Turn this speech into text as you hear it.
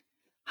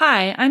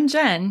Hi, I'm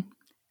Jen.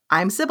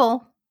 I'm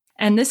Sybil.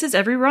 And this is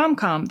Every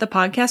Rom-Com, the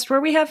podcast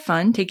where we have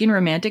fun taking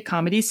romantic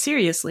comedies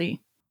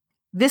seriously.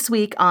 This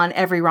week on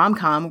Every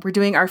Rom-Com, we're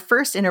doing our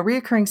first in a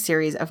reoccurring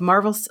series of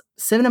Marvel's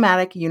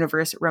Cinematic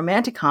Universe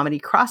romantic comedy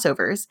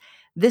crossovers,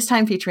 this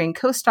time featuring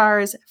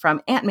co-stars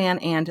from Ant-Man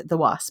and the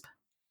Wasp.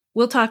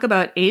 We'll talk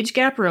about age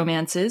gap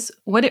romances,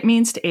 what it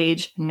means to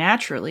age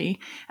naturally,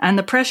 and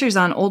the pressures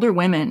on older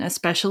women,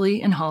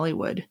 especially in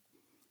Hollywood.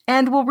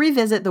 And we'll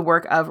revisit the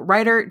work of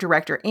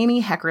writer-director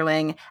Amy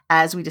Heckerling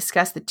as we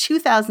discuss the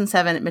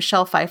 2007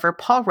 Michelle Pfeiffer,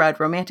 Paul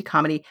Rudd romantic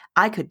comedy,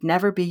 I Could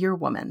Never Be Your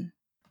Woman.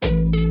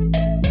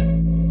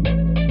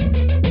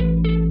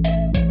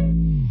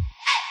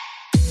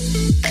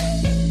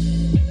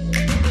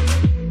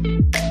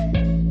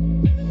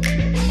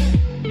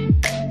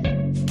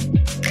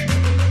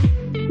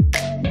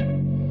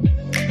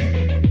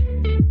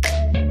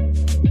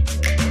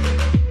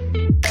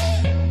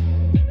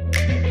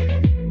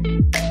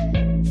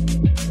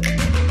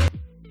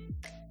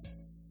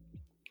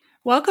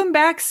 Welcome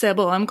back,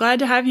 Sybil. I'm glad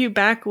to have you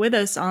back with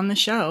us on the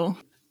show.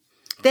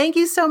 Thank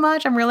you so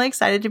much. I'm really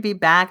excited to be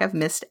back. I've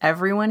missed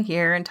everyone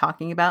here and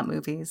talking about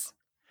movies.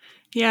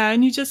 Yeah,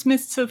 and you just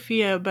missed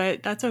Sophia,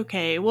 but that's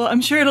okay. Well,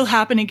 I'm sure it'll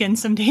happen again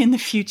someday in the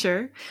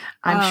future.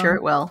 I'm sure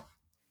it will.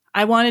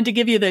 I wanted to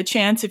give you the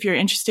chance, if you're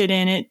interested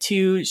in it,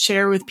 to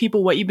share with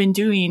people what you've been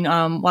doing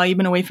while you've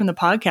been away from the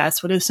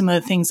podcast. What are some of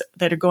the things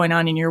that are going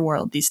on in your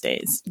world these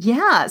days?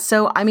 Yeah.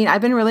 So,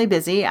 I've been really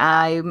busy.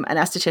 I'm an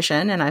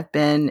esthetician and I've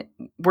been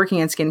working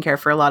in skincare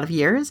for a lot of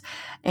years.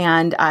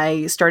 And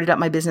I started up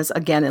my business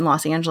again in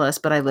Los Angeles,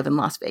 but I live in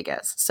Las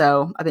Vegas.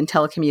 So I've been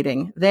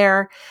telecommuting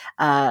there,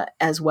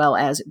 as well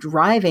as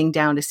driving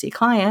down to see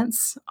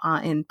clients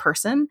in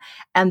person.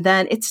 And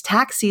then it's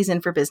tax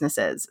season for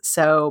businesses.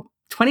 So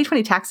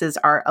 2020 taxes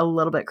are a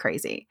little bit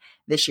crazy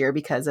this year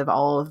because of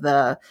all of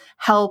the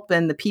help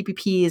and the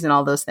PPPs and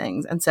all those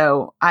things. And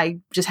so I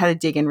just had to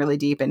dig in really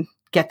deep and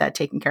get that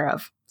taken care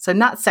of. So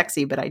not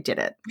sexy, but I did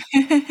it.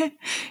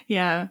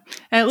 Yeah.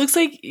 And it looks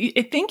like,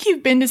 I think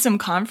you've been to some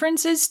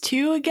conferences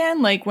too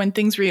again, like when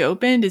things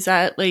reopened. Is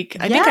that like,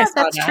 I think I saw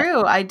that's that.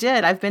 true. I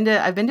did. I've been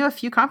to a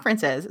few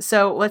conferences.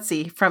 So let's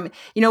see,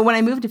 when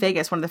I moved to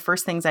Vegas, one of the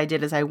first things I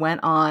did is I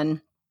went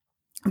on.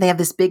 They have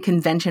this big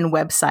convention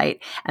website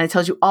and it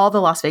tells you all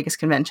the Las Vegas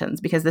conventions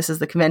because this is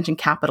the convention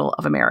capital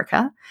of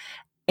America.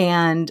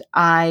 And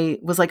I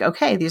was like,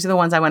 okay, these are the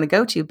ones I want to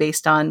go to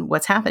based on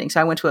what's happening.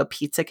 So I went to a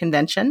pizza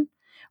convention,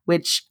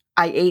 which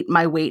I ate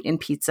my weight in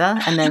pizza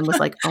and then was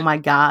like, oh my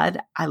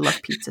God, I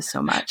love pizza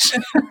so much.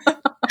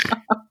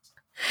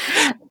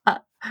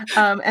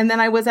 And then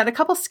I was at a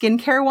couple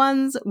skincare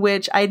ones,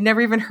 which I'd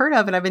never even heard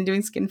of. And I've been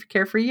doing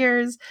skincare for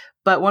years.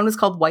 But one was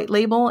called White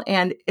Label.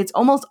 And it's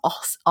almost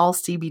all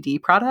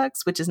CBD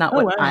products, which is not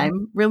what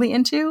I'm really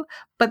into.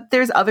 But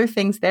there's other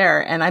things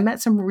there. And I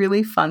met some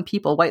really fun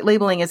people. White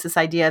labeling is this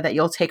idea that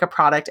you'll take a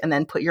product and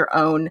then put your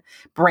own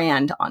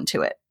brand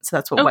onto it. So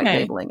that's what white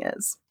labeling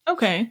is.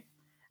 Okay.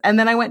 And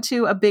then I went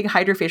to a big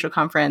hydrofacial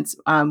conference,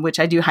 which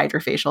I do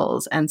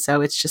hydrofacials. And so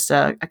it's just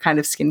a kind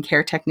of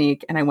skincare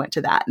technique. And I went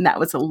to that. And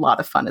that was a lot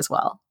of fun as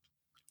well.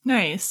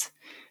 Nice.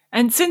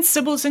 And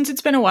Sybil, since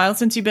it's been a while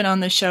since you've been on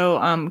the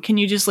show, can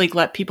you just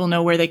let people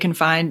know where they can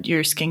find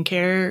your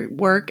skincare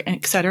work,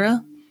 et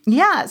cetera?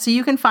 Yeah. So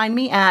you can find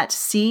me at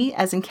C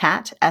as in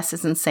cat, S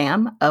as in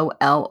Sam,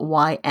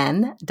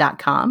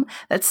 OLYN.com.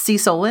 That's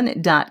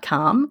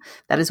csolin.com.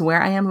 That is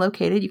where I am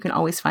located. You can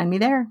always find me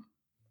there.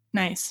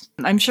 Nice.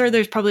 I'm sure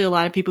there's probably a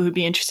lot of people who'd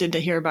be interested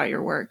to hear about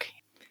your work.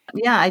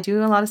 Yeah, I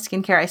do a lot of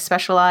skincare. I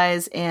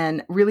specialize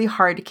in really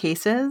hard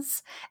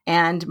cases.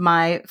 And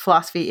my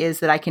philosophy is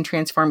that I can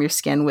transform your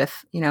skin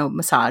with,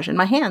 massage in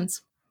my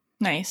hands.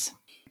 Nice.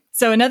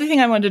 So another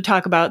thing I wanted to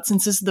talk about,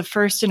 since this is the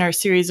first in our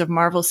series of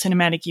Marvel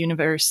Cinematic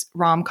Universe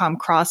rom-com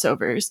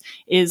crossovers,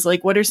 is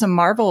what are some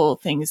Marvel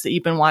things that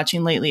you've been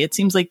watching lately? It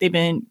seems like they've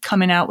been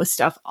coming out with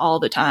stuff all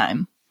the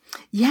time.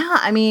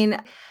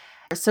 Yeah,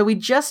 so we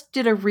just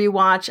did a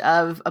rewatch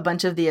of a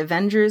bunch of the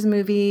Avengers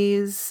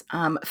movies.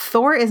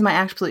 Thor is my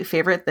absolute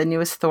favorite. The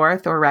newest Thor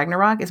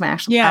Ragnarok is my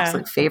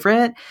absolute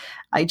favorite.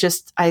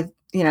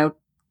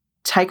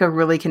 Taika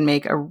really can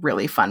make a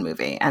really fun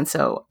movie. And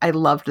so I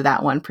loved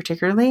that one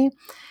particularly.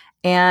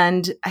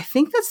 And I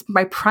think that's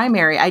my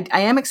primary. I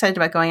am excited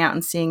about going out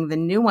and seeing the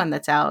new one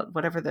that's out,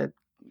 whatever the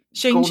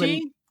Shang-Chi?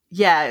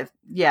 Yeah.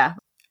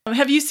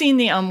 Have you seen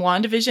the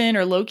WandaVision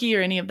or Loki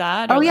or any of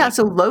that? Oh, yeah.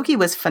 So Loki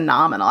was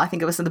phenomenal. I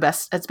think it was the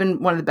best. It's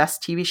been one of the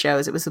best TV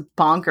shows. It was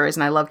bonkers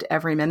and I loved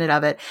every minute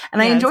of it.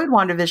 And I enjoyed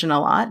WandaVision a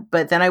lot.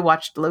 But then I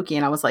watched Loki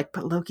and I was like,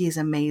 but Loki is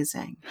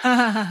amazing.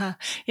 Yeah,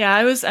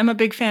 I'm a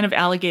big fan of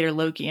Alligator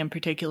Loki in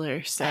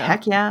particular. So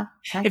Heck yeah.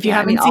 If you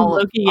haven't seen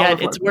Loki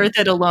yet, it's worth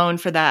it alone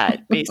for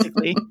that,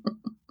 basically.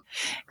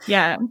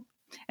 Yeah.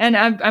 And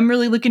I'm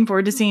really looking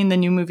forward to seeing the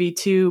new movie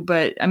too,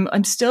 but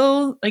I'm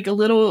still a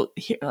little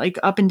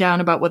up and down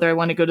about whether I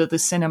want to go to the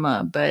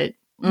cinema, but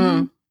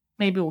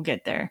maybe we'll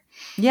get there.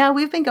 Yeah,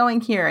 we've been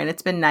going here and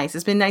it's been nice.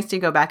 It's been nice to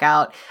go back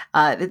out.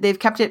 They've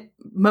kept it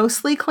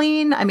mostly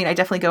clean. I mean, I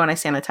definitely go and I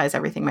sanitize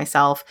everything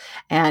myself.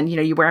 And,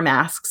 you wear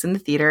masks in the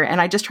theater. And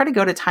I just try to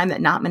go at a time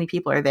that not many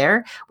people are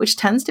there, which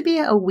tends to be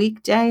a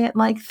weekday at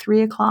like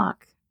 3:00.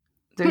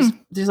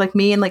 There's like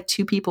me and like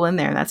 2 people in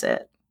there. That's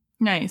it.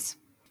 Nice.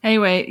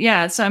 Anyway,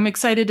 yeah, so I'm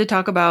excited to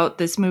talk about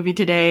this movie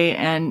today,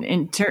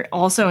 and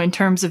also in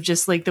terms of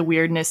just like the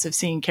weirdness of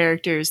seeing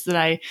characters that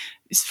I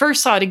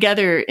first saw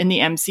together in the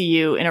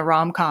MCU in a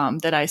rom-com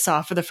that I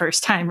saw for the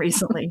first time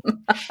recently.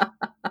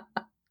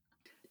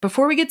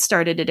 Before we get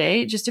started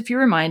today, just a few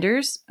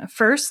reminders.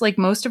 First, like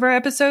most of our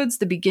episodes,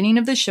 the beginning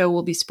of the show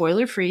will be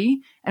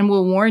spoiler-free, and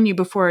we'll warn you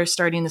before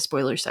starting the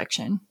spoiler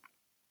section.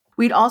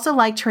 We'd also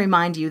like to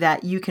remind you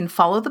that you can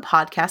follow the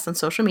podcast on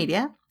social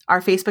media. Our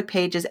Facebook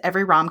page is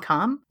Every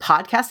Romcom,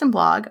 podcast and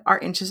blog. Our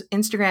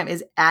Instagram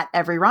is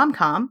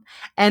 @EveryRomcom,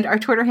 and our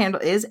Twitter handle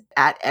is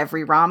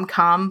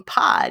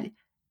 @EveryRomcomPod.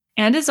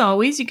 And as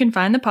always, you can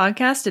find the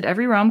podcast at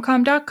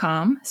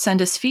everyromcom.com.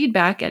 Send us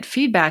feedback at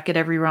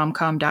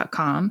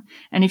feedback@everyromcom.com.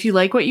 And if you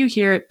like what you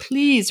hear,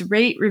 please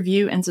rate,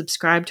 review, and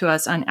subscribe to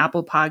us on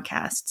Apple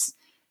Podcasts.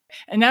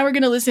 And now we're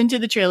going to listen to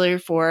the trailer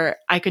for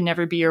I Could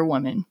Never Be Your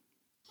Woman.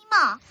 Hey,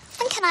 Ma,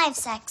 when can I have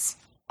sex?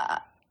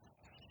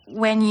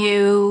 When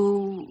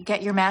you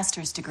get your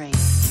master's degree.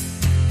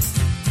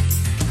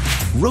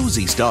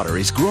 Rosie's daughter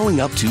is growing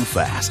up too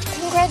fast.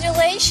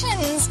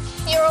 Congratulations,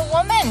 you're a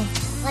woman.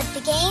 Let the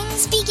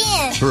games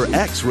begin. Her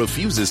ex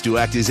refuses to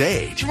act his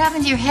age. What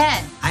happened to your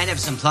head? I had to have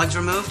some plugs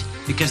removed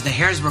because the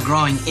hairs were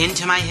growing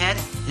into my head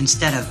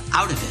instead of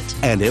out of it.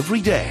 And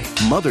every day,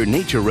 Mother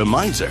Nature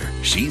reminds her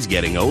she's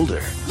getting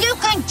older. You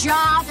can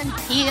jog and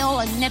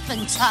peel and nip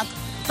and tuck,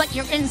 but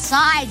your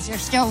insides are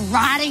still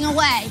rotting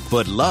away.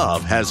 But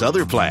love has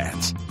other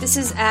plans. This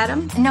is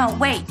Adam. No,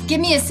 wait.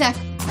 Give me a sec.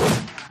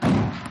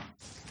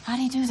 How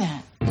do you do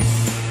that?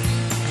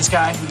 This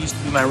guy who used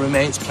to be my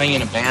roommate is playing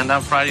in a band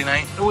on Friday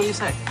night. What do you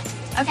say?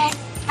 Okay.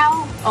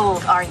 How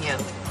old are you?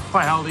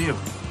 Why, how old are you?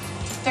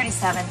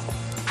 37.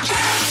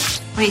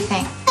 What do you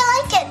think?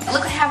 I like it.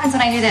 Look what happens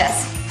when I do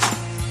this.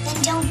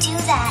 Then don't do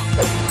that.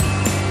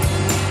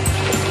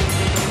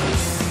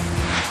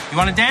 You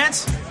want to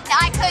dance?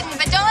 I couldn't,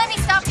 but don't let me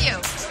stop you.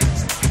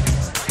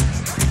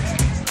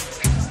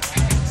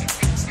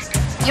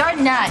 You're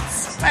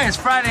nuts. Hey, it's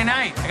Friday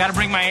night. I gotta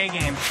bring my A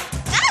game.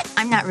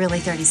 I'm not really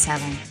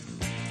 37.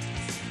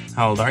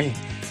 How old are you?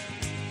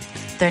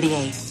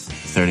 38.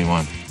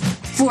 31.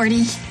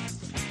 40.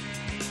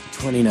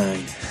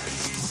 29.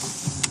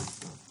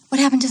 What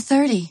happened to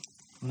 30?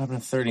 What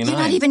happened to 39?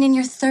 You're not even in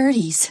your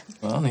 30s.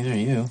 Well, neither are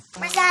you.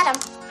 Where's Adam?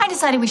 I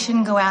decided we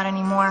shouldn't go out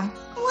anymore.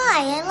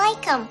 Why? I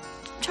like him.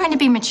 I'm trying to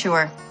be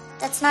mature.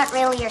 That's not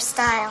really your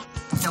style.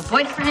 No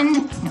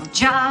boyfriend, no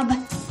job.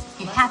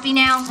 You happy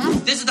now?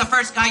 This is the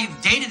first guy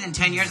you've dated in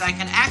 10 years I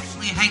can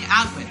actually hang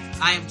out with.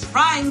 I am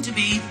trying to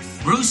be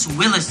Bruce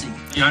Willising.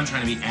 Yeah, I'm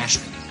trying to be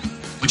Ashton,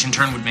 which in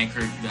turn would make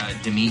her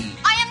Demi.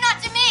 I am not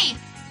Demi.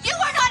 You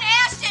are not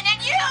Ashton,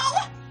 and you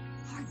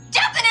are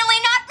definitely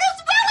not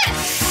Bruce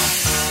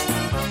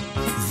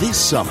Willis. This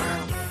summer,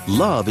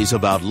 love is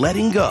about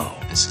letting go.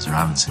 Mrs.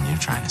 Robinson, you're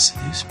trying to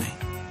seduce me.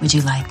 Would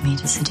you like me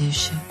to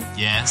seduce you?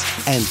 Yes.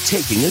 And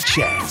taking a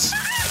chance.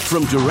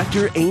 From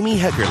director Amy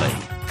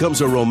Heckerling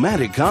comes a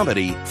romantic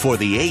comedy for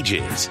the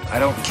ages. I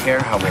don't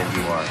care how old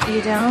you are.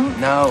 You don't?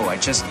 No, I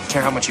just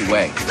care how much you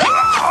weigh.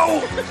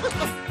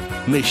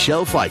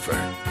 Michelle Pfeiffer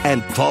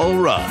and Paul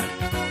Rudd.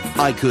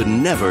 I Could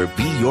Never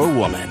Be Your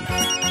Woman.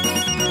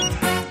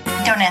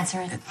 Don't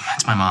answer it.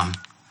 It's my mom.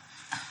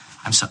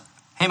 I'm so...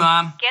 Hey,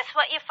 Mom. Guess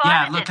what your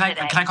Yeah, father look, did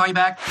today? can I call you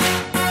back?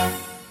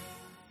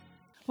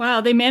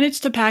 Wow, they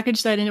managed to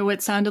package that into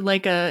what sounded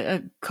like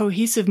a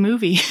cohesive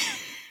movie.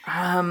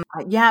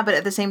 Yeah, but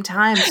at the same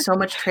time, so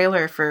much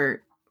trailer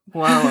for,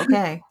 whoa,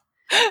 okay.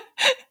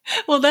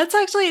 Well, that's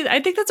actually,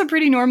 I think that's a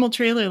pretty normal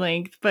trailer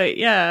length, but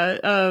yeah,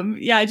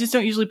 I just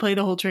don't usually play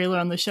the whole trailer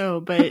on the show,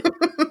 but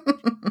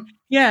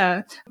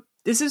yeah,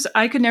 this is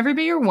I Could Never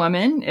Be Your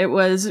Woman. It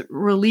was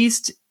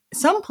released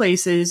some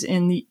places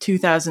in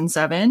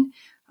 2007.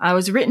 It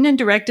was written and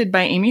directed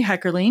by Amy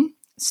Heckerling,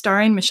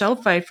 starring Michelle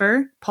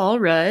Pfeiffer, Paul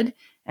Rudd,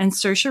 and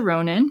Saoirse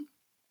Ronan.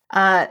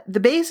 The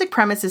basic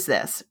premise is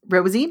this.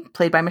 Rosie,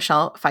 played by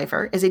Michelle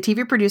Pfeiffer, is a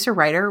TV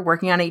producer-writer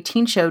working on a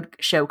teen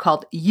show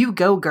called You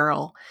Go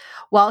Girl.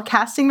 While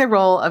casting the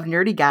role of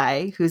nerdy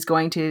guy who's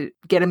going to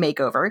get a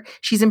makeover,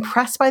 she's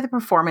impressed by the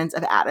performance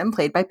of Adam,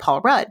 played by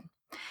Paul Rudd.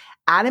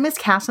 Adam is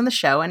cast on the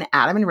show, and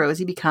Adam and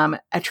Rosie become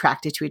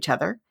attracted to each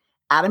other.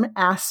 Adam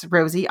asks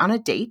Rosie on a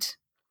date.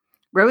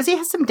 Rosie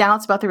has some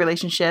doubts about the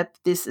relationship.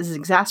 This is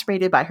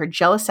exacerbated by her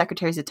jealous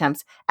secretary's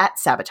attempts at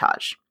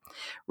sabotage.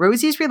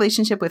 Rosie's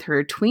relationship with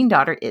her tween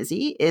daughter,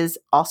 Izzy, is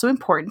also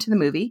important to the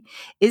movie.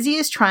 Izzy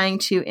is trying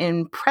to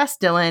impress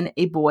Dylan,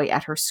 a boy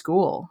at her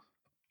school.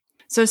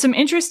 So some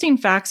interesting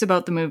facts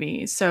about the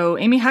movie. So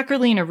Amy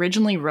Heckerling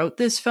originally wrote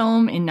this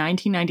film in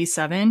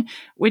 1997,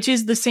 which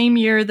is the same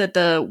year that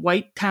the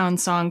White Town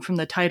song from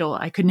the title,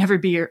 I Could Never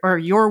Be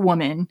Your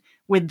Woman,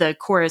 with the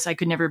chorus, I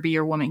Could Never Be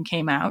Your Woman,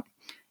 came out.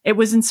 It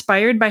was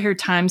inspired by her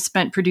time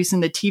spent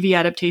producing the TV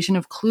adaptation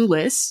of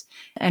Clueless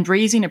and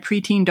raising a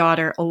preteen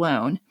daughter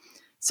alone.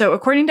 So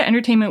according to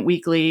Entertainment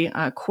Weekly,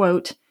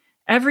 quote,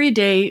 every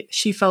day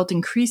she felt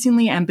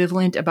increasingly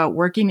ambivalent about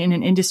working in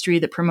an industry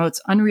that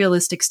promotes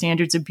unrealistic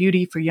standards of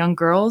beauty for young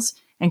girls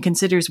and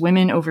considers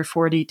women over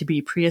 40 to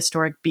be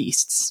prehistoric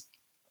beasts.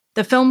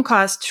 The film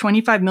cost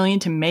 $25 million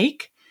to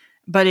make,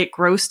 but it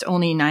grossed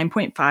only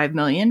 $9.5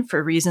 million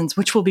for reasons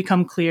which will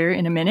become clear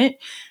in a minute.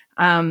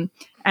 And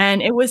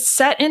it was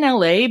set in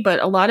LA, but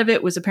a lot of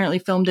it was apparently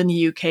filmed in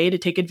the UK to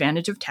take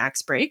advantage of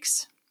tax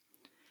breaks.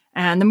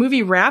 And the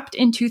movie wrapped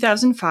in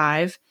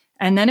 2005,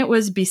 and then it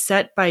was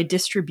beset by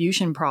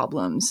distribution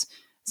problems.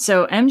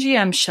 So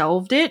MGM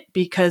shelved it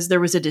because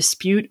there was a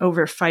dispute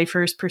over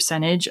Pfeiffer's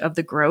percentage of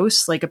the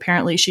gross. Like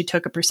apparently she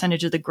took a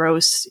percentage of the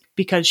gross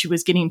because she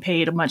was getting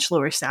paid a much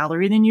lower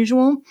salary than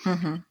usual.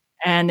 Mm-hmm.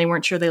 And they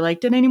weren't sure they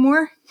liked it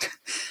anymore.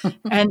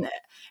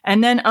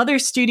 And then other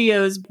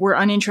studios were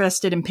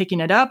uninterested in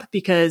picking it up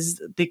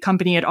because the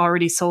company had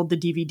already sold the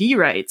DVD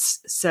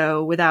rights.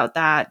 So without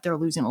that, they're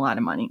losing a lot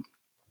of money.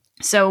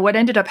 So what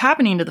ended up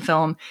happening to the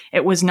film,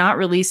 it was not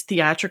released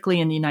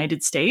theatrically in the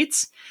United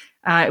States.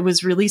 It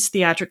was released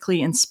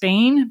theatrically in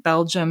Spain,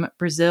 Belgium,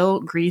 Brazil,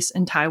 Greece,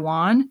 and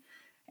Taiwan.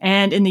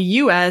 And in the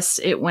US,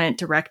 it went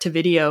direct to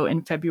video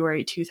in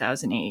February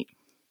 2008.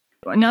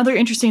 Another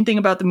interesting thing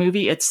about the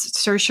movie, it's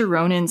Saoirse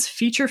Ronan's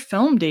feature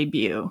film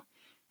debut.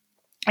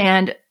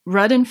 And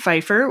Rudd and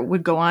Pfeiffer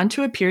would go on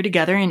to appear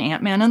together in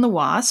Ant-Man and the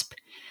Wasp,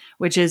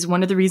 which is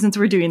one of the reasons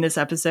we're doing this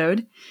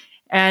episode.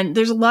 And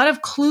there's a lot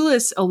of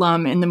Clueless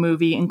alum in the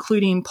movie,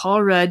 including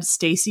Paul Rudd,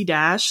 Stacey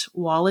Dash,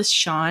 Wallace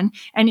Shawn.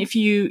 And if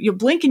you'll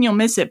blink and you'll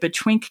miss it, but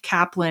Twink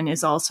Kaplan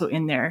is also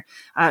in there.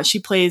 She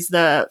plays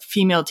the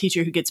female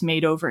teacher who gets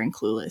made over in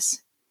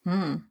Clueless.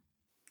 Hmm.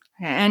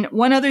 And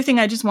one other thing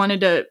I just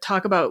wanted to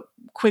talk about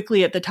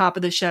quickly at the top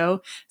of the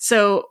show.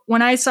 So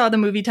when I saw the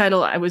movie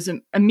title, I was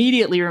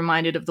immediately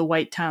reminded of the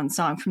White Town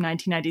song from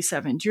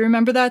 1997. Do you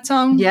remember that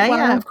song?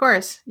 Yeah, of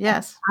course.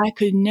 Yes. I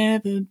could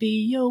never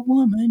be your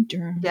woman.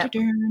 Yep.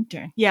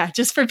 Yeah,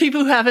 just for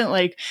people who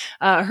haven't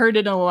heard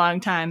it in a long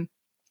time.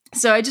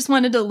 So I just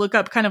wanted to look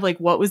up kind of like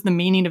what was the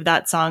meaning of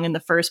that song in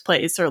the first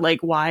place, or like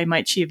why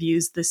might she have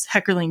used this,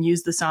 Heckerling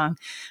used the song.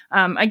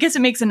 I guess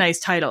it makes a nice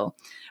title.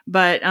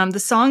 But the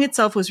song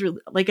itself was,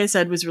 like I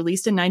said, was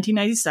released in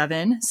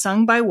 1997,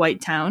 sung by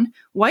White Town.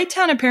 White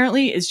Town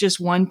apparently is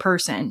just one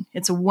person.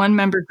 It's a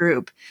one-member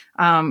group.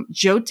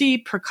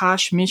 Jyoti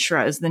Prakash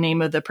Mishra is the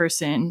name of the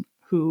person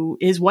who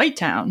is White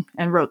Town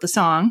and wrote the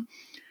song.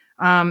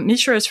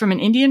 Mishra is from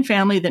an Indian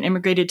family that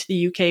immigrated to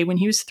the UK when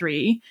he was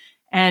 3,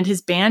 and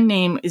his band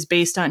name is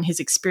based on his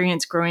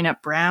experience growing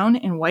up brown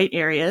in white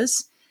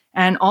areas.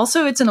 And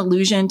also it's an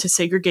allusion to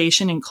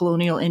segregation in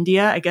colonial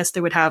India. I guess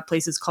they would have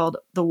places called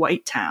the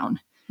White Town.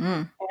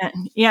 Mm.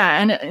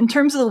 And in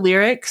terms of the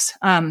lyrics,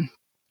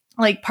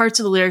 like parts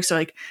of the lyrics are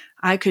like,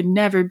 I could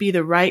never be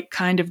the right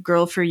kind of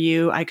girl for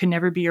you. I could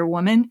never be your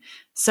woman.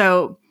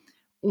 So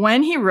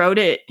when he wrote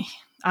it,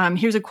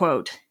 here's a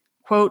quote,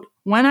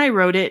 when I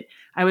wrote it,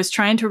 I was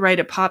trying to write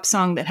a pop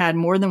song that had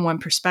more than one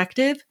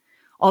perspective.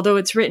 Although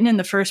it's written in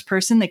the first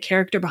person, the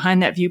character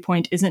behind that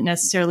viewpoint isn't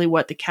necessarily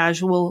what the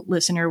casual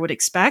listener would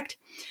expect.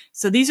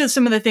 So these are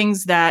some of the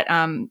things that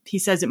he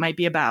says it might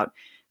be about.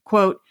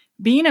 Quote,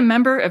 being a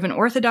member of an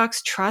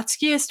orthodox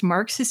Trotskyist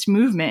Marxist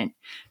movement,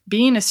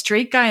 being a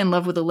straight guy in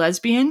love with a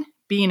lesbian,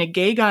 being a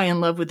gay guy in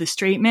love with a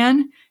straight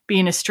man,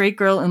 being a straight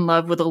girl in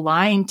love with a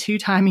lying,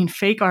 two-timing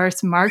fake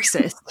arse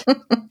Marxist.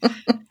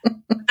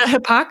 The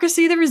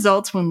hypocrisy that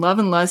results when love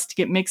and lust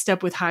get mixed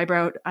up with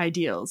highbrow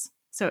ideals.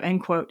 So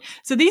end quote.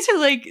 So these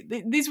are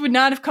these would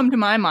not have come to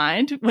my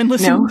mind when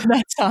listening to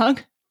that song.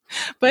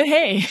 But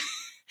hey,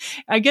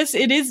 I guess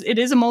it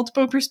is a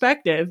multiple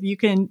perspective. You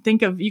can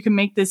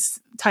make this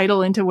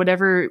title into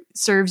whatever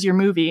serves your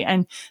movie.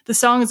 And the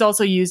song is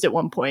also used at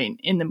one point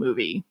in the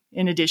movie,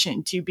 in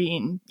addition to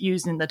being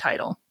used in the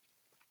title.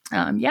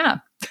 Yeah.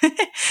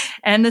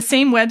 And the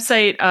same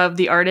website of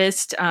the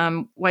artist,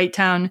 White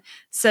Town,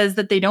 says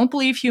that they don't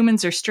believe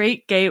humans are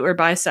straight, gay, or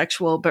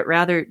bisexual, but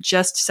rather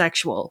just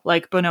sexual,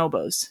 like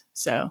bonobos.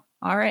 So,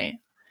 all right.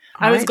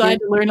 I was glad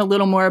to learn a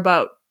little more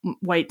about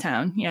White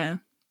Town. Yeah.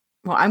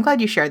 Well, I'm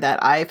glad you shared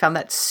that. I found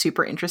that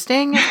super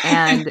interesting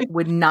and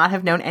would not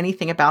have known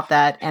anything about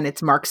that and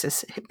its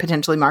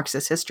potentially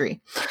Marxist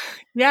history.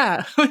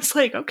 Yeah. I was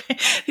like, okay,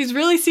 he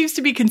really seems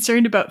to be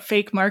concerned about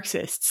fake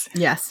Marxists.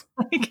 Yes.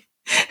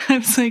 I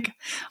was like,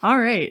 all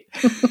right.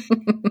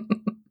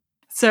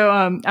 So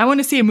I want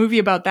to see a movie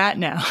about that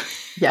now.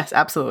 Yes,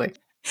 absolutely.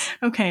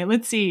 Okay,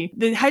 let's see.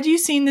 Had you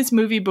seen this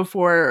movie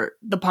before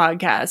the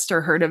podcast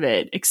or heard of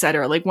it,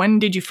 etc.? Like, when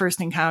did you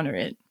first encounter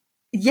it?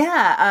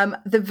 Yeah,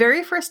 the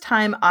very first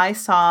time I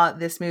saw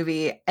this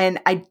movie, and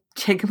I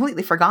had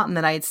completely forgotten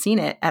that I had seen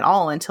it at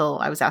all until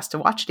I was asked to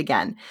watch it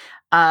again.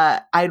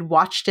 I'd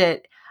watched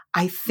it,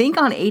 I think,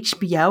 on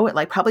HBO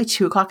at probably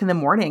 2:00 in the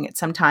morning at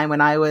some time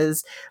when I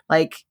was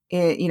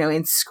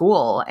in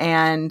school.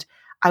 And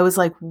I was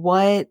like,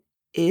 what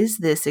is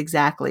this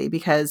exactly?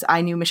 Because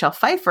I knew Michelle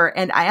Pfeiffer,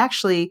 and I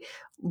actually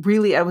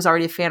I was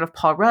already a fan of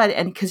Paul Rudd,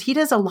 and because he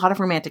does a lot of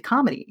romantic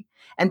comedy.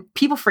 And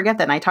people forget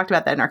that. And I talked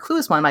about that in our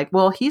Clueless one. Like,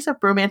 well, he's a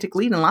romantic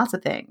lead in lots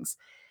of things.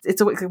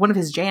 It's one of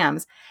his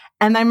jams.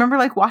 And I remember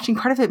like watching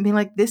part of it and being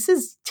like, this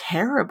is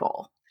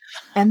terrible.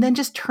 And then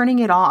just turning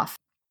it off.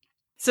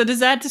 So does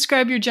that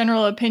describe your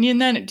general opinion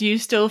then? Do you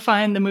still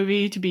find the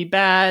movie to be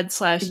bad /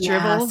 drivel?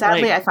 Yeah,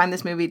 sadly, I find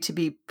this movie to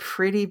be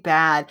pretty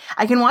bad.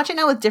 I can watch it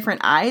now with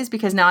different eyes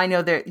because now I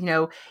know that,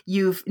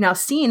 you've now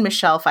seen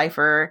Michelle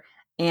Pfeiffer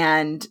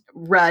and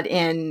Rudd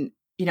in,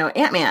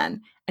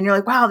 Ant-Man. And you're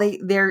like, wow,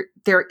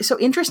 they're so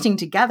interesting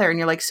together. And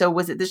you're like, so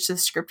was it this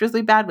just script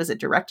really bad? Was it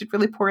directed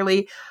really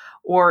poorly?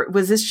 Or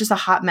was this just a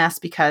hot mess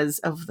because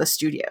of the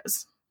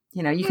studios?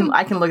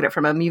 I can look at it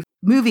from a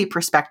movie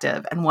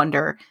perspective and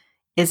wonder,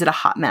 is it a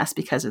hot mess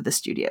because of the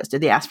studios?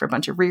 Did they ask for a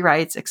bunch of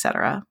rewrites,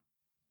 etc.?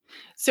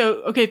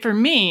 So, okay, for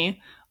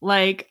me,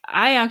 like,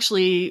 I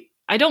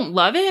don't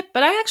love it,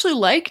 but I actually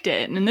liked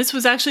it. And this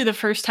was actually the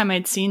first time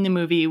I'd seen the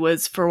movie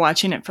was for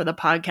watching it for the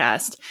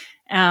podcast.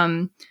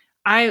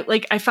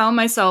 I found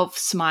myself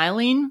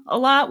smiling a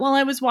lot while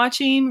I was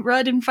watching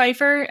Rudd and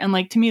Pfeiffer. And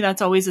like, to me,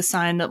 that's always a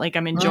sign that like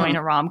I'm enjoying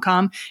a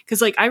rom-com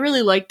because like I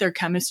really liked their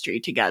chemistry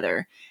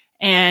together.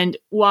 And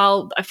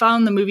while I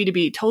found the movie to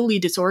be totally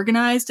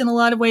disorganized in a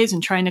lot of ways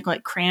and trying to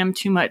like cram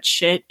too much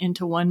shit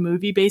into one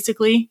movie,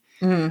 basically.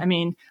 I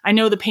mean, I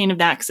know the pain of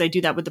that because I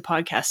do that with the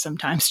podcast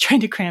sometimes,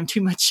 trying to cram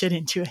too much shit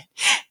into it.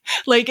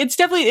 Like,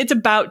 it's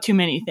about too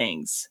many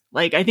things.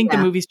 Like, I think the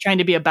movie's trying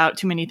to be about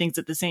too many things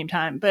at the same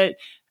time. But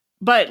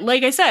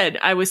like I said,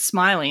 I was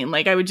smiling.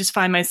 Like, I would just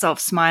find myself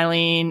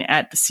smiling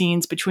at the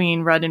scenes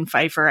between Rudd and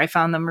Pfeiffer. I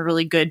found them a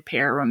really good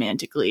pair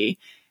romantically.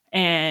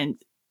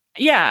 And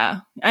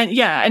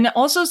and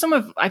also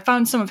I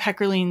found some of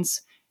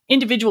Heckerling's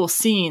individual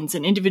scenes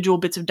and individual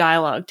bits of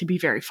dialogue to be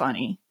very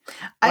funny.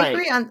 I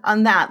agree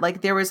on that.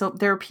 Like there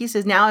were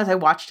pieces now as I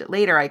watched it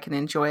later, I can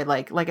enjoy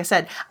like I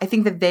said, I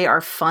think that they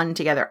are fun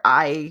together.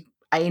 I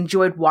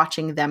enjoyed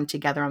watching them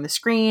together on the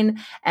screen,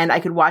 and I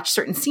could watch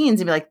certain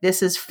scenes and be like,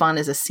 this is fun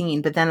as a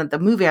scene. But then at the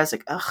movie, I was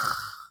like, ugh.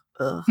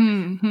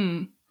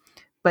 Mm-hmm.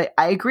 But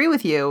I agree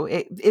with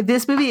you.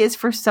 This movie is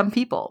for some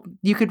people.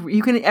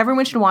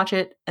 Everyone should watch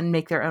it and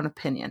make their own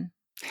opinion.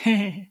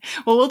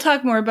 Well, we'll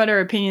talk more about our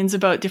opinions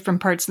about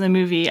different parts of the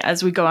movie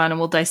as we go on, and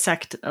we'll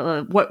dissect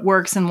what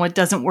works and what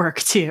doesn't work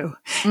too.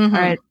 Mm-hmm.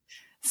 All right.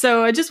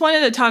 So I just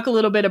wanted to talk a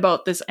little bit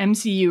about this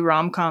MCU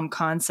rom-com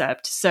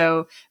concept.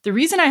 So the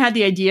reason I had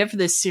the idea for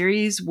this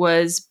series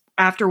was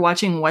after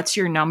watching What's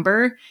Your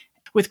Number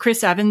with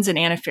Chris Evans and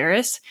Anna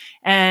Faris.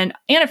 And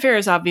Anna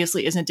Faris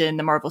obviously isn't in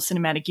the Marvel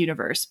Cinematic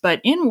Universe,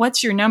 but in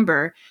What's Your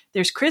Number,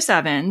 there's Chris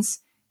Evans,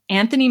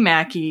 Anthony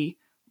Mackie,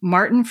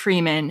 Martin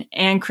Freeman,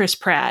 and Chris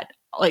Pratt.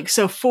 Like,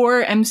 so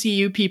 4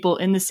 MCU people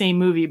in the same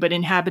movie, but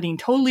inhabiting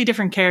totally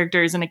different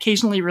characters and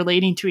occasionally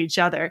relating to each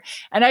other.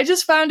 And I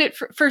just found it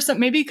for some,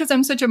 maybe because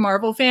I'm such a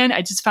Marvel fan,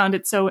 I just found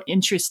it so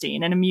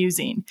interesting and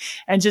amusing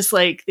and just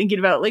like thinking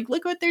about like,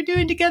 look what they're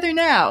doing together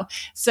now.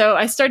 So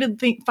I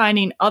started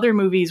finding other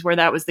movies where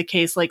that was the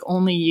case, like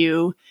Only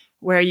You,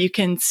 where you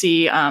can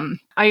see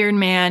Iron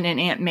Man and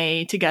Aunt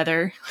May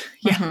together.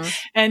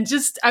 And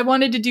just, I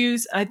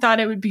thought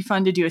it would be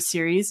fun to do a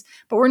series,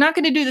 but we're not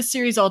going to do the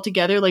series all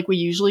together like we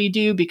usually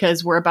do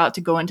because we're about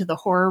to go into the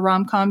horror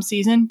rom-com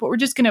season, but we're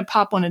just going to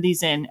pop one of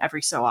these in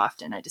every so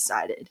often, I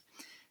decided.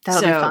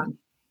 That'll be fun.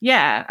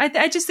 Yeah,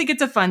 I just think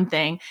it's a fun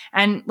thing.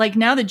 And like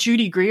now that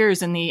Judy Greer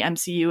is in the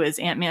MCU as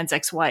Ant-Man's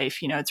ex-wife,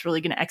 it's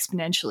really going to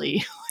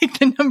exponentially like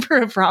the number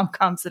of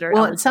rom-coms that are.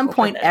 Well, at some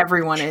point,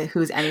 everyone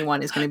who's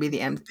anyone is going to be the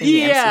MCU.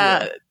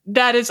 Yeah,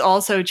 that is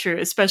also true,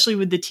 especially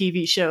with the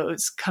TV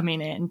shows coming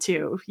in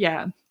too.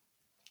 Yeah.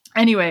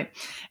 Anyway,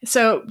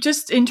 so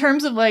just in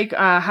terms of like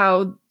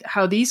how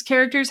these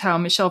characters, how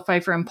Michelle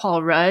Pfeiffer and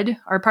Paul Rudd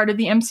are part of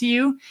the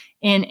MCU,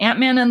 in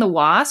Ant-Man and the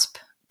Wasp,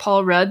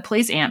 Paul Rudd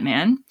plays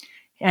Ant-Man.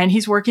 And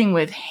he's working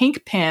with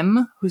Hank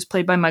Pym, who's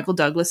played by Michael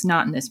Douglas,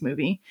 not in this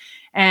movie.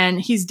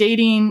 And he's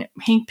dating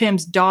Hank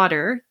Pym's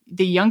daughter,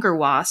 the younger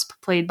Wasp,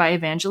 played by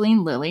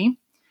Evangeline Lilly.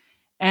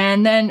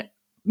 And then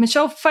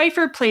Michelle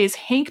Pfeiffer plays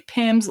Hank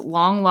Pym's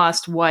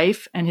long-lost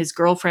wife and his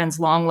girlfriend's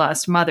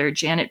long-lost mother,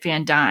 Janet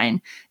Van Dyne,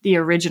 the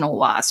original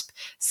Wasp.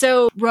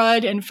 So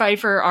Rudd and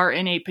Pfeiffer are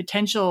in a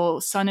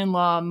potential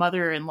son-in-law,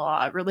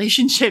 mother-in-law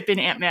relationship in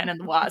Ant-Man and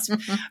the Wasp.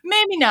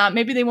 Maybe not.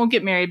 Maybe they won't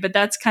get married, but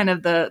that's kind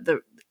of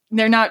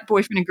they're not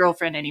boyfriend and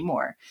girlfriend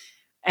anymore.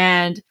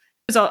 And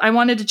so I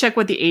wanted to check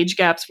what the age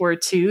gaps were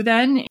too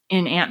then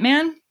in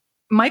Ant-Man.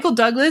 Michael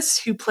Douglas,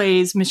 who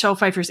plays Michelle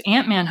Pfeiffer's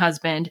Ant-Man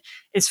husband,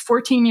 is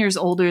 14 years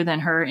older than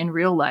her in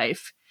real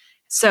life.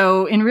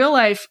 So in real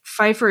life,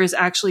 Pfeiffer is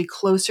actually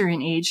closer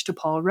in age to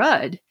Paul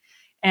Rudd.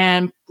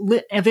 And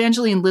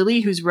Evangeline Lilly,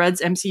 who's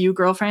Rudd's MCU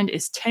girlfriend,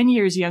 is 10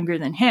 years younger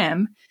than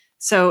him.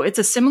 So it's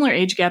a similar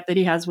age gap that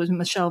he has with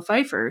Michelle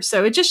Pfeiffer.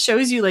 So it just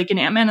shows you, like in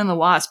Ant-Man and the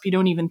Wasp, you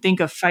don't even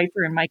think of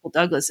Pfeiffer and Michael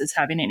Douglas as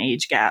having an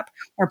age gap,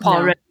 or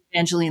Paul Rudd and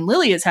Evangeline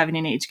Lilly as having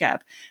an age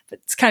gap.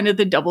 But it's kind of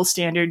the double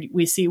standard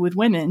we see with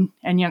women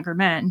and younger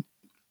men.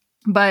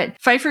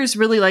 But Pfeiffer's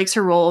really likes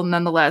her role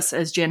nonetheless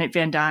as Janet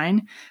Van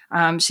Dyne.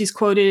 She's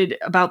quoted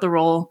about the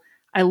role,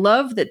 "I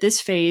love that this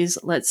phase,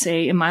 let's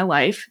say, in my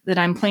life, that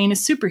I'm playing a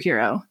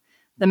superhero.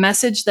 The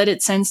message that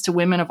it sends to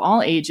women of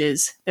all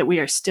ages that we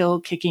are still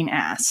kicking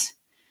ass."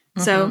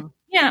 Mm-hmm. So,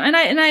 yeah,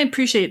 and I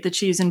appreciate that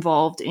she's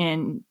involved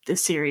in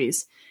this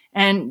series.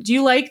 And do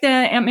you like the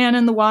Ant-Man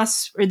and the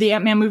Wasp, or the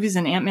Ant-Man movies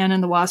and Ant-Man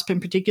and the Wasp in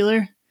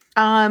particular?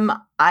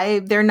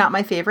 They're not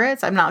my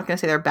favorites. I'm not going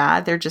to say they're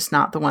bad. They're just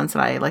not the ones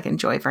that I like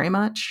enjoy very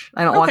much.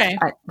 I don't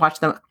watch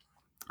them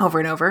over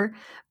and over,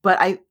 but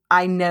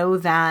I know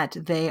that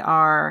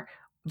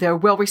they're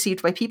well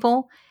received by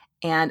people.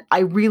 And I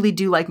really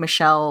do like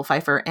Michelle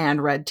Pfeiffer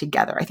and Rudd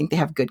together. I think they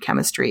have good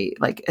chemistry,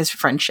 like as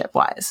friendship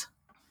wise.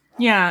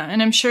 Yeah.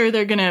 And I'm sure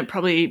they're going to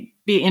probably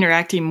be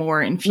interacting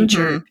more in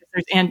future. Mm-hmm.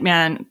 There's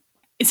Ant-Man.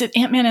 Is it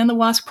Ant-Man and the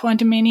Wasp: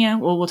 Quantumania?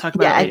 Well, we'll talk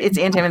about it. Yeah, it's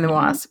Ant-Man and the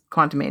Wasp: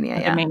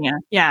 Quantumania.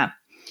 Yeah.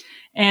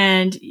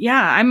 And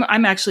yeah,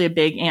 I'm actually a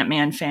big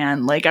Ant-Man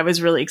fan. Like, I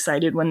was really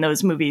excited when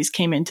those movies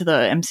came into the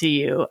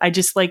MCU. I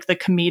just like the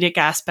comedic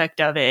aspect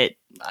of it.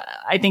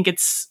 I think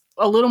it's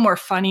a little more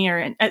funnier,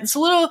 and it's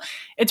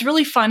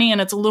really funny,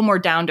 and it's a little more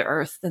down to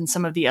earth than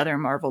some of the other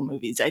Marvel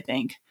movies. I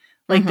think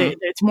like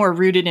it's more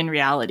rooted in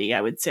reality,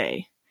 I would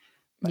say.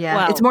 Yeah,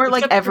 well, it's more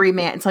like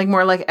Everyman. It's like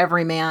more like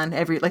Everyman,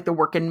 like the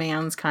working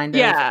man's kind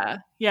of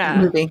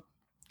movie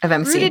of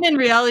MC. Rooted in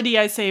reality,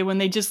 I say, when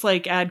they just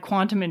like add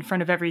quantum in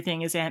front of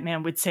everything, as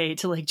Ant-Man would say,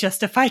 to like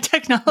justify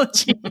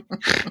technology.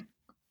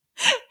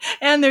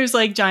 And there's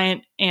like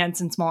giant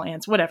ants and small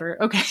ants,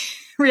 whatever. Okay,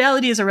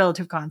 reality is a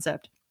relative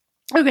concept.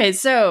 Okay,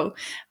 so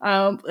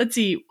let's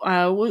see.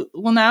 We'll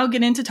now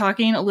get into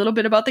talking a little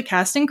bit about the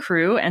cast and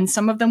crew, and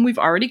some of them we've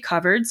already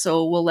covered,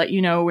 so we'll let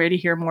you know where to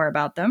hear more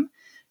about them.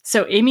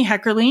 So Amy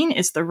Heckerling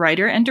is the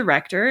writer and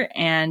director,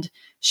 and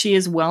she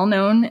is well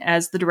known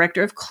as the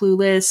director of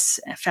Clueless,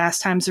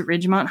 Fast Times at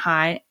Ridgemont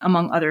High,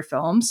 among other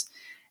films.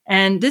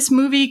 And this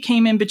movie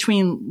came in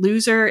between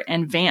Loser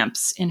and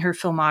Vamps in her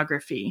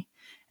filmography.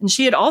 And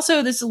she had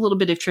also, this is a little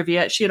bit of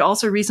trivia, she had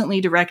also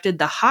recently directed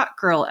the Hot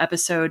Girl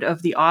episode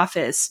of The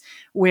Office,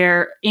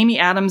 where Amy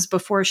Adams,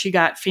 before she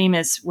got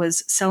famous,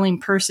 was selling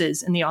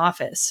purses in the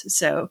office.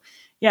 So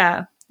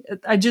yeah,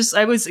 I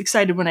was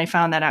excited when I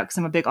found that out because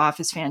I'm a big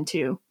Office fan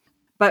too.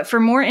 But for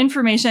more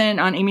information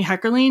on Amy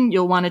Heckerling,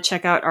 you'll want to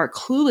check out our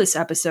Clueless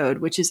episode,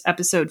 which is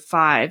episode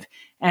 5.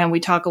 And we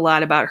talk a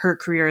lot about her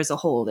career as a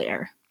whole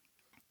there.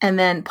 And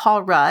then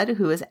Paul Rudd,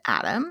 who is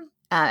Adam,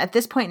 at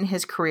this point in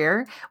his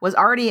career, was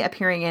already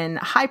appearing in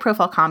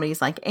high-profile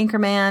comedies like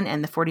Anchorman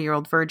and The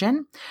 40-Year-Old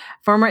Virgin.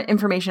 For more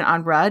information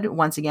on Rudd,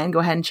 once again, go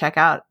ahead and check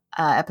out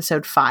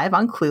episode 5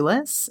 on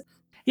Clueless.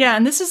 Yeah,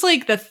 and this is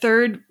like the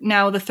third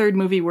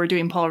movie we're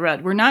doing Paul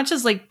Rudd. We're not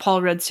just like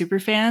Paul Rudd super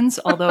fans,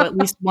 although at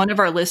least one of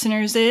our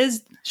listeners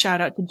is.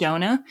 Shout out to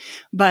Jonah.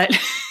 But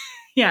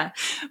yeah,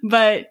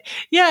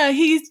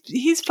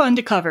 he's fun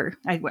to cover,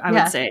 I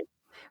would say.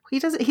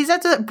 He's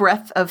at a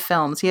breadth of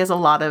films. He has a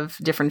lot of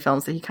different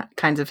films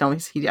kinds of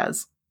films he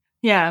does.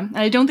 Yeah,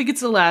 I don't think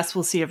it's the last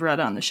we'll see of Rudd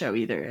on the show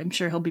either. I'm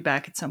sure he'll be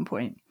back at some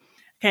point.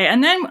 Okay,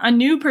 and then a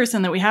new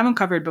person that we haven't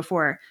covered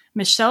before,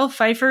 Michelle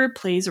Pfeiffer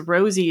plays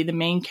Rosie, the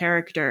main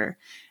character.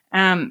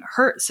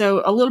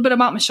 So a little bit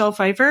about Michelle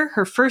Pfeiffer.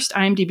 Her first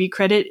IMDb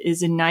credit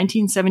is in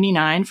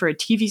 1979 for a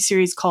TV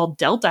series called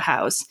Delta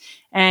House,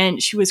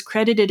 and she was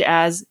credited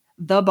as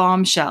the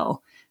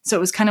Bombshell. So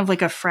it was kind of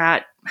like a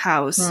frat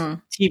house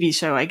TV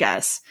show, I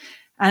guess.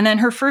 And then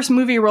her first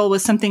movie role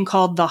was something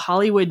called The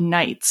Hollywood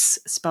Knights,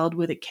 spelled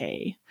with a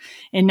K,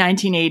 in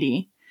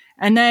 1980.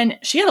 And then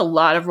she had a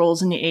lot of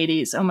roles in the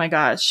 80s. Oh my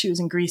gosh, she was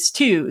in Grease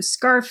 2,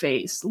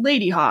 Scarface,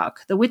 Lady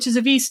Hawk, The Witches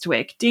of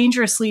Eastwick,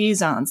 Dangerous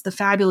Liaisons, The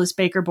Fabulous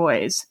Baker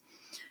Boys.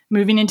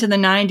 Moving into the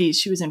 90s,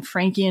 she was in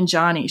Frankie and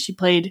Johnny. She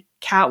played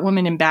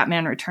Catwoman in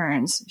Batman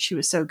Returns. She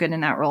was so good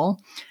in that role.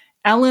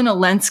 Ellen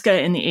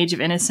Olenska in The Age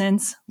of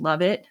Innocence.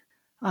 Love it.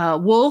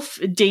 Wolf,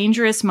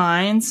 Dangerous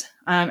Minds.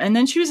 And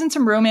then she was in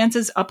some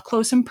romances, Up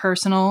Close and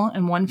Personal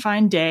and One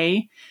Fine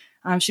Day.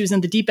 She was in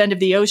The Deep End of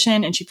the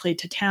Ocean, and she played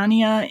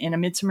Titania in A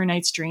Midsummer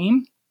Night's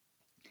Dream.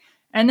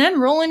 And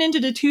then rolling into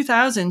the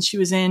 2000s, she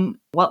was in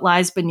What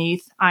Lies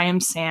Beneath, I Am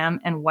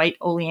Sam, and White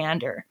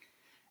Oleander.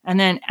 And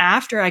then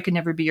after I Could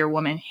Never Be Your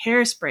Woman,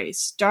 Hairspray,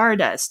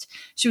 Stardust.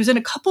 She was in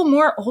a couple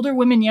more older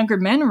women, younger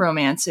men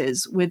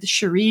romances with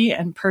Cherie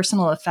and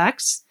Personal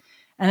Effects.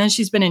 And then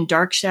she's been in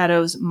Dark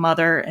Shadows,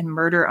 Mother, and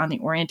Murder on the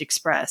Orient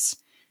Express.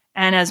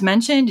 And as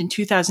mentioned, in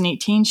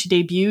 2018, she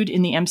debuted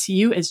in the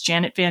MCU as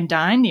Janet Van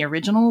Dyne, the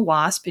original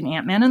Wasp in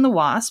Ant-Man and the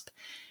Wasp.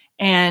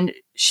 And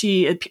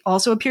she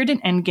also appeared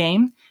in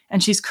Endgame.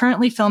 And she's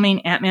currently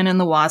filming Ant-Man and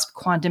the Wasp: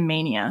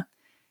 Quantumania.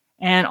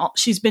 And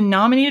she's been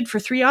nominated for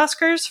 3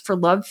 Oscars for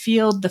Love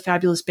Field, The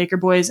Fabulous Baker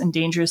Boys, and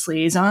Dangerous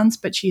Liaisons,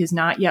 but she has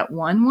not yet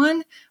won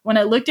one. When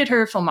I looked at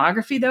her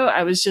filmography, though,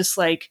 I was just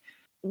like,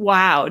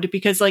 wowed,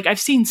 because like I've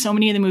seen so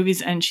many of the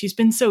movies and she's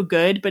been so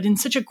good, but in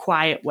such a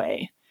quiet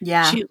way.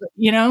 Yeah.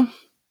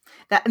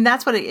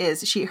 That's what it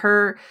is.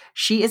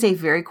 She is a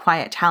very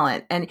quiet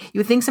talent. And you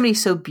would think somebody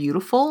so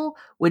beautiful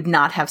would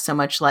not have so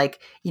much like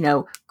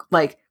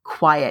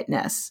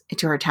quietness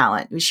to her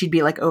talent. She'd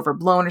be like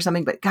overblown or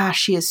something, but gosh,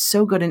 she is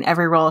so good in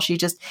every role. She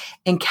just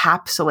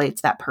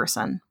encapsulates that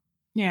person.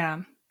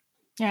 Yeah.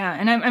 Yeah,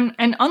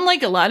 and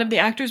unlike a lot of the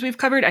actors we've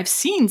covered, I've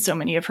seen so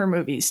many of her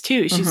movies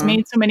too. She's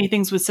made so many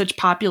things with such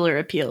popular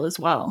appeal as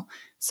well.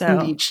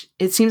 So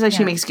it seems like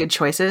she makes good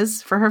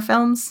choices for her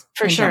films.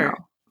 For sure.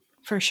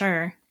 For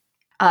sure.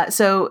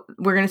 So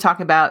we're going to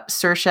talk about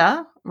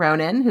Saoirse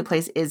Ronan, who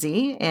plays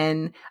Izzy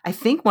in, I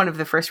think, one of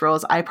the first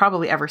roles I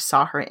probably ever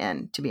saw her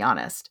in, to be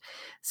honest.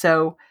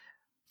 So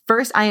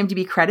first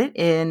IMDb credit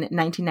in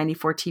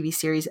 1994 TV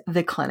series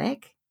The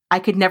Clinic. I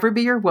Could Never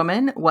Be Your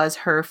Woman was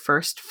her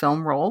first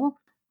film role.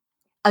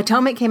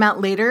 Atonement came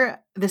out later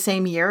the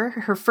same year,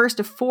 her first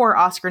of 4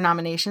 Oscar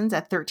nominations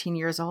at 13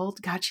 years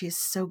old. God, she is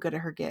so good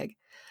at her gig.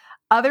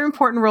 Other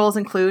important roles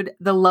include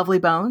The Lovely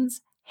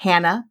Bones,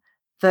 Hannah,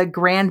 The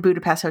Grand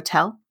Budapest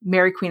Hotel,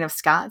 Mary Queen of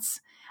Scots,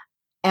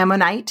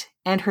 Ammonite,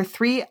 and her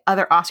 3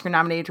 other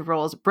Oscar-nominated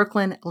roles,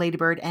 Brooklyn, Lady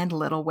Bird, and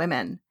Little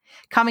Women.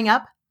 Coming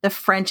up, The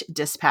French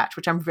Dispatch,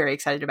 which I'm very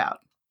excited about.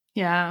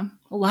 Yeah,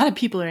 a lot of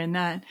people are in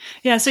that.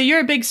 Yeah, so you're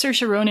a big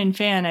Saoirse Ronan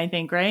fan, I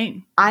think, right?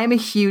 I am a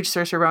huge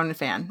Saoirse Ronan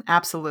fan.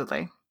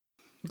 Absolutely.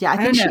 Yeah, I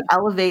think she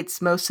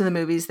elevates most of the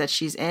movies that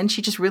she's in.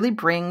 She just really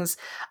brings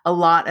a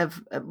lot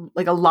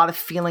of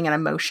feeling and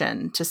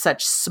emotion to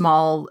such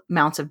small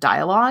amounts of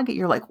dialogue.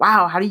 You're like,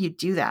 wow, how do you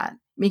do that?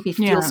 Make me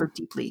feel so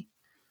deeply.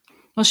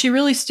 Well, she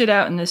really stood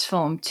out in this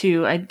film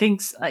too. I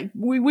think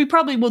we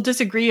probably will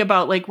disagree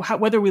about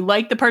whether we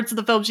like the parts of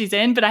the film she's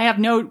in, but I have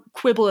no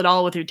quibble at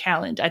all with her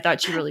talent. I thought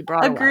she really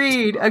brought it.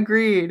 Agreed.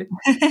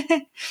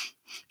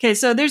 Okay,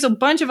 so there's a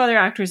bunch of other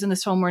actors in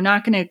this film. We're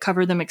not going to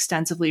cover them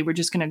extensively. We're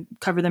just going to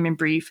cover them in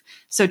brief.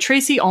 So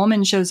Tracy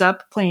Ullman shows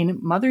up playing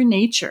Mother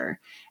Nature,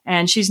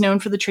 and she's known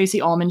for the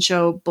Tracy Ullman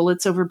Show,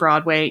 Bullets Over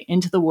Broadway,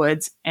 Into the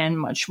Woods, and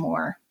much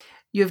more.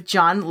 You have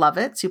John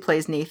Lovitz, who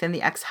plays Nathan,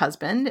 the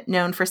ex-husband,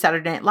 known for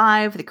Saturday Night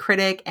Live, The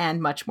Critic,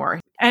 and much more.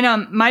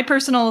 And my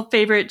personal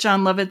favorite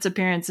John Lovitz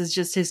appearance is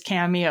just his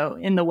cameo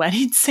in The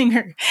Wedding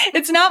Singer.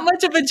 It's not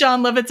much of a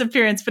John Lovitz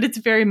appearance, but it's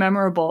very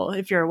memorable.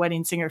 If you're a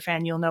Wedding Singer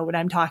fan, you'll know what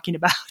I'm talking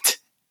about.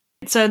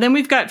 So then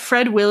we've got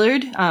Fred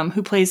Willard,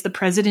 who plays the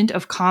president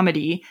of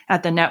comedy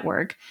at the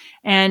network.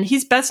 And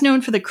he's best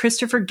known for the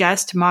Christopher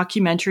Guest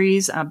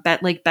mockumentaries,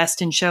 like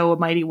Best in Show, A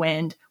Mighty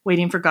Wind,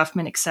 Waiting for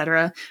Guffman,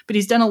 etc. But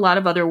he's done a lot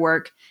of other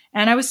work.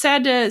 And I was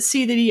sad to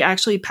see that he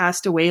actually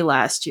passed away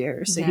last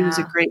year. So he was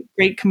a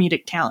great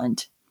comedic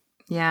talent.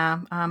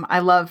 Yeah, I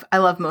love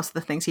most of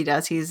the things he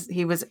does.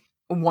 He was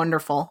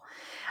wonderful.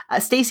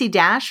 Stacey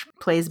Dash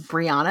plays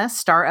Brianna,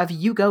 star of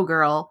You Go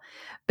Girl.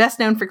 Best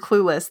known for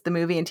Clueless, the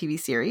movie and TV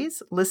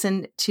series.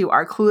 Listen to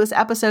our Clueless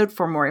episode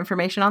for more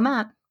information on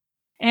that.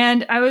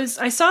 And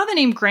I saw the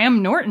name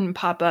Graham Norton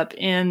pop up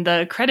in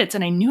the credits,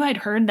 and I knew I'd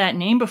heard that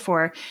name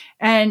before.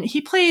 And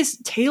he plays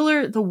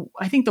Taylor,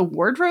 the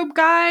wardrobe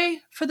guy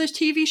for this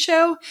TV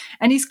show.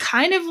 And he's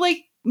kind of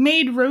like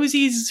made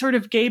Rosie's sort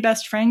of gay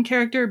best friend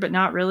character, but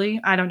not really.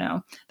 I don't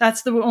know.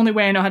 That's the only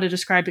way I know how to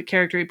describe the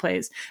character he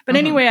plays. But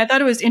anyway, I thought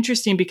it was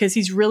interesting because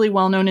he's really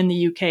well known in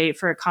the UK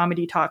for a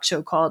comedy talk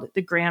show called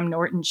The Graham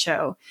Norton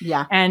Show.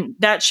 Yeah. And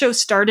that show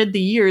started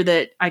the year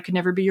that I Could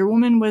Never Be Your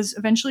Woman was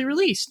eventually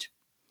released.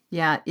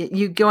 Yeah,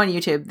 you go on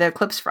YouTube. The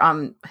clips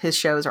from his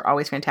shows are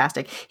always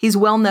fantastic. He's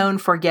well known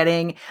for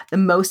getting the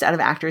most out of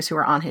actors who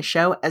are on his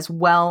show, as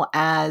well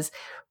as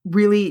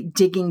really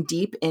digging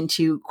deep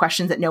into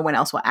questions that no one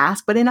else will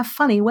ask, but in a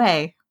funny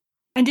way.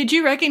 And did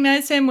you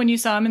recognize him when you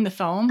saw him in the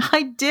film?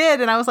 I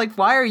did. And I was like,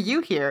 why are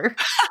you here?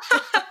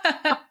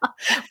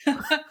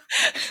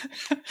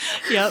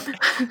 Yep.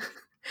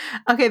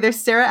 Okay, there's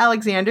Sarah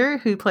Alexander,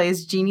 who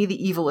plays Jeannie,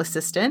 the evil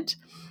assistant.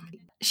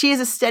 She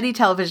is a steady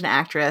television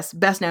actress,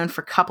 best known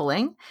for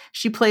Coupling.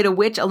 She played a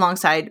witch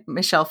alongside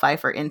Michelle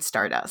Pfeiffer in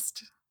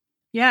Stardust.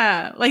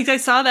 Yeah, like I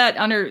saw that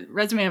on her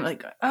resume. I'm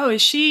like, oh,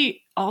 is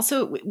she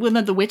also one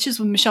of the witches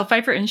with Michelle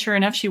Pfeiffer? And sure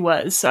enough, she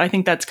was. So I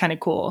think that's kind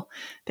of cool.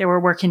 They were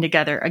working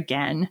together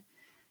again.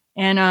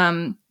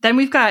 And then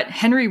we've got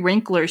Henry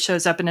Winkler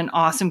shows up in an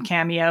awesome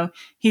cameo.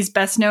 He's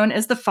best known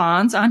as the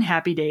Fonz on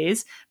Happy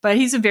Days, but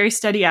he's a very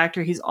steady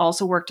actor. He's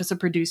also worked as a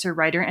producer,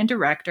 writer, and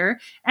director.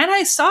 And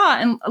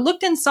I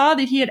looked and saw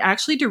that he had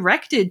actually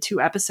directed 2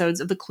 episodes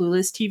of the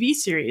Clueless TV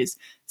series.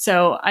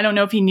 So I don't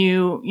know if he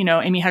knew,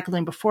 Amy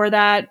Heckerling before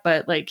that,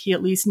 but he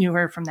at least knew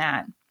her from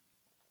that.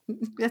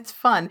 That's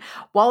fun.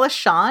 Wallace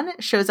Shawn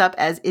shows up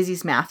as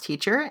Izzy's math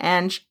teacher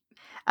and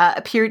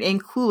appeared in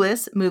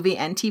Clueless movie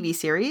and TV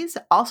series,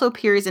 also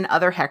appears in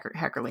other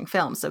Heckerling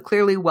films, so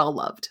clearly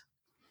well-loved.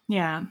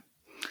 Yeah.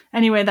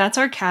 Anyway, that's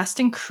our cast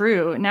and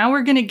crew. Now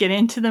we're going to get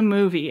into the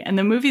movie, and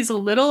the movie's a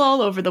little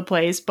all over the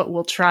place, but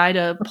we'll try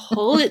to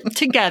pull it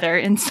together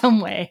in some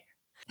way.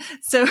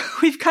 So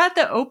we've got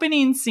the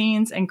opening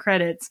scenes and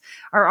credits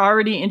are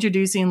already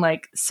introducing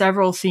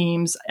several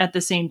themes at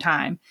the same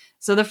time.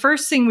 So the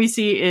first thing we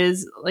see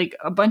is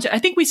a bunch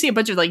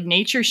of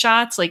nature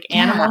shots,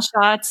 animal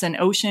shots and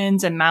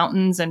oceans and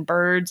mountains and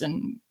birds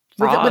and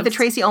with the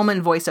Tracy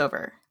Ullman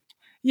voiceover.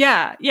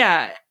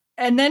 Yeah.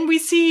 And then we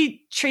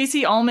see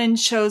Tracy Ullman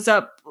shows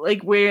up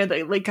like wear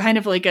like kind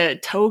of like a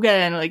toga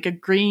and like a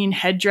green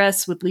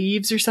headdress with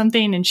leaves or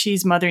something, and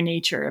she's Mother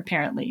Nature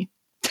apparently.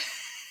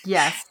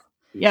 Yes.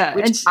 Yeah,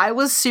 which I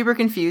was super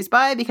confused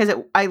by because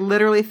I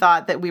literally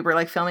thought that we were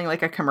like filming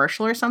like a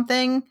commercial or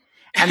something,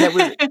 and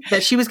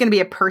that she was going to be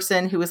a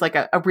person who was like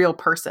a real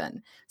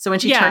person. So when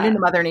she turned into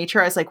Mother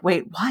Nature, I was like,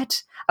 wait,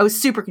 what? I was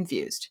super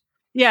confused.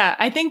 Yeah,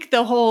 I think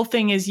the whole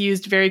thing is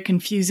used very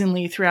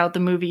confusingly throughout the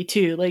movie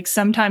too. Like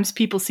sometimes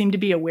people seem to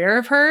be aware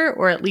of her,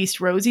 or at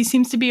least Rosie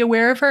seems to be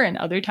aware of her, and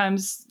other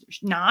times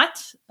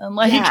not. And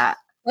like,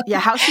 yeah,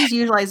 how she's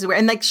utilized,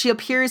 and like she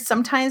appears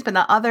sometimes, but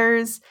not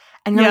others.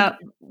 And you're like,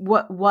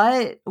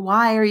 what,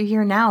 why are you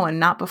here now and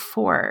not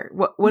before?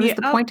 What is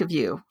the point of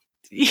you?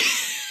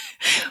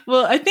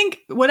 Well, I think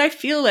what I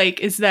feel like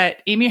is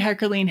that Amy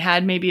Heckerling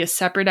had maybe a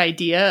separate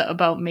idea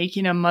about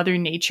making a Mother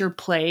Nature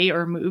play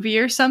or movie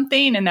or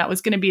something, and that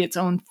was going to be its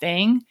own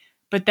thing.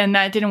 But then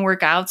that didn't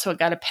work out, so it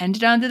got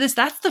appended onto this.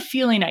 That's the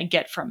feeling I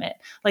get from it.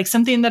 Like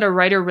something that a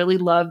writer really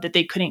loved that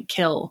they couldn't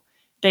kill,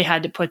 they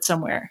had to put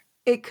somewhere.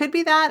 It could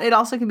be that. It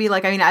also could be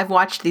like, I mean, I've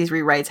watched these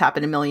rewrites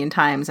happen a million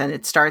times, and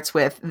it starts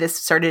with this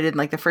started in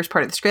like the first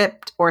part of the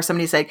script, or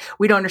somebody's like,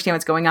 we don't understand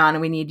what's going on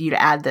and we need you to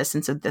add this.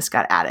 And so this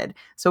got added.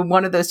 So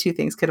one of those two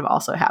things could have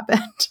also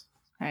happened.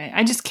 Right.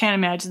 I just can't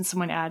imagine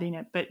someone adding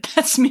it, but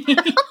that's me.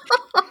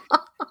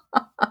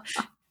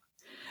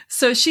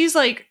 So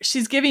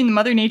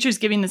Mother Nature's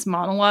giving this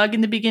monologue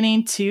in the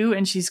beginning too,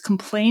 and she's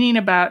complaining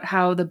about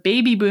how the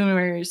baby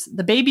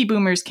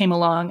boomers came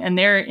along, and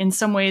they're in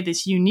some way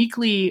this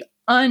uniquely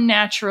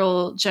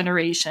unnatural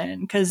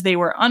generation because they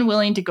were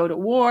unwilling to go to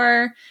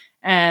war,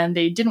 and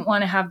they didn't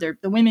want to have the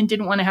women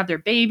didn't want to have their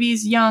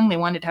babies young. They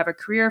wanted to have a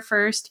career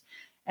first.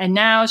 And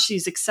now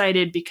she's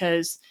excited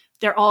because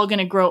they're all going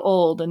to grow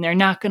old and they're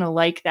not going to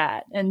like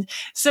that. And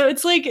so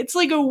it's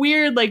like a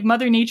weird, like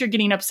Mother Nature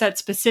getting upset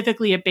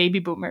specifically at baby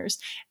boomers.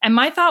 And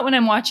my thought when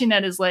I'm watching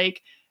that is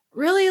like,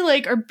 really,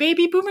 like, are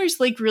baby boomers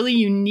like really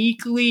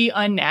uniquely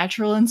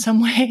unnatural in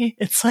some way?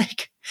 It's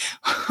like,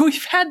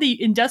 we've had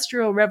the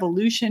Industrial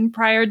Revolution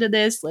prior to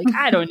this. Like,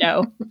 I don't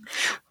know.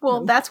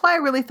 Well, that's why I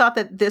really thought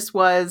that this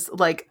was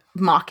like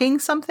mocking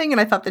something. And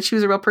I thought that she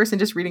was a real person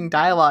just reading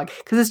dialogue,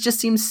 because this just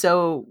seems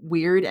so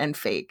weird and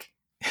fake.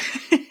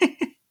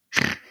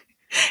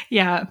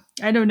 Yeah,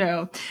 I don't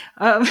know.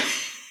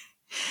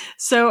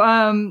 So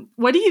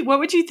what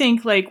would you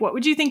think? Like, what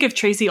would you think of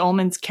Tracy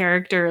Ullman's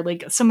character?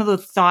 Like some of the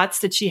thoughts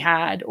that she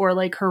had, or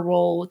like her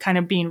role kind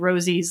of being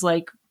Rosie's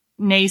like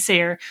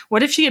naysayer.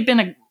 What if she had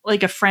been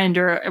a friend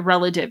or a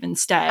relative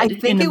instead? I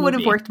think it would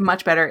have worked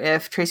much better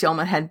if Tracy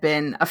Ullman had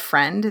been a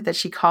friend that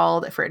she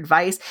called for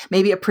advice,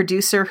 maybe a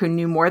producer who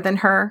knew more than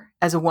her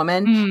as a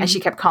woman. And she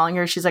kept calling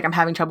her. She's like, I'm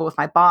having trouble with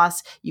my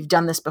boss. You've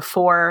done this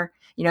before.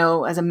 You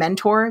know, as a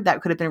mentor,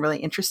 that could have been really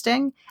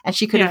interesting. And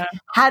she could have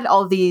had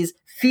all these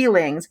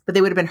feelings, but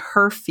they would have been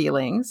her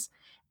feelings,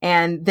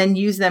 and then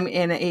use them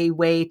in a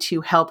way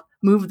to help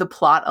move the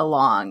plot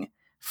along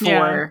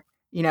for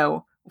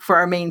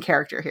our main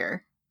character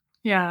here.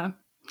 Yeah.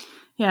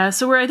 Yeah.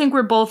 So I think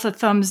we're both a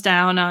thumbs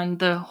down on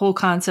the whole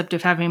concept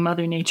of having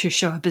Mother Nature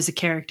show up as a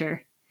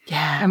character.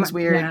 Yeah. It was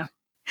weird. Yeah.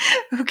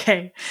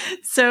 Okay.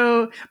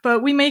 So,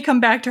 but we may come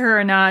back to her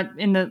or not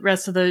in the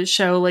rest of the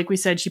show. Like we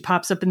said, she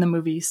pops up in the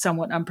movie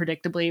somewhat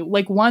unpredictably,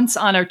 like once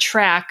on a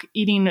track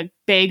eating a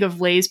bag of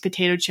Lay's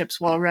potato chips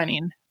while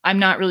running. I'm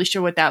not really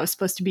sure what that was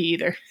supposed to be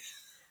either.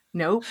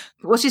 Nope.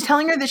 Well, she's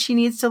telling her that she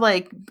needs to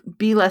like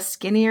be less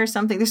skinny or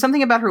something. There's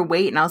something about her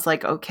weight, and I was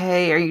like,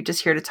 okay, are you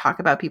just here to talk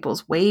about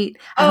people's weight?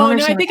 I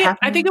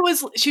think it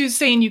was, she was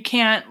saying you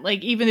can't,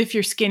 like, even if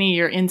you're skinny,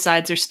 your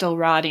insides are still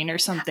rotting or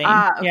something.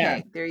 Okay.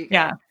 Yeah. There you go.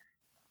 Yeah.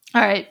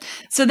 All right.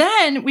 So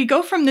then we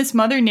go from this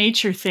Mother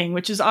Nature thing,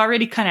 which is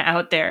already kind of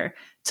out there,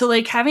 to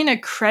like having a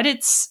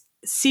credits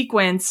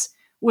sequence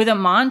with a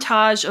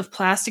montage of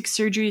plastic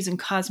surgeries and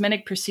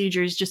cosmetic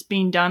procedures just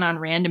being done on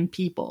random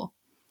people.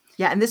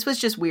 Yeah, and this was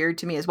just weird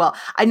to me as well.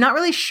 I'm not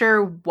really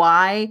sure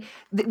why.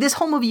 This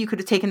whole movie, you could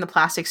have taken the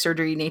plastic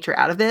surgery nature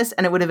out of this,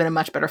 and it would have been a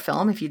much better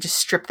film if you just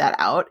stripped that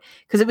out,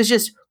 because it was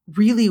just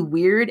really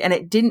weird, and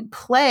it didn't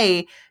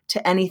play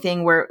to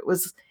anything where it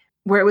was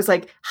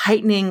like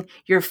heightening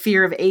your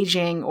fear of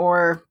aging,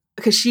 or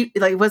because she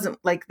like, it wasn't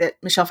like that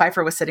Michelle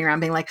Pfeiffer was sitting around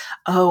being like,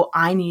 oh,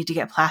 I need to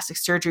get plastic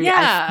surgery.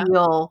 Yeah. I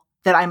feel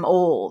that I'm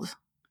old.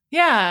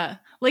 Yeah.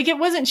 Like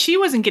she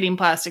wasn't getting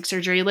plastic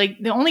surgery. Like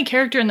the only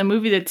character in the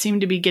movie that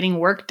seemed to be getting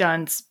work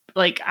done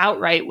like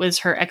outright was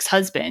her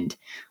ex-husband.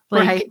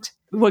 Like, right.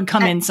 Would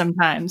come in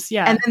sometimes.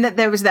 Yeah. And then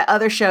there was that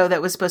other show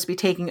that was supposed to be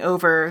taking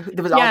over.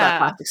 There was all that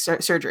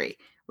plastic surgery.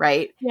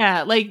 Right.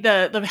 Yeah. Like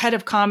the head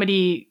of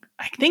comedy,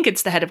 I think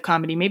it's the head of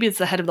comedy. Maybe it's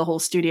the head of the whole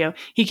studio.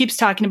 He keeps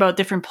talking about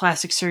different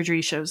plastic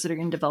surgery shows that are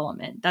in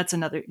development. That's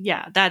another,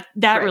 that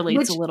right.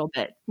 Relates a little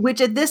bit. Which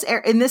in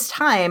this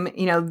time,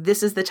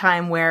 this is the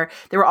time where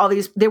there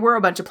were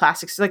a bunch of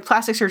plastics. Like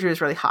plastic surgery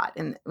was really hot.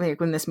 And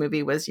when this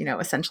movie was,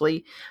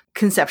 essentially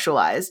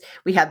conceptualized,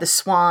 we had The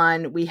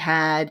Swan, we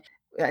had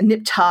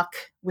Nip Tuck.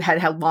 We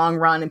had long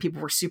run and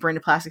people were super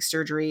into plastic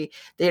surgery.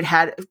 They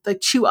had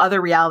like 2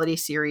 other reality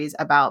series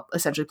about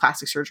essentially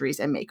plastic surgeries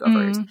and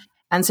makeovers.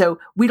 And so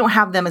we don't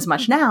have them as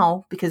much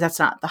now because that's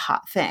not the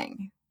hot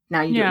thing.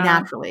 Now you do it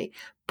naturally.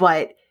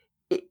 But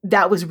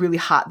that was really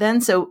hot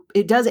then. So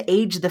it does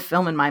age the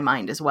film in my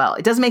mind as well.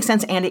 It does make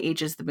sense and it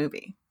ages the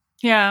movie.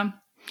 Yeah.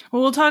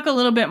 Well, we'll talk a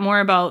little bit more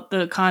about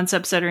the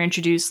concepts that are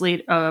introduced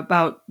late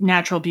about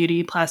natural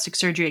beauty, plastic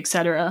surgery,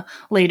 etc.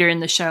 later in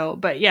the show.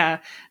 But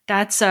yeah,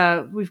 that's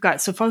we've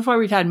got so far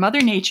we've had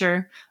Mother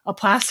Nature, a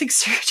plastic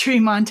surgery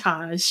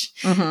montage,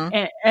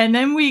 and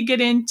then we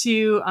get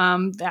into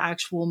the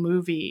actual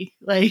movie.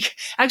 Like,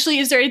 actually,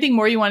 is there anything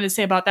more you wanted to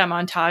say about that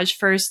montage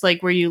first?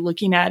 Like, were you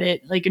looking at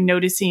it, like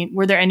noticing?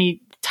 Were there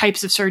any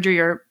types of surgery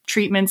or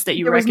treatments that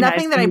you there was recognized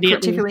nothing that I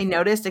particularly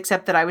noticed,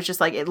 except that I was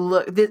just like, it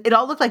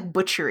all looked like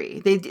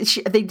butchery. They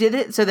did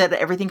it so that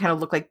everything kind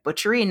of looked like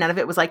butchery, and none of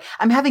it was like,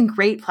 I'm having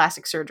great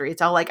plastic surgery.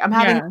 It's all like, I'm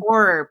having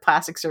horror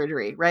plastic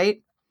surgery,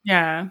 right?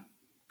 Yeah.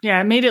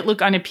 It made it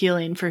look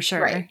unappealing for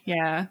sure. Right.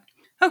 Yeah.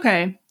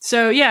 Okay.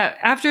 So yeah,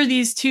 after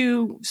these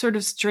 2 sort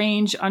of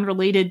strange,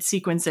 unrelated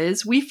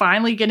sequences, we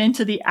finally get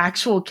into the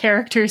actual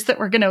characters that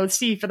we're going to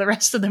see for the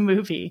rest of the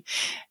movie.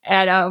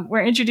 And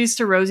we're introduced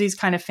to Rosie's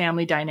kind of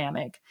family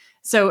dynamic.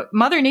 So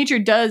Mother Nature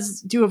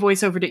does do a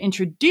voiceover to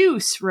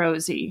introduce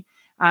Rosie.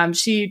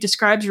 She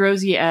describes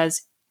Rosie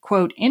as,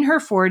 quote, in her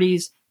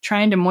 40s,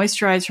 trying to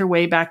moisturize her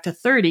way back to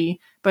 30,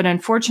 but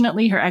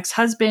unfortunately her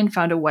ex-husband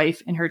found a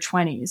wife in her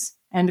 20s,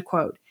 end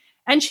quote.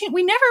 And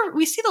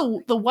we see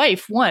the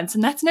wife once,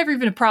 and that's never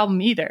even a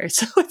problem either.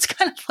 So it's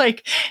kind of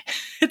like,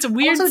 it's a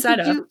weird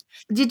setup.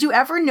 Did you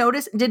ever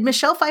notice, did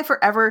Michelle Pfeiffer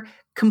ever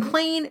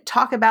complain,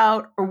 talk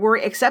about, or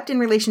worry, except in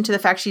relation to the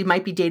fact she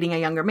might be dating a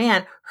younger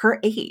man, her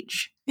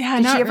age? Yeah,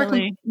 Did not she ever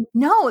really.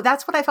 No,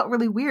 that's what I felt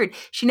really weird.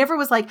 She never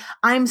was like,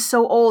 I'm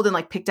so old, and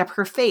like picked up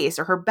her face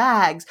or her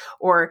bags,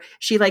 or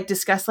she like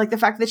discussed like the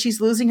fact that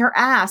she's losing her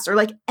ass or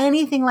like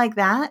anything like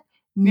that.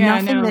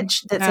 Yeah, nothing that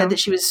said that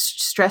she was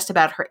stressed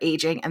about her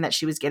aging and that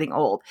she was getting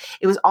old.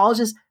 It was all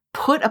just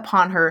put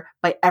upon her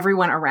by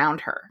everyone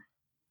around her.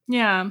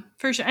 Yeah,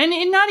 for sure.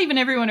 And not even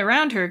everyone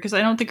around her, because I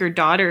don't think her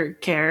daughter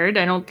cared.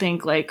 I don't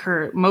think like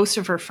most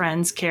of her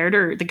friends cared,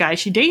 or the guy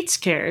she dates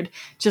cared.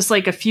 Just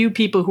like a few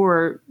people who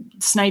were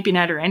sniping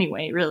at her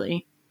anyway,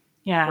 really.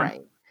 Yeah.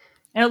 Right.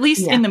 At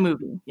least in the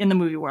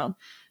movie world.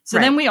 So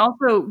then we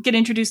also get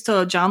introduced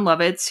to John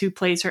Lovitz, who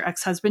plays her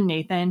ex-husband,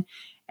 Nathan.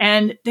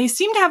 And they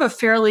seem to have a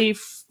fairly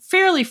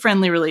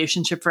friendly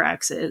relationship for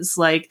exes.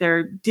 Like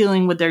they're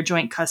dealing with their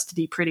joint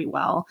custody pretty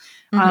well.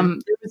 There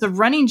was a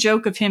running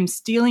joke of him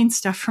stealing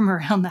stuff from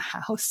around the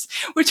house,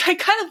 which I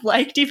kind of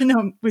liked, even though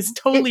it was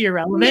totally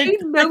irrelevant.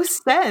 It made no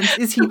sense.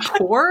 Is he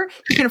poor?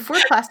 He can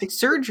afford plastic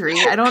surgery.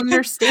 I don't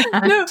understand.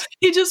 No,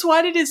 he just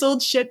wanted his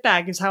old shit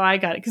back is how I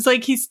got it. Because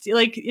like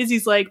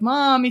Izzy's like,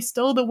 Mom, he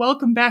stole the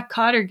Welcome Back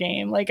Kotter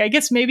game. Like, I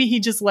guess maybe he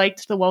just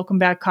liked the Welcome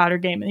Back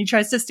Kotter game, and he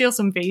tries to steal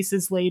some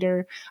vases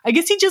later. I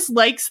guess he just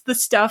likes the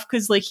stuff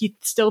because like he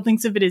still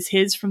thinks of it as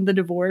his from the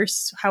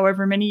divorce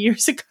however many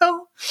years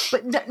ago.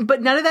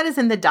 But none of that is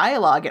in the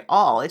dialogue at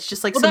all. It's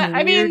just like that's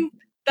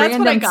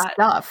what I got.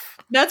 Stuff.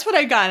 That's what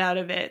I got out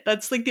of it.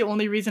 That's like the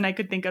only reason I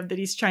could think of that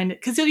he's trying to,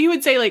 because he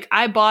would say like,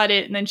 I bought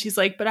it, and then she's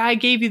like, but I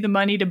gave you the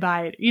money to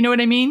buy it. You know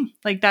what I mean?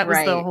 Like that was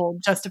the whole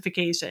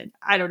justification.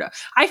 I don't know.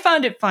 I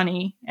found it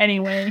funny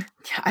anyway.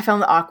 I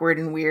found it awkward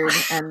and weird,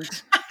 and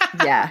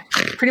yeah,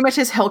 pretty much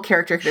his whole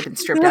character could have been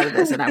stripped out of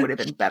this, and I would have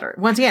been better.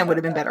 Once again, would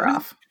have been better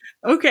off.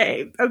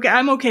 Okay.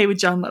 I'm okay with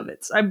John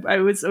Lovitz. I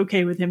was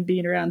okay with him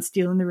being around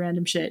stealing the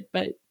random shit,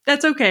 but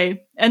that's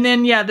okay. And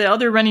then, the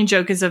other running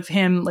joke is of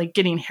him like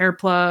getting hair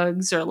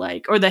plugs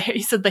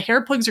he said the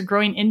hair plugs are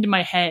growing into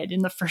my head in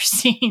the first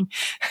scene,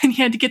 and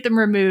he had to get them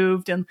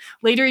removed. And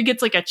later he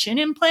gets like a chin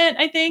implant,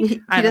 I think.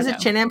 He does a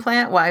chin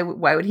implant. Why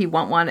would he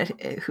want one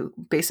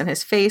based on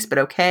his face? But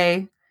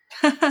okay.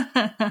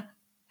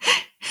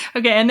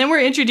 Okay, and then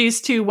we're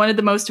introduced to one of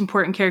the most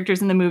important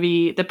characters in the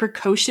movie, the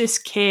precocious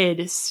kid,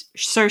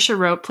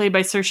 played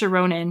by Saoirse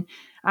Ronan.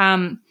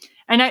 And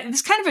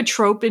it's kind of a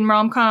trope in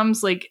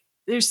rom-coms. Like,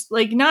 there's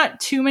like not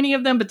too many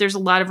of them, but there's a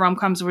lot of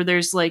rom-coms where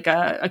there's like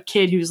a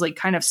kid who's like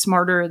kind of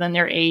smarter than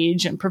their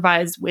age and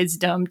provides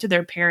wisdom to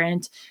their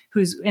parent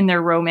who's in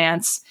their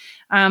romance.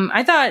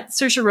 I thought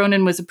Saoirse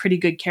Ronan was a pretty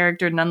good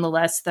character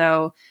nonetheless,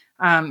 though.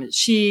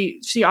 She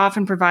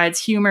often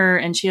provides humor,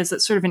 and she has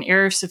that sort of an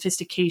air of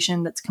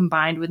sophistication that's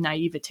combined with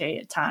naivete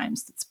at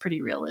times. That's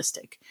pretty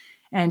realistic.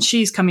 And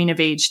she's coming of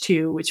age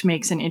too, which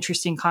makes an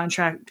interesting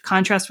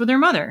contrast with her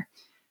mother.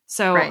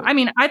 So, right. I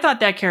mean, I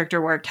thought that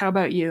character worked. How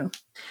about you?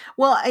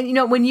 Well,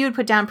 when you had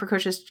put down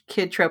precocious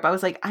kid trope, I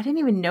was like, I didn't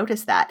even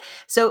notice that.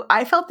 So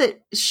I felt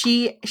that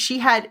she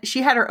had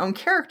her own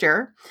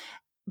character.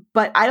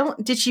 But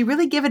did she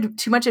really give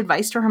too much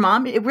advice to her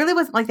mom? It really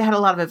wasn't like they had a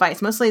lot of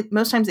advice.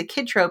 Most times the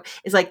kid trope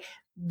is like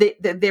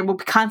they will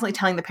be constantly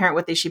telling the parent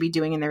what they should be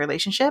doing in their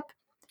relationship.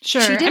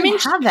 Sure. She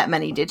didn't have that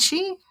many, did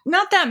she?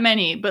 Not that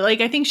many, but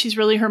like I think she's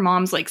really her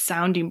mom's like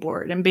sounding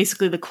board and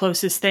basically the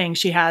closest thing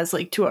she has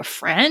like to a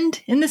friend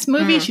in this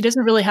movie. She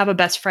doesn't really have a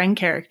best friend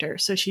character,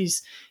 so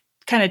she's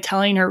kind of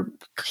telling her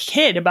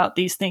kid about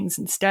these things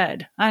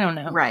instead. I don't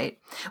know. Right.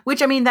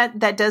 Which, I mean,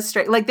 that does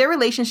strike, like their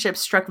relationship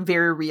struck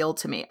very real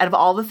to me. Out of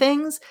all the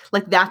things,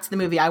 like that's the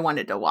movie I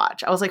wanted to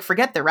watch. I was like,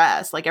 forget the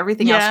rest. Like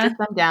everything else, strip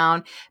them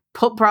down,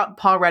 put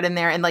Paul Rudd in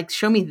there and like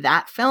show me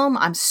that film.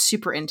 I'm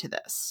super into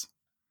this.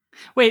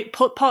 Wait,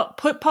 put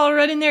Paul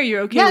Rudd in there?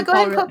 You're okay? Yeah, go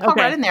ahead and put Paul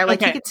Rudd in there.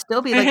 Like he could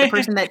still be like the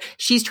person that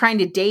she's trying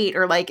to date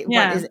or like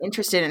what is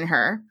interested in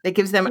her. That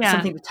gives them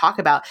something to talk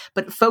about.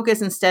 But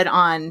focus instead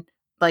on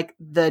like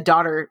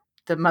the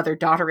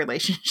mother-daughter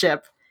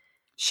relationship.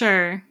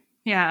 Sure.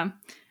 Yeah.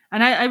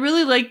 And I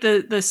really like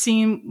the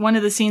scene, one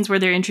of the scenes where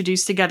they're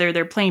introduced together,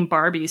 they're playing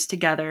Barbies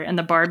together and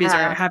the Barbies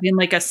are having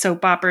like a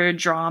soap opera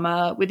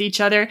drama with each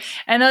other.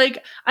 And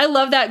like, I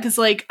love that because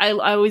like I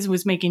always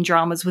was making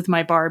dramas with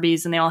my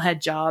Barbies and they all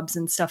had jobs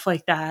and stuff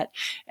like that.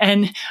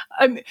 And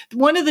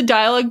one of the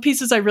dialogue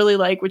pieces I really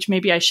like, which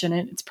maybe I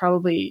shouldn't, it's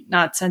probably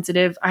not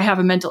sensitive. I have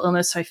a mental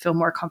illness, so I feel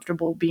more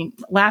comfortable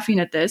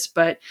laughing at this,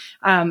 but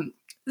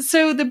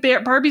so the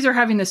Barbies are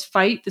having this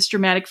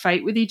dramatic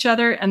fight with each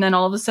other. And then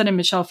all of a sudden,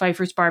 Michelle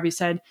Pfeiffer's Barbie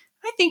said,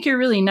 I think you're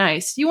really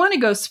nice. You want to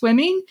go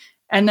swimming?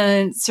 And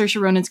then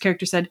Saoirse Ronan's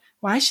character said,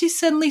 why is she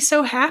suddenly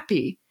so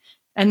happy?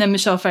 And then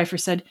Michelle Pfeiffer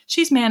said,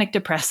 she's manic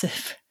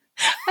depressive.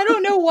 I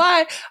don't know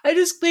why. I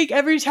just like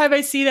every time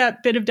I see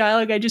that bit of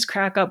dialogue, I just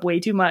crack up way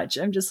too much.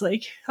 I'm just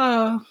like,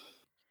 oh.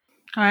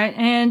 All right.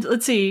 And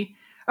let's see.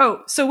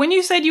 Oh, so when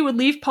you said you would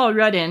leave Paul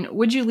Rudd in,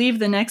 would you leave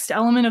the next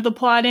element of the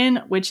plot in,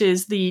 which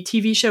is the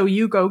TV show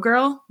You Go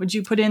Girl? Would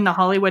you put in the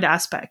Hollywood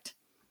aspect?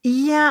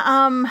 Yeah,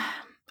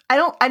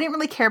 I didn't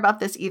really care about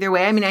this either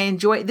way. I mean,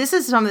 this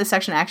is some of the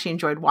section I actually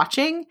enjoyed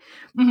watching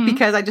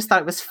because I just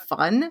thought it was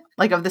fun.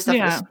 Like of the stuff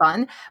was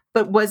fun.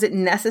 But was it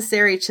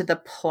necessary to the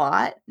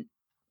plot?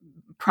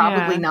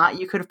 Probably not.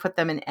 You could have put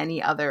them in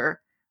any other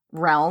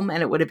realm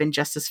and it would have been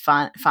just as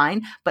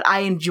fine. But I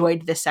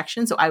enjoyed this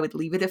section, so I would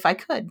leave it if I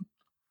could.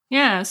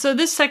 Yeah, so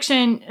this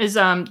section is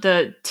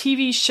the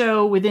TV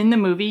show within the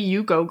movie,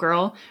 You Go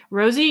Girl.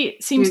 Rosie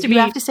seems to be... You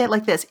have to say it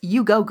like this,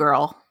 You Go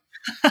Girl.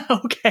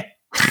 Okay.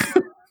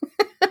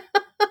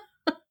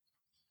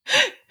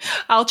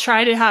 I'll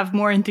try to have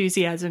more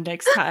enthusiasm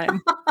next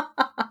time.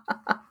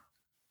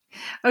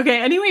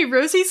 Okay, anyway,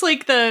 Rosie's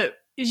like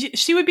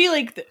she would be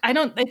like,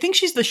 I think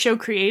she's the show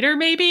creator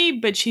maybe,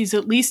 but she's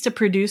at least a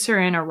producer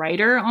and a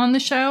writer on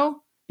the show.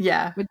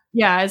 Yeah.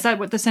 Yeah. Is that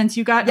what the sense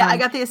you got? Yeah, I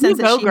got the sense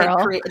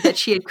that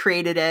she had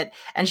created it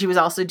and she was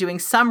also doing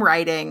some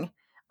writing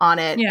on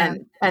it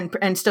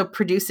and still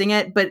producing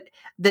it, but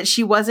that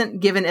she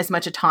wasn't given as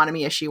much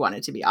autonomy as she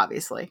wanted to be,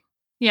 obviously.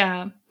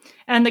 Yeah.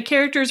 And the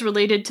characters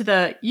related to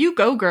the You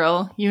Go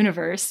Girl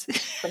universe.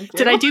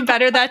 Did I do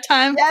better that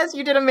time? Yes,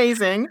 you did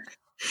amazing.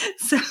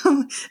 So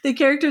the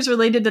characters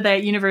related to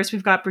that universe,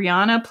 we've got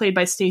Brianna, played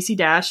by Stacey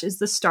Dash, is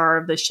the star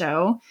of the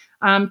show.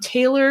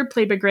 Taylor,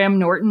 played by Graham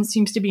Norton,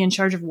 seems to be in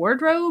charge of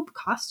wardrobe,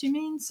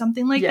 costuming,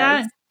 something like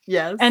that.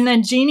 Yes. And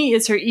then Jeannie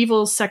is her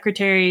evil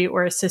secretary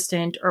or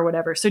assistant or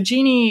whatever. So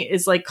Jeannie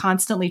is like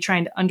constantly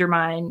trying to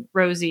undermine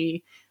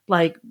Rosie,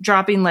 like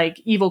dropping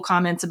like evil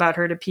comments about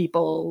her to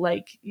people,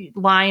 like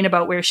lying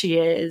about where she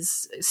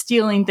is,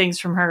 stealing things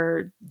from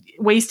her,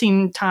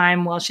 wasting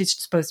time while she's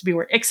supposed to be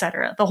working,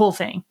 etc. The whole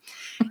thing.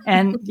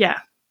 And yeah.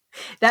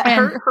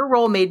 Her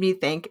role made me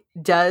think,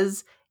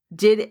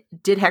 did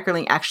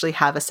Heckerling actually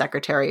have a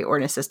secretary or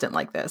an assistant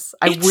like this?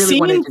 I really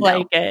wanted to know.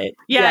 Like it.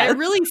 Yeah, It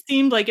really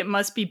seemed like it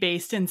must be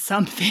based in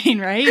something,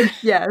 right?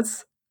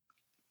 Yes.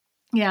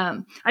 Yeah.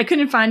 I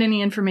couldn't find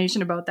any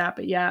information about that,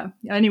 but yeah.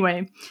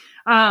 Anyway,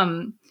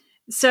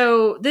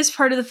 so this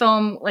part of the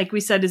film, like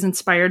we said, is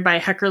inspired by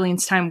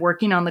Heckerling's time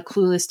working on the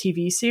Clueless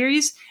TV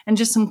series. And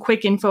just some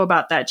quick info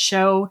about that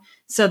show.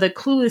 So the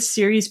Clueless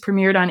series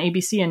premiered on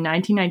ABC in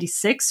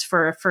 1996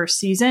 for a first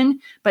season,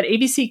 but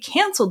ABC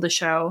canceled the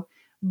show.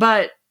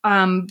 But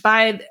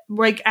by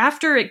like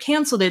after it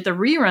canceled it, the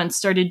reruns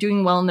started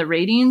doing well in the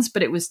ratings,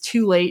 but it was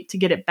too late to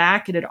get it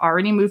back. It had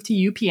already moved to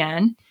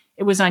UPN.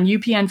 It was on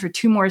UPN for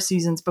 2 more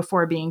seasons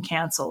before being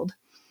canceled.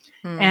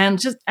 And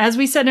just as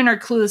we said in our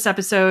Clueless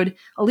episode,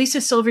 Alicia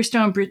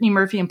Silverstone, Brittany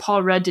Murphy, and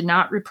Paul Rudd did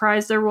not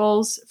reprise their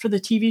roles for the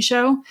TV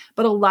show,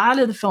 but a lot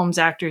of the film's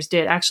actors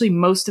did. Actually,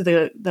 most of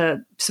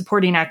the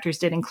supporting actors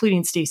did,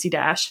 including Stacey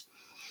Dash.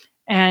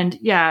 And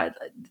yeah,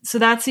 so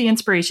that's the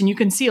inspiration. You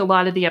can see a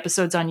lot of the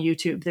episodes on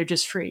YouTube. They're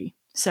just free.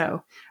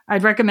 So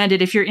I'd recommend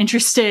it if you're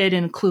interested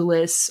in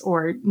Clueless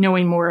or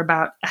knowing more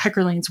about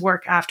Heckerling's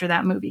work after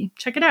that movie.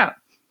 Check it out.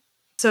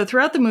 So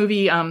throughout the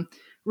movie,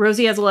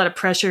 Rosie has a lot of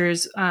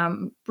pressures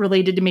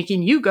related to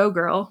making You Go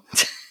Girl.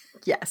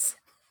 Yes.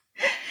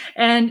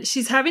 And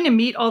she's having to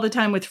meet all the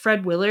time with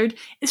Fred Willard.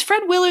 Is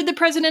Fred Willard the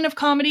president of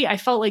comedy? I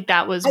felt like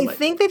that was. I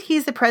think that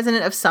he's the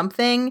president of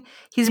something.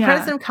 He's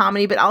president of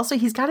comedy, but also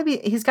he's got to be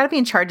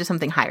in charge of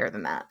something higher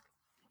than that.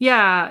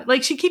 Yeah,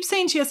 like she keeps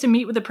saying she has to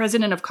meet with the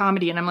president of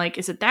comedy, and I'm like,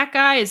 is it that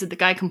guy? Is it the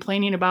guy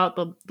complaining about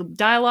the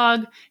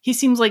dialogue? He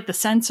seems like the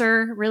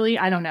censor, really.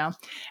 I don't know.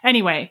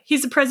 Anyway,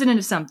 he's the president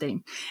of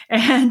something,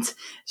 and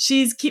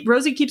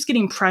Rosie keeps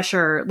getting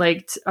pressure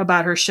like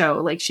about her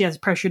show. Like she has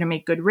pressure to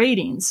make good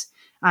ratings.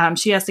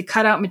 She has to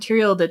cut out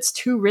material that's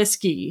too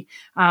risky.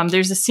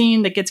 There's a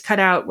scene that gets cut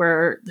out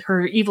where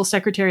her evil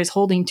secretary is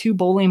holding 2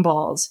 bowling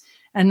balls,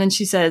 and then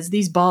she says,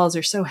 "These balls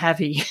are so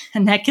heavy,"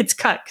 and that gets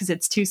cut because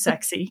it's too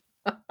sexy.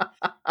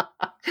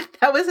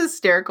 That was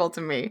hysterical to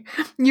me.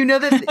 You know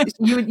that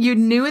you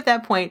knew at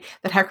that point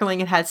that Heckerling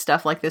had had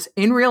stuff like this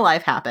in real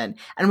life happen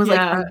and was like,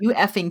 are you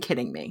effing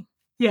kidding me?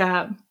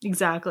 Yeah,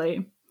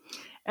 exactly.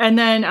 And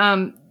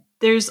then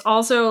there's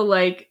also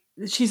like,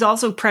 she's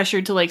also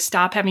pressured to like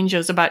stop having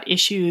shows about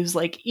issues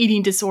like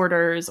eating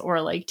disorders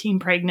or like teen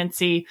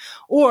pregnancy,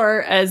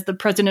 or as the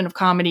president of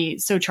comedy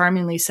so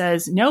charmingly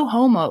says, no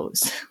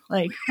homos.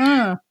 Like,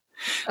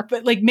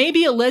 but like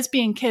maybe a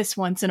lesbian kiss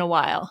once in a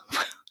while.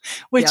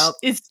 Which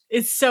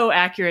is so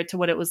accurate to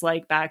what it was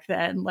like back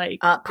then. Like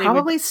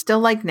probably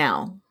still like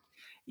now.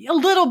 A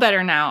little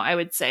better now, I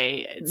would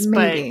say.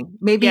 Maybe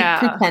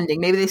pretending.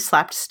 Maybe they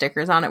slapped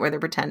stickers on it where they're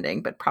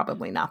pretending, but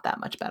probably not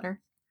that much better.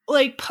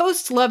 Like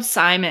post Love,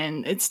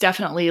 Simon, it's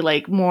definitely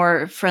like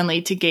more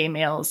friendly to gay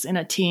males in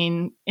a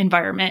teen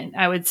environment,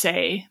 I would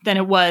say, than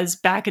it was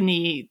back in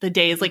the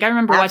days. Like I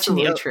remember watching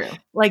the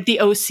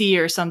OC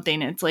or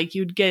something. It's like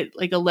you'd get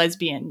like a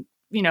lesbian,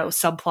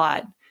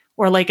 subplot.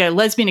 Or like a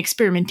lesbian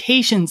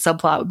experimentation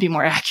subplot would be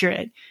more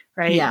accurate,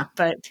 right? Yeah.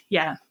 But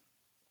yeah.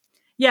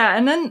 Yeah,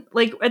 and then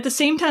like at the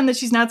same time that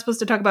she's not supposed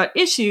to talk about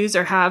issues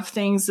or have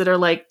things that are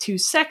like too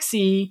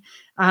sexy,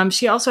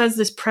 she also has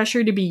this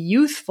pressure to be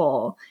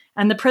youthful.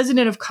 And the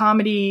president of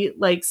comedy,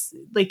 like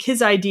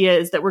his idea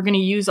is that we're going to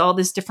use all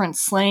this different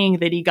slang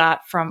that he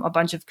got from a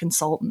bunch of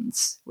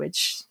consultants,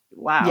 which,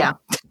 wow. Yeah.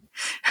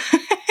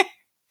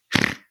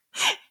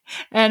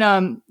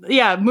 And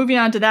moving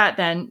on to that,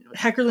 then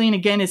Heckerling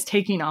again is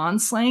taking on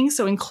slang.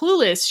 So in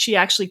Clueless, she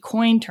actually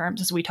coined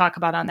terms, as we talk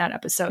about on that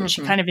episode. Mm-hmm.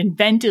 She kind of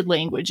invented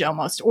language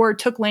almost, or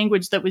took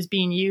language that was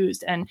being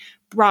used and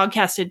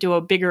broadcasted to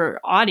a bigger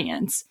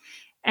audience.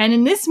 And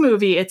in this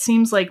movie, it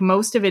seems like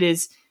most of it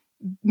is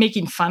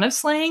making fun of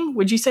slang.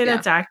 Would you say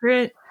that's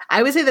accurate?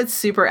 I would say that's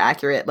super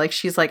accurate. Like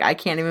she's like, I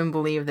can't even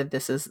believe that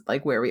this is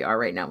like where we are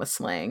right now with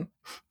slang.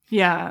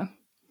 Yeah.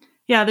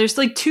 Yeah, there's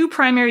like 2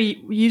 primary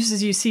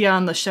uses you see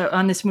on the show,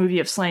 on this movie,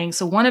 of slang.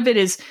 So one of it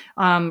is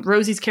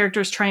Rosie's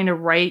character is trying to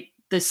write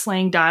the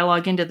slang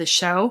dialogue into the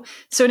show.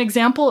 So an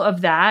example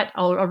of that,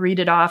 I'll read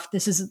it off.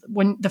 This is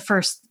when the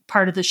first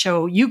part of the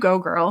show, "You Go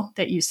Girl,"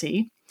 that you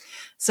see.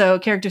 So a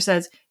character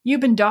says, "You've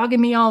been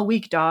dogging me all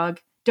week, dog.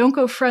 Don't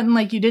go fronting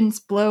like you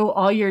didn't blow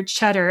all your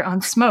cheddar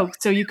on smoke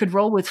so you could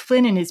roll with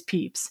Flynn and his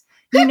peeps.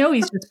 You know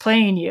he's just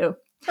playing you."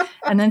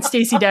 And then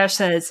Stacey Dash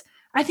says,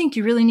 "I think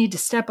you really need to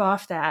step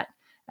off that."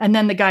 And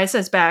then the guy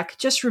says back,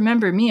 "Just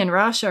remember, me and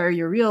Rasha are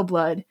your real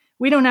blood.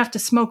 We don't have to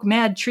smoke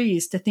mad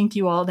trees to think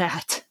you all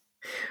that."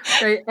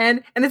 Right.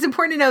 And it's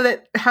important to know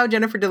that how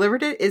Jennifer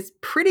delivered it is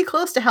pretty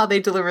close to how they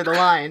deliver the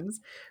lines,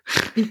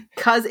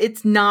 because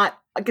it's not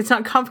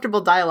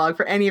comfortable dialogue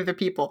for any of the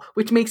people,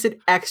 which makes it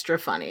extra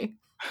funny.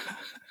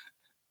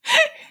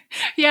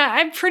 Yeah,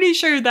 I'm pretty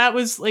sure that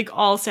was like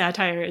all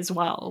satire as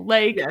well.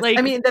 Like, yes. like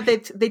I mean,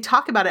 that they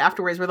talk about it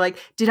afterwards. We're like,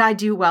 did I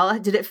do well?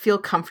 Did it feel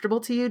comfortable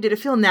to you? Did it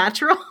feel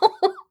natural?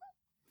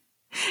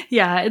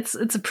 Yeah, it's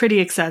a pretty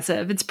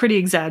excessive. It's pretty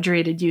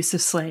exaggerated use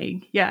of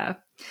slang. Yeah.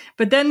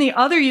 But then the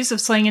other use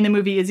of slang in the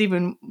movie is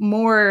even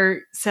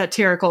more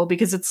satirical,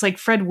 because it's like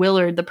Fred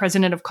Willard, the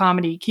president of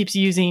comedy, keeps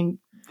using,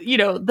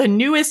 the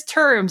newest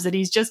terms that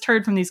he's just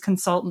heard from these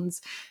consultants.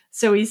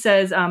 So he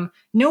says,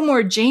 "No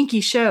more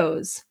janky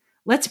shows.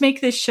 Let's make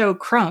this show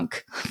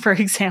crunk," for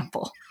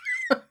example.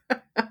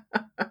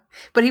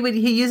 But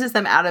he uses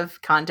them out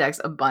of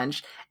context a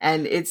bunch,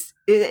 and it's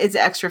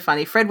extra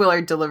funny. Fred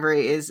Willard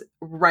delivery is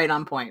right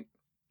on point.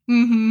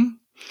 Mm-hmm.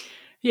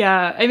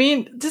 Yeah, I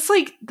mean, just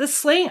like the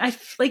slang, I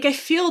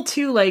feel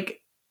too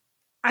like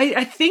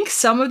I think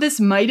some of this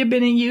might have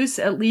been in use,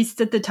 at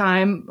least at the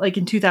time, like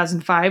in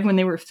 2005 when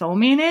they were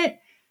filming it.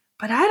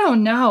 But I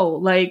don't know.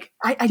 Like,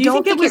 I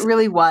don't think it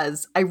really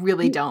was. I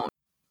really don't.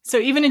 So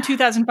even in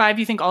 2005,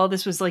 you think all of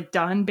this was like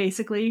done,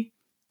 basically?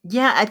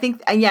 Yeah, I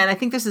think. And I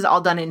think this is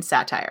all done in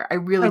satire. I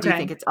really do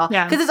think it's all,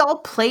 because it's all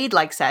played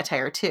like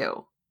satire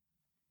too.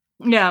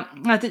 Yeah,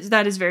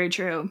 that is very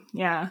true.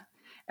 Yeah.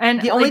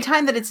 And the only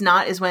time that it's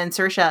not is when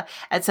Saoirse,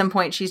 at some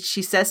point, she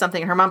says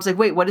something. Her mom's like,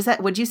 "Wait, what is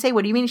that? What'd you say?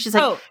 What do you mean?" She's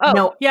like,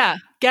 "No, yeah,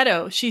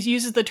 ghetto." She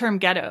uses the term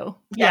ghetto.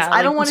 Yes, yeah,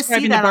 I don't want to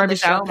see that on the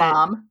show, outfit.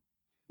 Mom.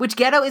 Which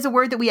ghetto is a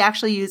word that we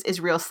actually use is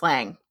real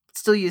slang.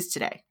 It's still used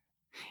today.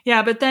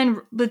 Yeah, but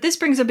this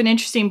brings up an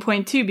interesting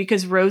point too,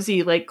 because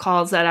Rosie like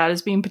calls that out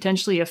as being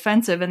potentially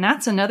offensive, and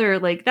that's another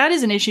that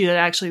is an issue that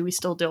actually we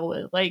still deal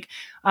with,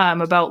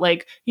 about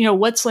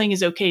what slang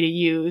is okay to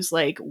use,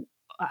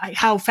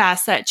 how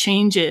fast that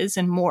changes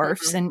and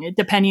morphs, mm-hmm. and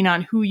depending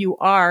on who you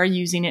are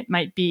using it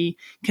might be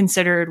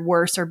considered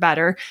worse or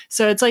better.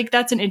 So it's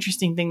that's an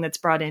interesting thing that's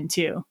brought in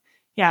too.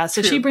 Yeah,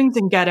 so True. she brings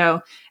in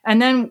Ghetto.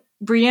 And then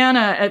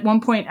Brianna at one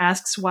point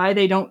asks why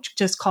they don't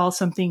just call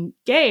something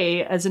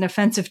gay as an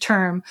offensive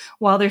term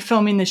while they're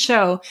filming the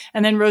show.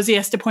 And then Rosie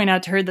has to point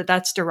out to her that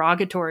that's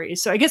derogatory.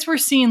 So I guess we're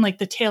seeing like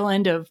the tail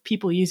end of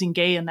people using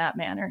gay in that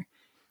manner.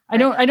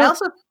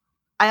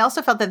 I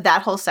also felt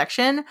that whole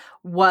section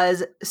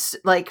was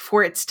like,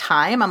 for its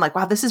time, I'm like,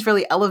 wow, this is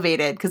really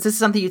elevated, because this is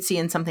something you'd see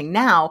in something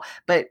now.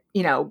 But,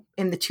 you know,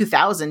 in the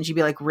 2000s, you'd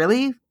be like,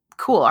 really?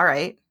 Cool. All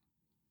right.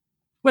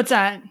 What's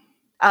that?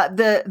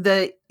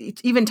 The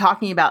even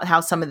talking about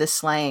how some of this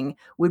slang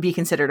would be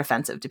considered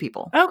offensive to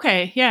people.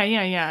 Okay.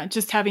 Yeah.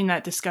 Just having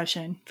that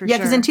discussion for sure. Yeah,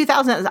 because in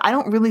 2000, I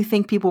don't really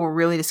think people were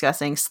really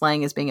discussing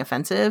slang as being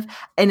offensive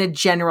in a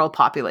general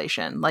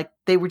population. Like,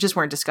 they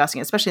weren't discussing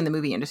it, especially in the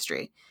movie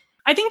industry.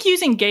 I think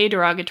using gay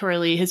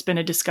derogatorily has been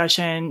a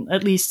discussion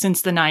at least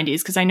since the 90s,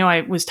 because I know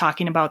I was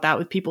talking about that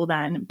with people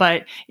then,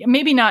 but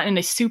maybe not in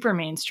a super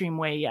mainstream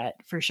way yet,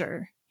 for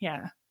sure.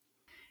 Yeah.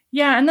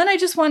 Yeah, and then I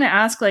just want to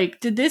ask, like,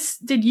 did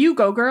You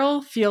Go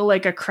Girl feel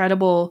like a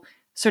credible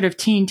sort of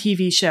teen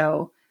TV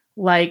show,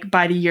 like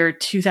by the year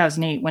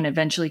 2008 when it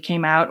eventually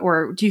came out?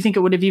 Or do you think it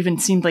would have even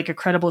seemed like a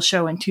credible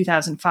show in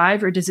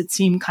 2005? Or does it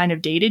seem kind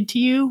of dated to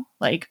you?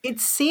 Like,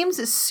 it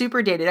seems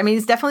super dated. I mean,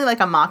 it's definitely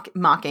like a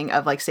mocking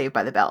of like Saved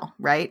by the Bell,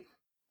 right?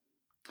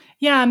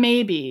 Yeah,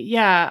 maybe.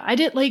 Yeah,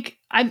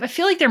 I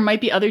feel like there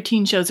might be other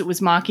teen shows it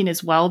was mocking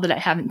as well that I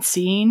haven't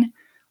seen.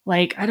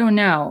 Like, I don't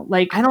know.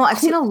 Like, I've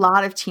seen a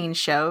lot of teen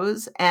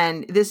shows,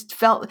 and this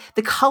felt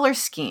the color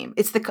scheme.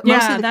 Mostly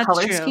the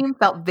color scheme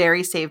felt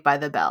very Saved by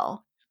the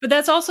Bell. But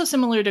that's also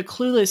similar to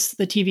Clueless,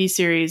 the TV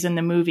series and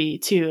the movie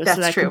too. That's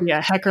so that true. could be a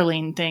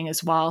Heckerling thing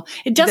as well.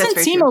 It doesn't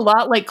seem a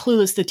lot like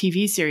Clueless, the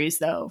TV series,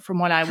 though, from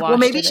what I watched. Well,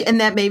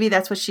 maybe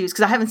that's what she was,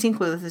 because I haven't seen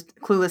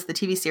Clueless, the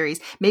TV series.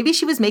 Maybe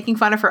she was making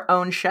fun of her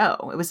own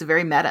show. It was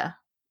very meta.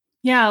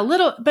 Yeah, a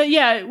little, but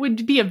yeah, it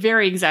would be a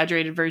very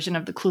exaggerated version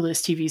of the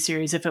Clueless TV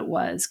series if it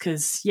was,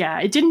 because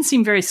yeah, it didn't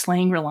seem very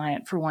slang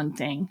reliant for one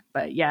thing,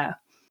 but yeah.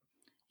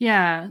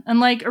 Yeah, and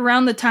like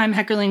around the time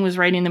Heckerling was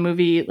writing the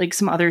movie, like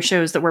some other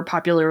shows that were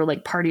popular were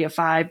like Party of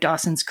Five,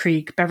 Dawson's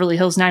Creek, Beverly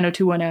Hills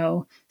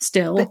 90210,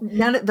 still.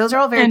 But those are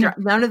all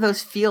none of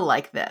those feel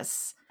like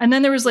this. And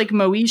then there was like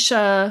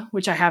Moesha,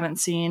 which I haven't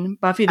seen,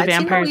 Buffy the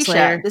Vampire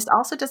Slayer. This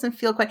also doesn't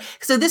feel quite,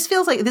 so this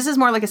feels like this is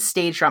more like a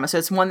stage drama. So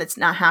it's one that's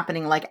not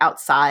happening like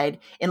outside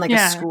in like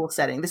a school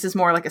setting. This is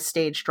more like a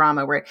stage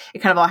drama where it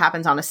kind of all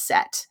happens on a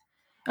set.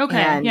 Okay,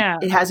 and yeah.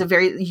 It has a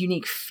very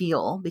unique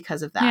feel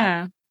because of that.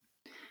 Yeah.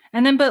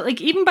 And then, but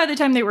like, even by the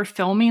time they were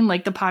filming,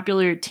 like the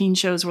popular teen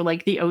shows were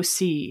like The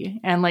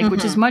OC and like,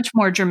 which is much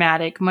more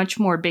dramatic, much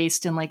more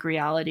based in like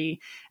reality.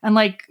 And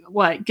like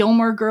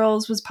Gilmore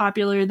Girls was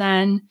popular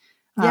then.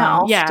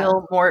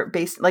 Still more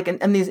based like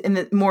in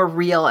the more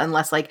real and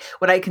less like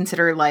what I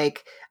consider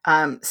like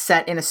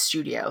set in a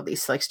studio,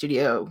 these like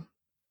studio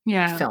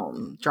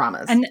film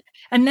dramas.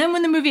 And then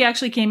when the movie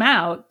actually came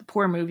out, the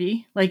poor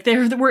movie, like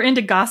they were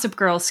into Gossip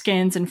Girl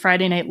skins and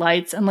Friday Night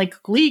Lights, and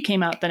like Glee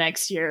came out the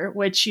next year,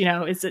 which, you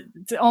know, is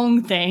its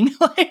own thing.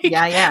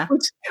 Like,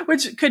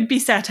 which could be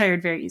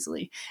satired very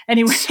easily.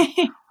 Anyway,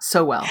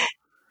 so well.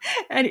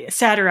 And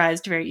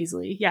satirized very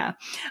easily. Yeah.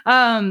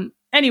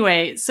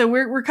 Anyway, so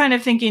we're kind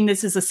of thinking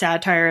this is a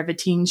satire of a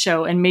teen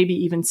show and maybe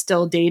even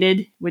still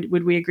dated.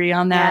 Would we agree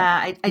on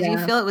that? Yeah, I do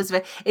feel it was.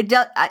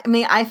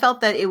 I felt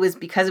that it was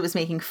because it was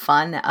making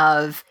fun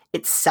of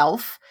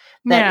itself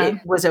that it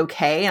was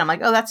okay. And I'm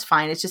like, oh, that's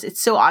fine.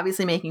 It's so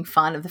obviously making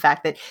fun of the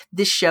fact that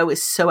this show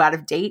is so out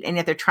of date, and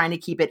yet they're trying to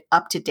keep it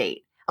up to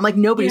date. I'm like,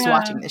 nobody's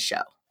watching this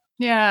show.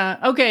 Yeah.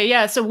 Okay.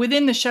 Yeah. So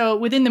within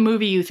the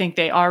movie, you think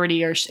they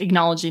already are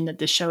acknowledging that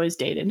this show is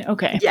dated.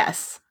 Okay.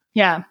 Yes.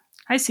 Yeah,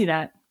 I see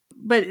that.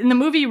 But in the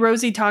movie,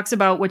 Rosie talks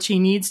about what she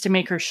needs to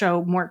make her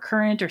show more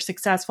current or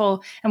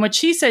successful. And what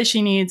she says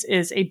she needs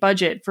is a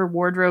budget for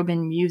wardrobe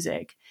and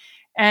music.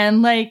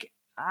 And like,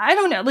 I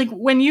don't know, like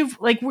when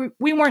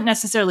we weren't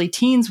necessarily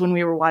teens when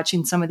we were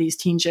watching some of these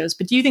teen shows,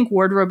 but do you think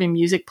wardrobe and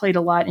music played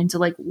a lot into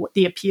like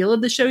the appeal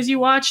of the shows you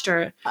watched?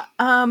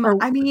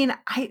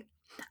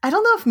 I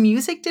don't know if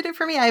music did it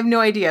for me. I have no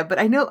idea, but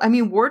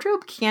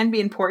wardrobe can be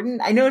important.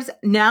 I notice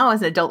now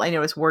as an adult, I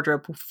notice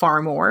wardrobe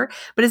far more,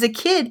 but as a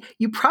kid,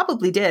 you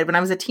probably did. When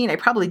I was a teen, I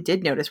probably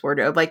did notice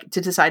wardrobe, like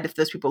to decide if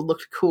those people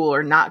looked cool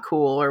or not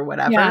cool or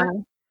whatever.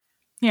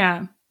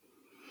 Yeah.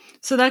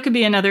 So that could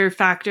be another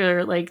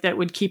factor like that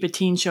would keep a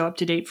teen show up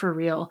to date for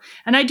real.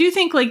 And I do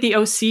think like the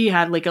OC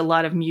had like a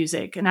lot of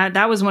music, and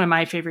that was one of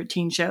my favorite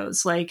teen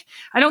shows. Like,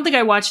 I don't think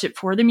I watched it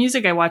for the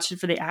music. I watched it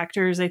for the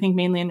actors, I think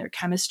mainly in their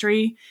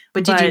chemistry.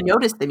 But did you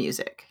notice the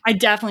music? I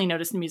definitely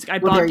noticed the music. I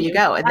bought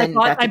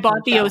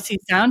the OC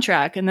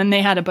soundtrack, and then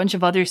they had a bunch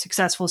of other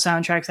successful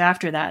soundtracks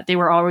after that. They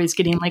were always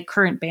getting like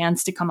current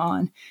bands to come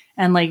on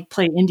and like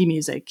play indie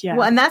music. Yeah.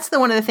 Well, and that's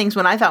one of the things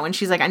when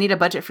she's like, I need a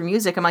budget for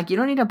music. I'm like, you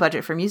don't need a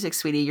budget for music,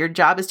 sweetie. Your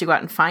job is to go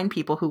out and find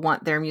people who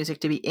want their music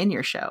to be in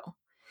your show.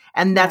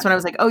 And that's when I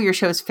was like, oh, your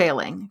show's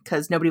failing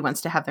because nobody wants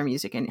to have their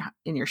music in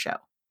your show.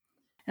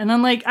 And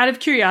then like, out of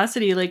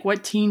curiosity, like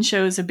what teen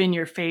shows have been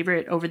your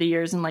favorite over the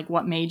years and like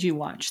what made you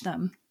watch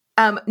them?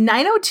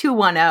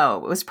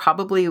 90210 was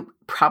probably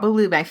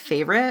my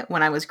favorite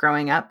when I was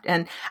growing up.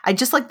 And I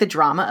just like the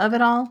drama of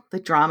it all. The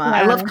drama.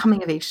 Yeah. I love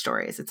coming of age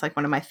stories. It's like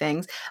one of my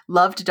things.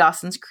 Loved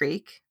Dawson's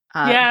Creek.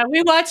 Yeah,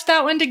 we watched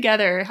that one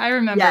together. I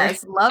remember.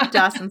 Yes, love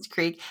Dawson's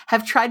Creek.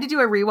 Have tried to do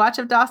a rewatch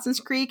of Dawson's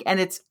Creek, and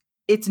it's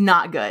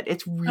not good.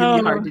 It's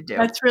really hard to do.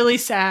 That's really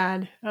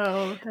sad.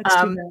 Oh, that's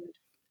too bad.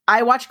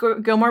 I watch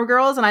Gilmore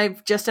Girls, and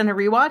I've just done a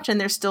rewatch, and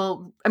they're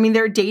still, I mean,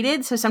 they're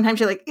dated, so sometimes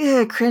you're like,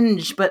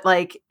 cringe, but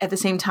like at the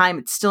same time,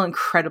 it's still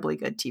incredibly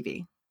good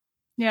TV.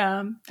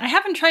 Yeah, I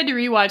haven't tried to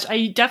rewatch.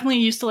 I definitely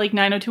used to like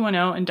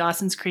 90210 and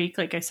Dawson's Creek,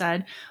 like I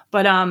said,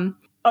 but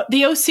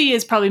The OC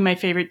is probably my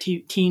favorite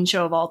teen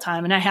show of all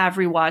time, and I have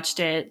rewatched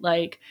it.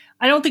 Like,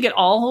 I don't think it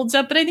all holds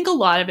up, but I think a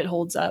lot of it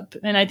holds up,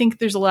 and I think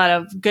there's a lot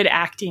of good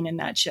acting in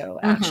that show,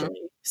 actually.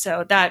 Mm-hmm.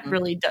 So that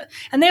really does.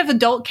 And they have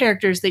adult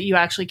characters that you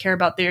actually care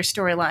about their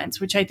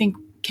storylines, which I think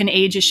can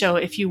age a show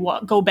if you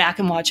go back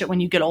and watch it when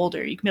you get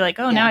older. You can be like,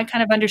 oh, now I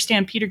kind of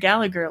understand Peter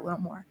Gallagher a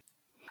little more.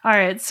 All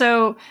right,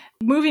 so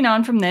moving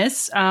on from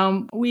this,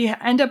 we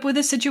end up with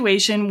a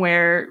situation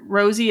where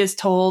Rosie is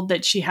told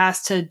that she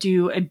has to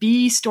do a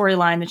B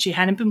storyline that she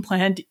hadn't been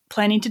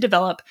planning to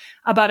develop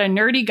about a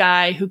nerdy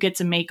guy who gets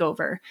a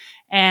makeover.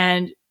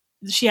 And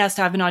she has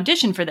to have an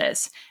audition for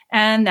this.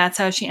 And that's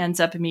how she ends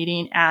up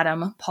meeting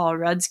Adam, Paul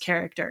Rudd's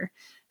character.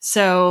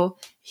 So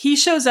he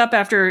shows up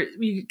after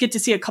we get to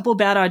see a couple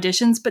bad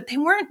auditions, but they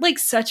weren't like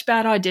such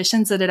bad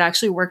auditions that it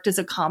actually worked as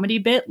a comedy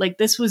bit. Like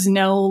this was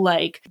no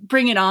like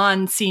bring it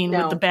on scene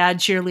with the bad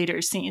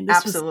cheerleaders scene.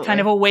 This was kind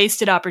of a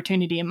wasted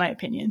opportunity in my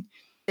opinion.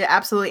 Yeah,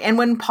 absolutely. And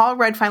when Paul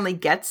Rudd finally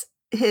gets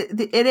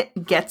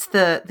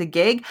the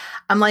gig,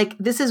 I'm like,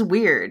 this is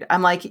weird.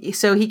 I'm like,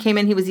 so he came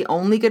in, he was the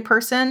only good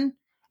person,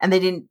 and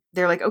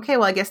they're like, okay,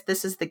 well, I guess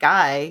this is the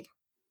guy.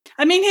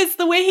 I mean,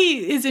 the way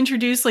he is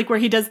introduced, like where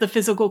he does the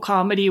physical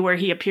comedy where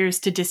he appears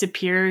to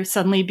disappear,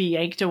 suddenly be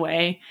yanked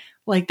away,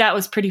 like that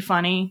was pretty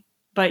funny.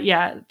 But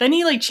yeah, then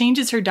he like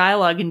changes her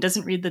dialogue and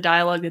doesn't read the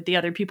dialogue that the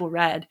other people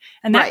read.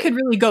 And that could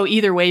really go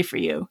either way for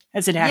you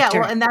as an actor.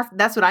 Yeah, well, and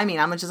that's what I mean.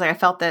 I'm just like, I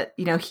felt that,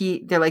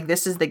 they're like,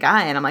 this is the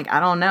guy. And I'm like, I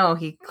don't know.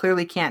 He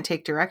clearly can't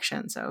take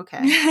direction. So,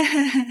 okay.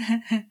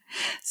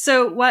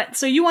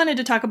 So you wanted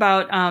to talk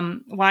about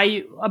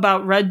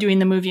about Rudd doing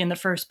the movie in the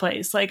first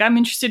place. Like, I'm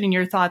interested in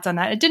your thoughts on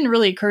that. It didn't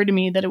really occur to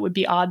me that it would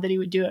be odd that he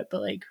would do it,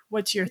 but like,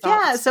 what's your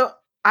thoughts? Yeah, so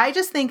I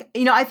just think,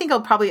 I think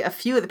probably a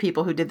few of the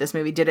people who did this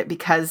movie did it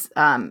because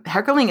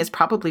Heckerling is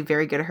probably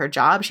very good at her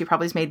job. She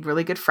probably has made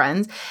really good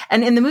friends.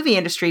 And in the movie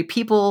industry,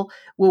 people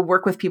will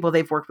work with people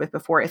they've worked with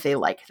before if they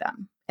like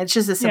them. It's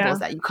just as simple as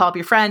that. You call up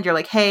your friend, you're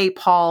like, hey,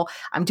 Paul,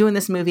 I'm doing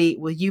this movie.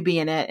 Will you be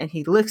in it? And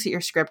he looks at your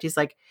script. He's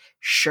like,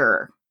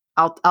 sure,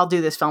 I'll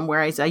do this film,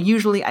 whereas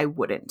usually I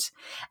wouldn't.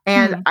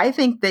 And I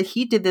think that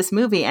he did this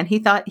movie and he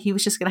thought he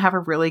was just going to have a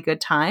really good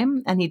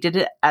time. And he did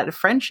it out of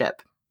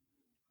friendship.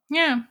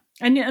 Yeah.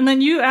 And then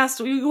you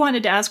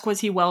wanted to ask, was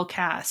he well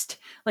cast?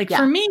 Like,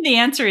 for me, the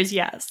answer is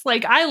yes.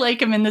 Like, I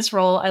like him in this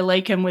role. I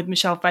like him with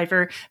Michelle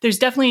Pfeiffer. There's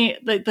definitely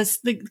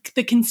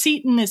the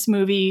conceit in this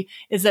movie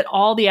is that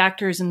all the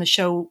actors in the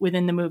show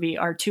within the movie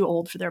are too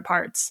old for their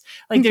parts.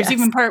 Like, there's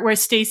even part where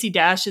Stacey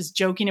Dash is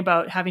joking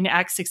about having to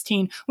act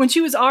 16 when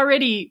she was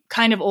already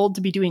kind of old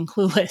to be doing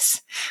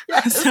Clueless.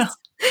 Yes,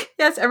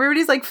 yes,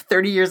 everybody's like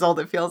 30 years old,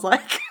 it feels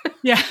like.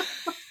 Yeah.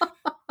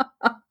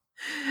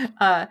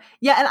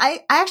 And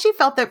I actually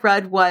felt that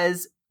Rudd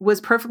was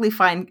perfectly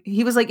fine.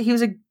 He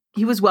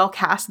was well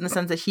cast in the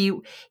sense that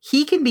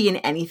he can be in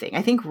anything.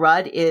 I think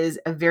Rudd is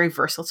a very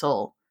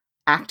versatile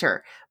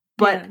actor,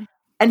 and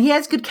he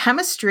has good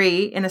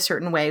chemistry in a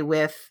certain way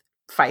with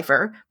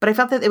Pfeiffer, but I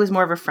felt that it was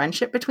more of a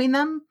friendship between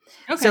them.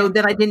 Okay. So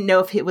that I didn't know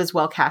if it was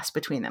well cast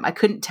between them. I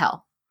couldn't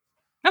tell.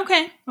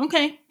 Okay.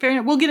 Fair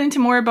enough. We'll get into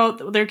more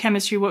about their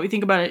chemistry, what we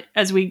think about it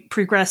as we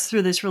progress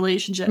through this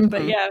relationship. Mm-hmm.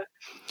 But yeah.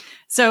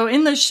 So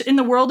in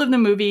the world of the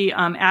movie,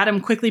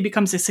 Adam quickly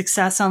becomes a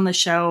success on the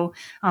show,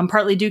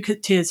 partly due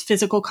to his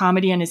physical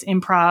comedy and his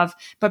improv.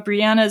 But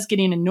Brianna is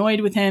getting annoyed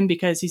with him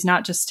because he's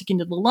not just sticking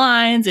to the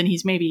lines, and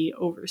he's maybe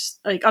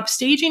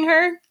upstaging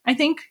her. I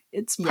think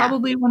it's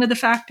probably one of the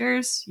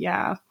factors.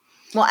 Yeah.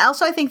 Well,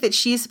 also I think that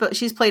she's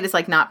played as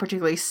like not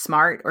particularly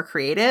smart or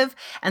creative,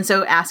 and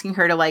so asking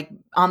her to like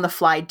on the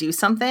fly do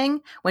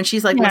something when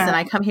she's like, listen,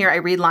 I come here, I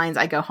read lines,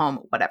 I go home,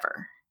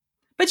 whatever.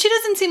 But she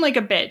doesn't seem like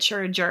a bitch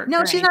or a jerk.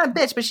 No, she's not a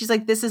bitch, but she's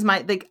like, this is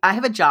I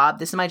have a job.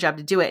 This is my job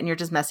to do it. And you're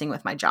just messing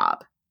with my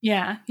job.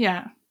 Yeah.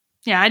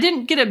 I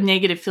didn't get a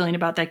negative feeling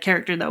about that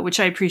character, though,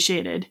 which I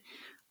appreciated.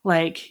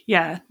 Like,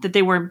 that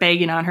they weren't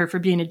begging on her for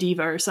being a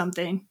diva or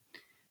something.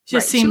 She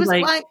just seemed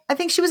like I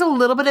think she was a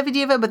little bit of a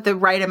diva, but the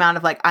right amount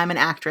of like, I'm an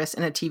actress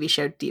in a TV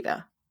show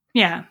diva.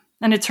 Yeah.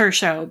 And it's her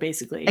show,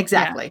 basically.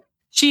 Exactly. Yeah.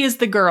 She is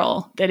the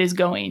girl that is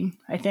going,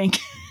 I think.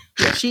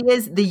 Yeah, she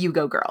is the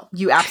Yugo girl.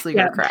 You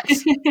absolutely are correct.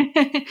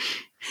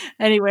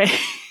 Anyway.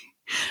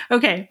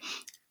 Okay.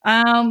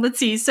 Let's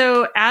see.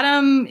 So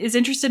Adam is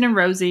interested in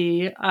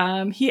Rosie.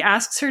 He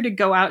asks her to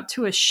go out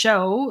to a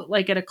show,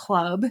 like at a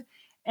club.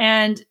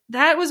 And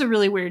that was a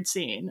really weird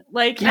scene.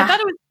 Like, I thought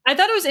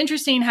it was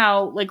interesting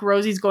how like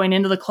Rosie's going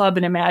into the club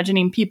and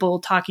imagining people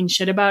talking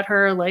shit about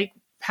her, like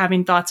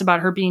having thoughts about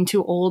her being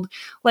too old.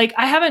 Like,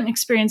 I haven't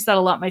experienced that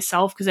a lot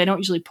myself because I don't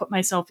usually put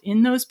myself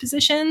in those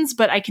positions,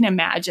 but I can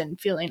imagine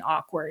feeling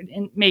awkward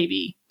and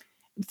maybe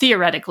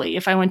theoretically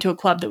if I went to a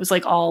club that was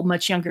like all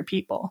much younger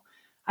people.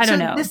 I don't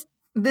know.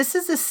 This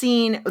is a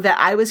scene that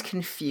I was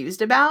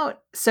confused about.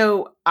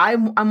 So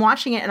I'm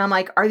watching it and I'm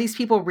like, are these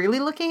people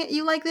really looking at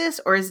you like this?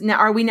 Or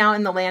are we now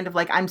in the land of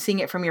like, I'm seeing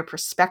it from your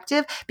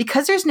perspective?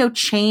 Because there's no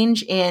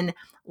change in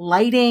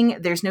lighting.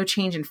 There's no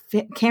change in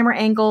camera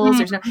angles.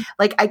 There's no,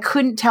 like, I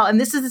couldn't tell.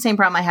 And this is the same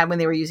problem I had when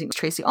they were using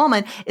Tracy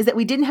Ullman, is that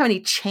we didn't have any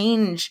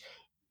change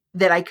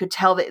that I could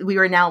tell that we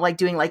were now like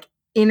doing like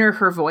inner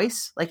her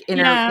voice, like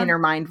inner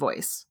mind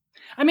voice.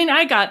 I mean,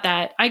 I got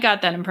that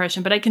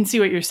impression, but I can see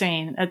what you're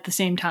saying at the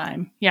same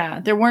time. Yeah.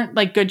 There weren't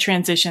like good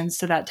transitions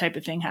to that type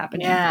of thing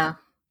happening. Yeah.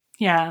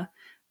 Yeah.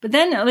 But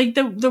then like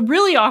the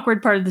really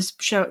awkward part of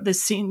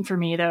this scene for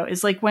me though,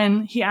 is like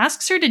when he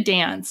asks her to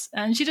dance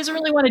and she doesn't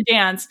really want to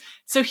dance.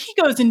 So he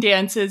goes and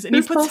dances and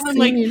he puts on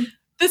like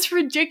this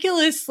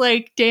ridiculous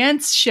like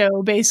dance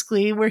show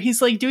basically where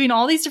he's like doing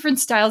all these different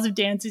styles of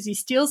dances. He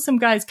steals some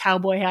guy's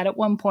cowboy hat at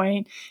one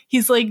point.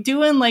 He's like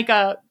doing like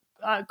a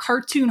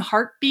cartoon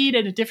heartbeat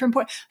at a different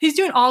point. He's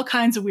doing all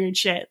kinds of weird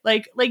shit.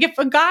 Like if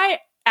a guy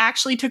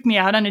actually took me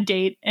out on a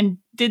date and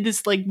did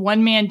this like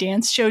one-man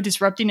dance show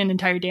disrupting an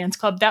entire dance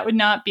club, that would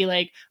not be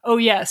like, oh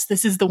yes,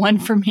 this is the one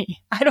for me.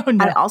 I don't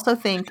know. I also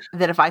think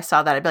that if I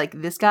saw that, I'd be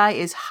like, this guy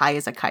is high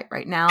as a kite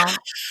right now.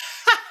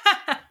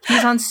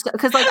 He's on,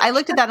 because like I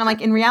looked at that and I'm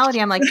like, in reality,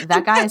 I'm like,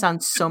 that guy is on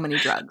so many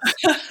drugs.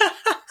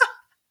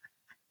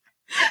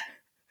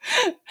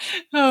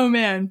 Oh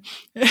man.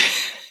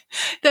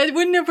 That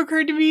wouldn't have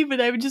occurred to me,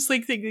 but I would just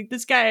like think like,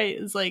 this guy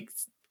is like,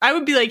 I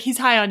would be like, he's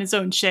high on his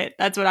own shit.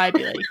 That's what I'd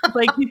be like.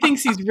 Like he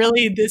thinks he's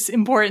really this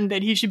important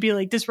that he should be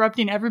like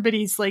disrupting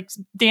everybody's like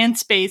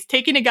dance space,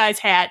 taking a guy's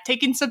hat,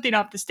 taking something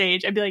off the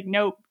stage. I'd be like,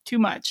 nope, too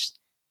much.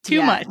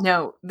 Too much.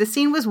 No, the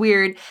scene was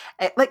weird.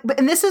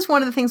 And this is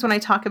one of the things when I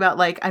talk about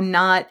like,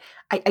 I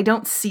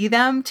don't see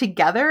them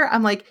together.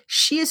 I'm like,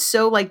 she is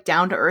so like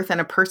down to earth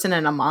and a person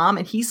and a mom.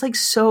 And he's like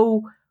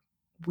so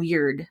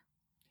weird.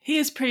 He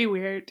is pretty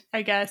weird,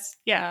 I guess.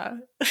 Yeah.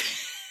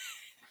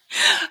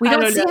 We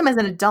don't see him as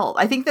an adult.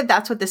 I think that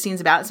that's what this scene's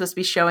about. It's supposed to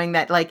be showing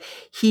that like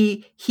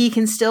he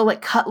can still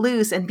like cut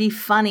loose and be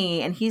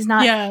funny, and he's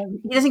not,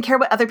 he doesn't care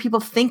what other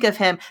people think of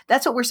him.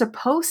 That's what we're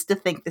supposed to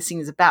think the scene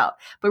is about.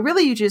 But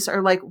really you just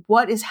are like,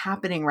 what is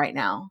happening right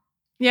now?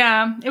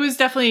 Yeah, it was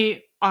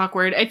definitely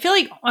awkward. I feel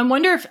like, I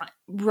wonder if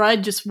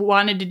Rudd just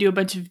wanted to do a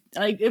bunch of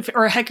like,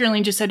 or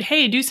Heckerling just said,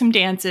 hey, do some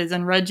dances.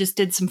 And Rudd just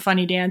did some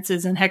funny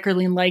dances and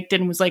Heckerling liked it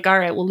and was like, all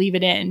right, we'll leave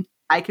it in.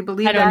 I could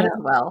believe that as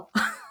well.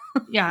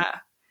 Yeah.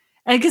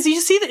 And because you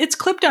see that it's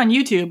clipped on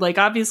YouTube, like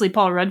obviously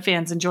Paul Rudd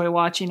fans enjoy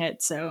watching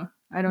it. So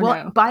I don't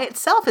know. By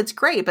itself, it's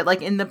great. But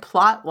like in the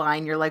plot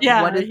line, you're like,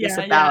 what is this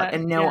about?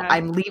 And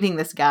I'm leaving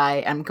this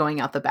guy. I'm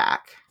going out the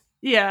back.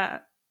 Yeah.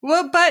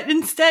 Well, but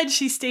instead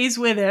she stays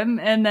with him.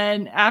 And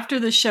then after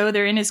the show,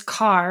 they're in his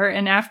car.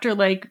 And after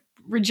like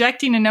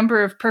rejecting a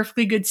number of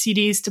perfectly good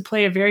CDs to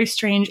play a very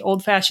strange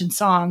old fashioned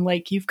song,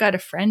 like You've Got a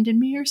Friend in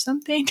Me or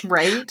something.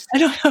 Right. I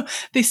don't know.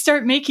 They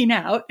start making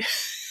out.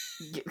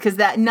 Because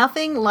that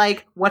nothing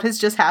like what has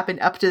just happened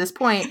up to this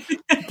point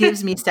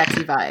gives me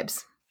sexy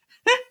vibes.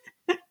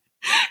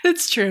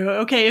 That's true.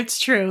 Okay, it's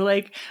true.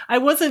 Like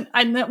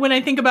when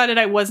I think about it,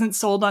 I wasn't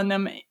sold on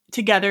them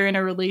together in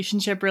a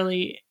relationship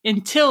really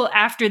until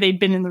after they'd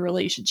been in the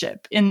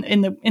relationship in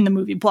the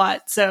movie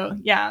plot. So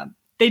yeah,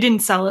 they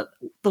didn't sell it,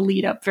 the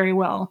lead up very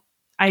well.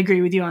 I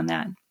agree with you on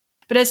that.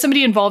 But as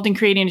somebody involved in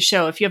creating a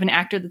show, if you have an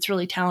actor that's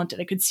really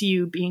talented, I could see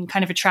you being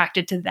kind of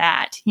attracted to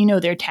that,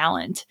 their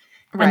talent.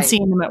 Right. And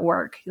seeing them at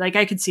work. Like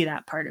I could see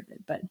that part of it,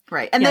 but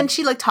right. And then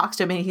she like talks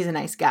to him and he's a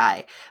nice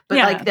guy, but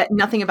like that,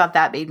 nothing about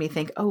that made me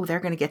think, oh, they're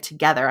going to get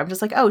together. I'm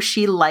just like, oh,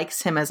 she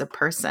likes him as a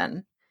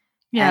person.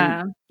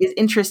 Yeah. And is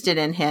interested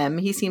in him.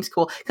 He seems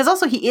cool. Cause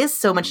also he is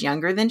so much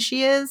younger than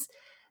she is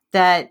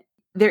that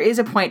there is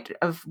a point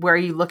of where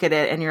you look at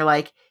it and you're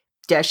like,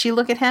 does she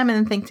look at him and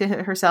then think to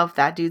herself,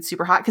 that dude's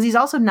super hot? Cause he's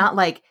also not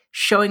like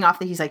showing off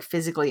that he's like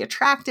physically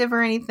attractive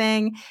or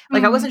anything.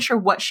 Like I wasn't sure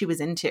what she was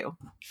into.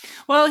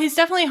 Well, he's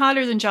definitely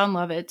hotter than John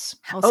Lovitz.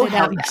 I'll say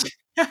that.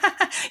 Yeah.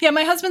 Yeah,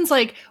 my husband's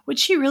like, would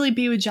she really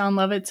be with John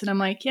Lovitz? And I'm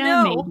like,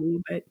 yeah, maybe,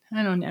 but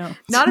I don't know.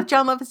 Not if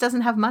John Lovitz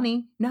doesn't have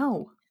money.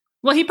 No.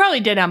 Well, he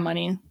probably did have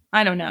money.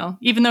 I don't know.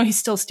 Even though he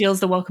still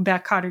steals the Welcome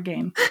Back Kotter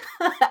game.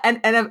 and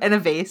a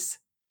vase.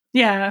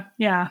 Yeah,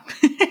 yeah.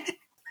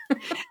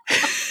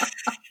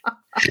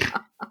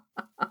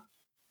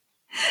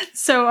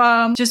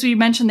 So just we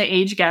mentioned the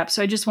age gap.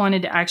 So I just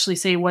wanted to actually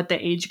say what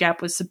the age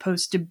gap was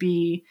supposed to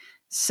be.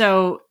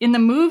 So in the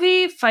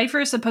movie,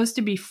 Pfeiffer is supposed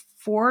to be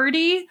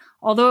 40.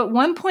 Although at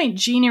one point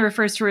Jeannie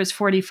refers to her as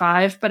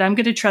 45, but I'm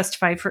going to trust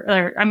I'm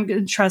going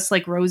to trust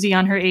like Rosie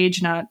on her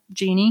age, not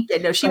Jeannie. Yeah,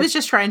 no, she was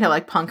just trying to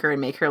like punk her and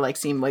make her like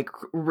seem like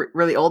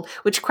really old,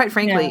 which quite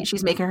frankly,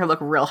 she's making her look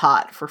real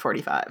hot for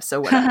 45.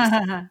 So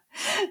whatever.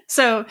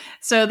 So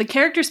the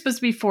character's supposed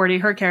to be 40,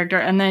 her character,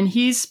 and then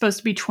he's supposed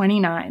to be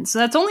 29. So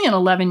that's only an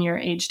 11-year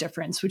age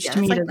difference, which to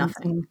me doesn't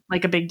seem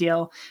like a big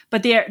deal.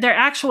 But their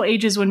actual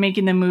ages when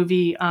making the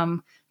movie,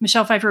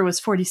 Michelle Pfeiffer was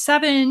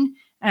 47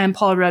 and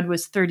Paul Rudd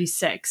was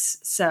 36.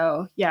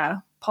 So yeah,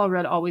 Paul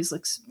Rudd always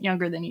looks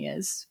younger than he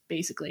is,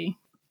 basically.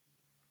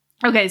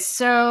 Okay,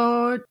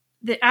 so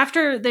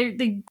after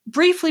they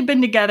briefly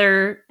been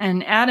together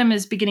and Adam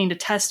is beginning to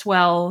test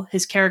well,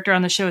 his character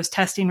on the show is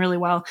testing really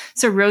well.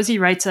 So Rosie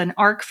writes an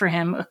arc for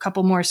him, a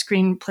couple more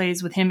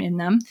screenplays with him in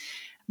them.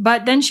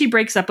 But then she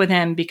breaks up with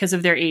him because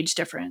of their age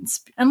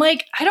difference. And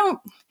like,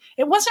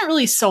 it wasn't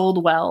really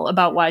sold well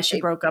about why she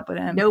broke up with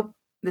him. Nope.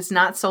 It's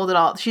not sold at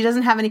all. She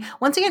doesn't have any,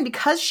 once again,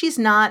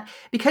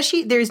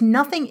 there's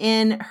nothing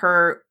in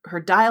her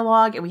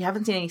dialogue, and we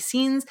haven't seen any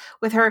scenes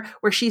with her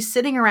where she's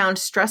sitting around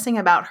stressing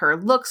about her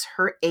looks,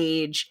 her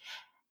age,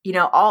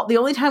 the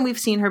only time we've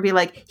seen her be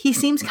like, he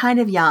seems kind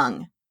of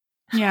young.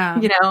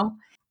 Yeah.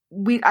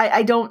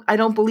 I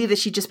don't believe that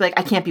she'd just be like,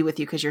 I can't be with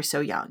you because you're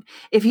so young.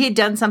 If he had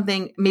done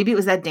something, maybe it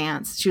was that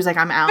dance. She was like,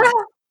 I'm out.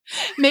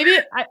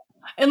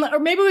 Or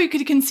maybe we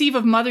could conceive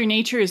of Mother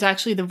Nature as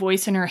actually the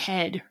voice in her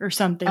head or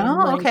something.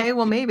 Oh, okay.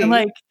 Well, maybe.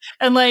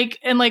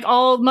 And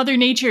all Mother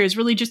Nature is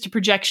really just a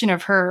projection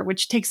of her,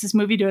 which takes this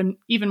movie to an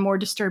even more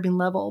disturbing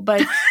level.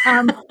 But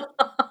and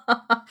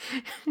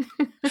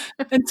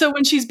so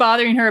when she's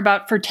bothering her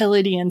about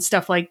fertility and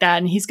stuff like that,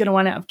 and he's going to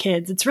want to have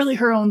kids, it's really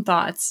her own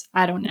thoughts.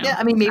 I don't know. Yeah,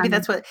 I mean, maybe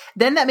that's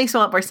then that makes a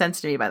lot more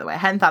sense to me, by the way. I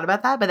hadn't thought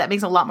about that, but that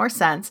makes a lot more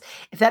sense.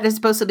 If that is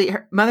supposed to be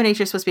Mother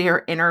Nature is supposed to be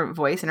her inner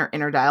voice and her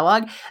inner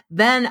dialogue,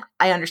 then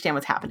I understand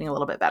what's happening a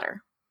little bit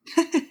better.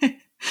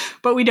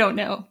 But we don't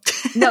know.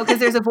 No, because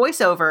there's a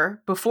voiceover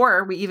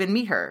before we even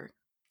meet her.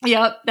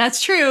 Yep,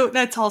 that's true.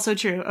 That's also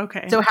true.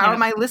 Okay. So how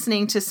am I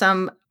listening to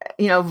some,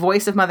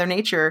 voice of Mother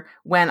Nature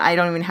when I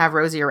don't even have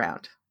Rosie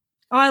around?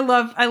 Oh,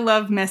 I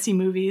love messy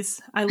movies.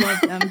 I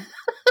love them.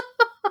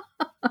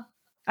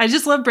 I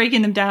just love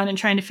breaking them down and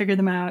trying to figure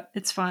them out.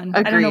 It's fun.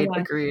 I don't know why.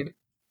 Agreed.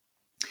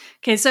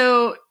 Okay,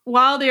 so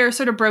while they are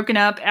sort of broken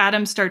up,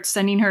 Adam starts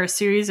sending her a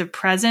series of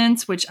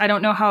presents, which I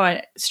don't know how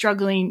a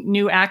struggling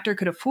new actor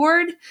could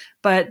afford.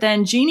 But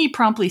then Jeannie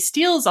promptly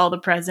steals all the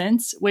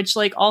presents, which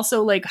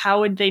also how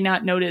would they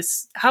not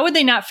notice? How would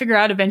they not figure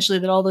out eventually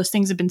that all those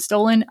things have been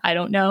stolen? I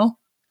don't know.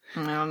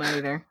 I don't know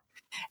either.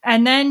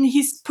 And then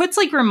he puts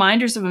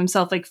reminders of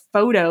himself,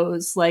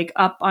 photos,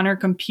 up on her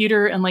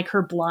computer and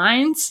her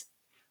blinds,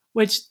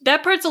 which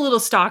that part's a little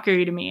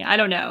stalkery to me. I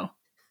don't know.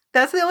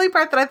 That's the only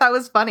part that I thought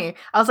was funny.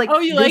 I was like, "Oh,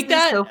 you like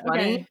that? So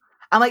funny." Okay.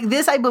 I'm like,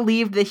 this I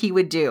believed that he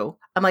would do.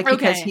 I'm like,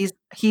 because he's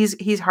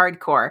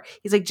hardcore.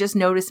 He's like, just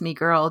notice me,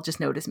 girl. Just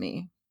notice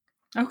me.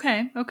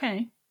 Okay.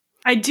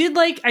 I do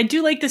like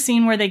the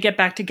scene where they get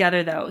back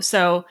together though.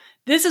 So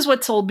this is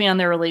what sold me on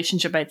their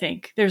relationship, I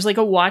think. There's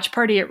a watch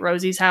party at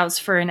Rosie's house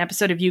for an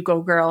episode of You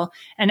Go Girl,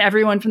 and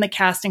everyone from the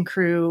cast and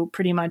crew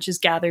pretty much is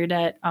gathered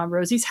at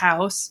Rosie's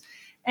house.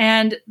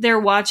 And they're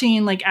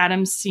watching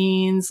Adam's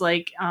scenes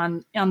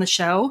on the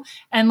show,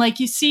 and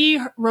you see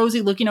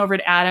Rosie looking over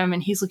at Adam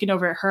and he's looking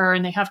over at her,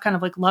 and they have kind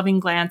of loving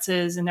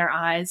glances in their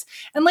eyes,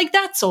 and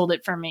that sold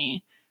it for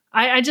me.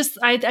 I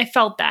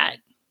felt that.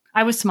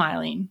 I was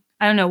smiling.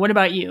 I don't know. What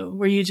about you?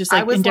 Were you just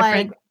I was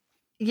indifferent?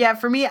 Yeah,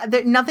 for me,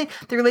 the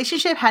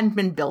relationship hadn't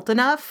been built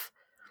enough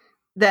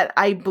that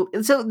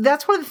so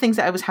that's one of the things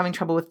that I was having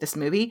trouble with this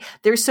movie.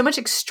 There's so much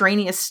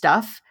extraneous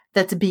stuff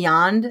that's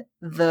beyond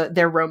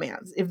their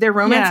romance. If their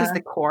romance is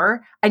the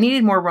core, I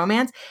needed more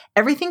romance.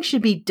 Everything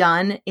should be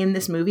done in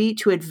this movie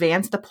to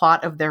advance the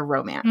plot of their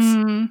romance.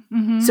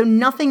 Mm-hmm. So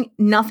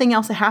nothing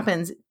else that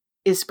happens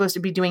is supposed to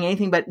be doing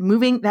anything but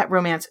moving that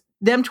romance,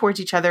 them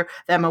towards each other,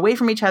 them away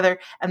from each other,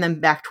 and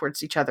then back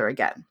towards each other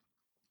again.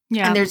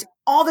 Yeah. And there's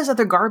all this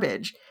other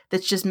garbage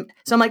that's just,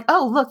 so I'm like,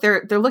 oh, look,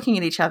 they're looking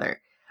at each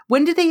other.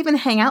 When did they even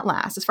hang out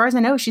last? As far as I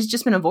know, she's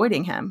just been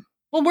avoiding him.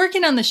 Well,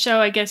 working on the show,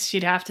 I guess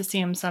you'd have to see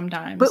him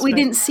sometimes. But we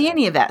didn't see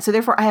any of that. So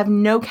therefore, I have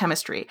no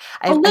chemistry.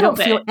 I don't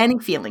feel any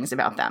feelings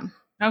about them.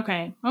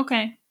 Okay.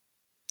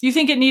 You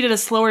think it needed a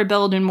slower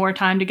build and more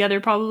time together,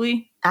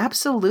 probably?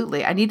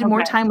 Absolutely. I needed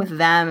more time with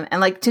them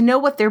and to know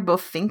what they're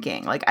both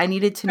thinking. I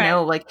needed to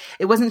know,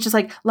 it wasn't just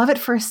love at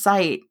first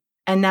sight.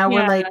 And now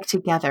we're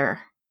together.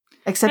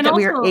 Except that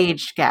we are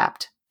age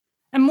gapped.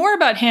 And more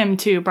about him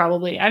too,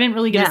 probably. I didn't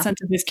really get a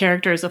sense of his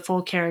character as a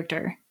full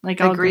character.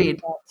 I'll agree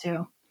with that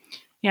too.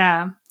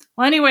 Yeah.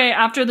 Well, anyway,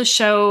 after the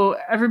show,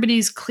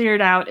 everybody's cleared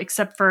out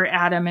except for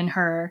Adam and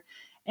her.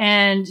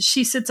 And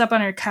she sits up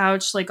on her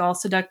couch, all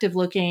seductive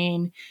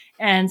looking,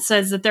 and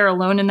says that they're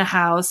alone in the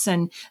house.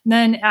 And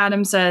then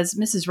Adam says,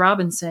 "Mrs.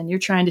 Robinson, you're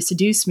trying to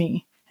seduce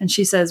me." And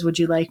she says, "Would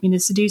you like me to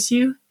seduce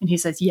you?" And he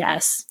says,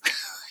 "Yes."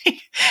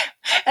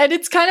 And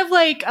it's kind of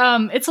like,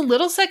 it's a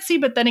little sexy,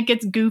 but then it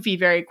gets goofy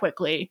very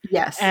quickly.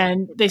 Yes.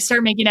 And they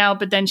start making out,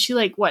 but then she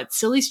like,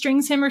 silly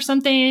strings him or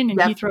something.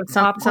 And he throws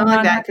popcorn something like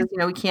on that. her.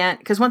 Because, we can't,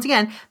 because once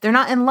again, they're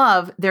not in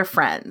love. They're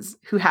friends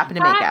who happen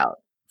to make out.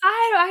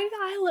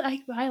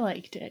 I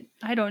liked it.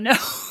 I don't know.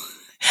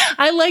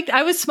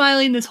 I was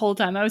smiling this whole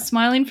time. I was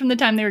smiling from the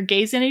time they were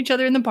gazing at each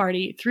other in the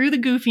party, through the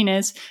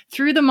goofiness,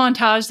 through the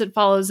montage that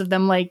follows of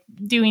them like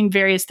doing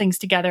various things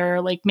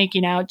together, like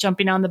making out,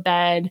 jumping on the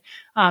bed,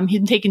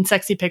 him taking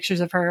sexy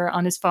pictures of her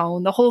on his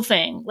phone, the whole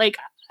thing. Like,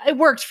 it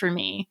worked for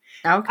me.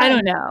 Okay. I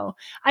don't know.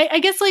 I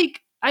guess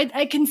like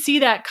I can see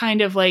that kind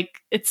of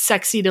like, it's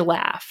sexy to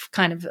laugh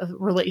kind of a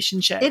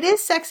relationship. It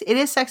is sexy. It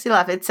is sexy to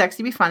laugh. It's sexy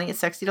to be funny. It's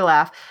sexy to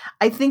laugh.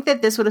 I think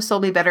that this would have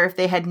sold me better if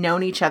they had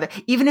known each other.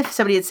 Even if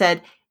somebody had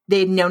said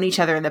they'd known each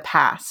other in the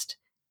past.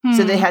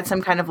 So they had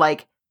some kind of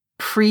like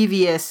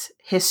previous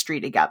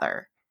history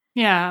together.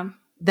 Yeah.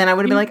 Then I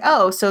would have been like,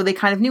 oh, so they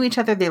kind of knew each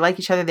other. They like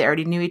each other. They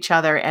already knew each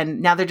other.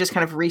 And now they're just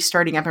kind of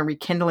restarting up and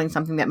rekindling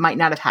something that might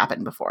not have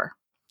happened before.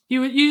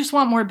 You just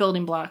want more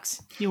building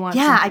blocks. You want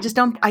I just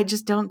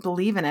don't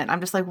believe in it. I'm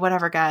just like,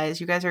 whatever,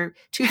 guys. You guys are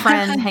two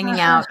friends hanging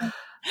out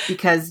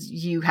because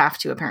you have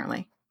to,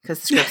 apparently,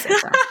 because the script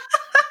says so.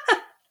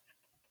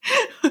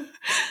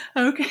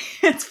 Okay,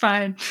 it's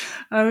fine.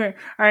 Okay,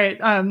 all right.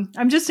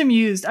 I'm just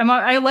amused.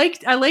 I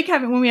like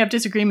having when we have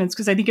disagreements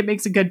because I think it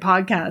makes a good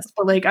podcast.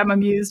 But like, I'm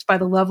amused by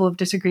the level of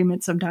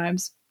disagreement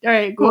sometimes. All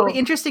right, cool. It'll be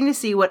interesting to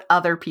see what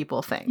other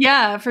people think.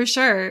 Yeah, for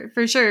sure.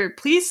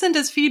 Please send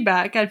us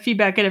feedback at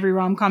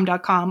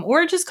feedback@everyromcom.com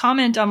or just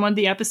comment on one of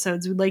the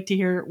episodes. We'd like to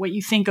hear what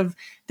you think of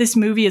this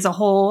movie as a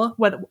whole,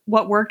 what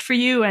worked for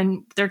you,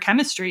 and their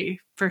chemistry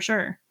for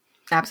sure.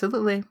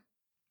 Absolutely.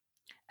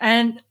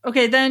 And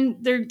okay, then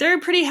they're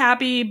pretty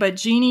happy, but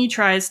Jeannie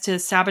tries to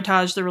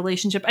sabotage the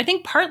relationship. I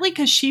think partly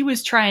because she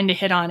was trying to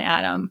hit on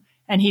Adam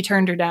and he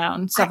turned her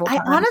down several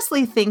times. I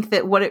honestly think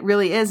that what it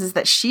really is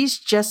that she's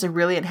just a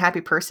really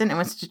unhappy person and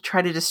wants to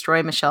try to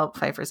destroy Michelle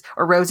Pfeiffer's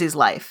or Rosie's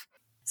life.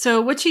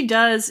 So what she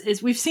does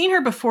is we've seen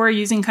her before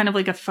using kind of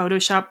like a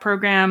Photoshop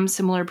program,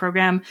 similar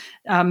program,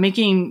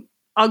 making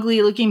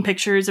ugly looking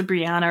pictures of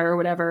Brianna or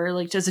whatever,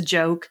 like as a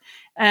joke.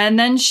 And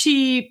then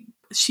she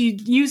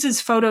uses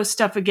photo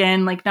stuff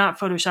again, like not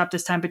Photoshop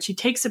this time, but she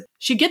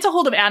gets a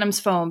hold of Adam's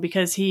phone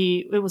because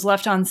it was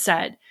left on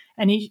set.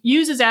 And he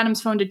uses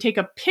Adam's phone to take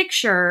a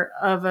picture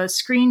of a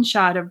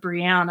screenshot of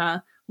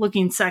Brianna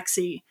looking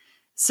sexy.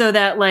 So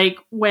that like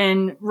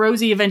when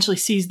Rosie eventually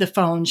sees the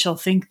phone, she'll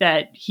think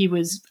that he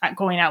was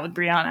going out with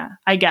Brianna,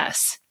 I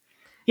guess.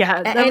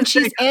 Yeah. And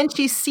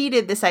she's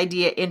seeded this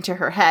idea into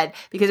her head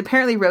because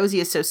apparently Rosie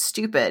is so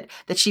stupid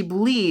that she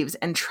believes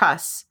and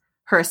trusts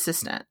her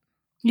assistant.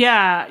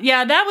 Yeah,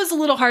 that was a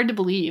little hard to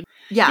believe.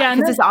 Yeah,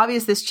 because it's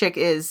obvious this chick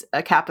is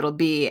a capital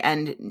B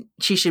and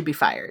she should be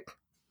fired.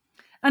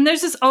 And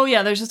there's this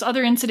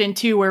other incident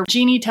too where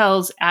Jeannie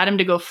tells Adam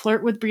to go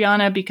flirt with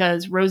Brianna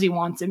because Rosie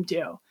wants him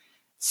to.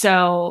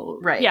 So,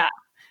 right. Yeah.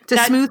 To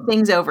smooth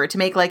things over, to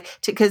make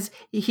because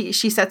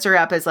she sets her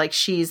up as like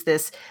she's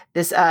this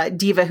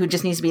diva who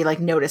just needs to be like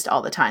noticed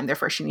all the time.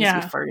 Therefore, she needs to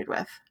be flirted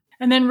with.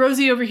 And then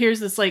Rosie overhears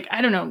this, like,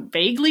 I don't know,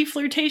 vaguely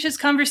flirtatious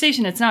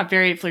conversation. It's not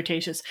very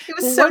flirtatious. It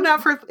was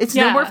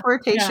no more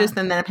flirtatious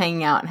than them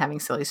hanging out and having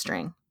silly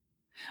string.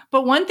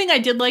 But one thing I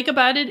did like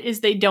about it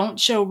is they don't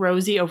show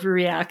Rosie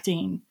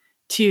overreacting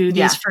to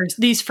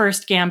these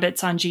first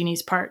gambits on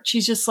Jeannie's part.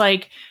 She's just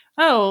like,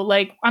 oh,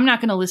 like, I'm not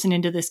going to listen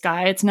into this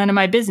guy. It's none of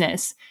my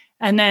business.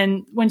 And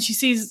then when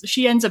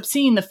she ends up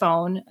seeing the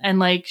phone and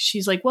like,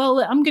 she's like, well,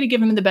 I'm going to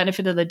give him the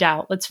benefit of the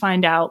doubt. Let's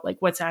find out like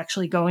what's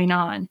actually going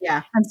on.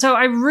 Yeah. And so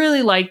I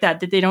really like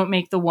that they don't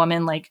make the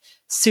woman like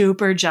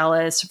super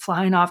jealous,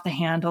 flying off the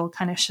handle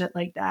kind of shit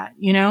like that,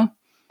 you know?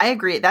 I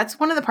agree. That's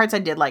one of the parts I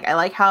did like. I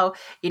like how,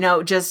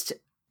 just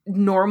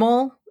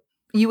normal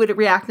you would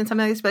react in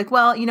something like this. Be like,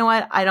 well, you know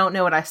what? I don't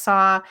know what I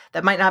saw.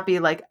 That might not be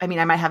like, I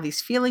might have these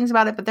feelings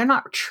about it, but they're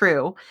not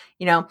true.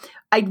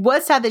 I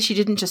was sad that she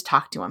didn't just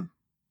talk to him.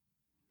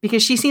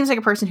 Because she seems like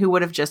a person who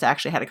would have just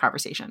actually had a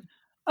conversation.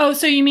 Oh,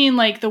 so you mean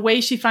like the way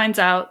she finds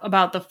out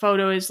about the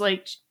photo is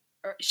like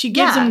she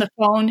gives him the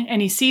phone and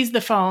he sees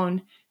the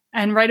phone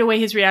and right away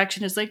his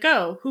reaction is like,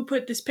 oh, who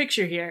put this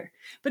picture here?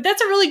 But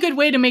that's a really good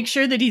way to make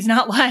sure that he's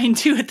not lying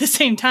too at the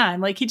same time.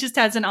 Like he just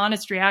has an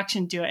honest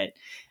reaction to it.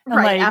 And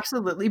right, like,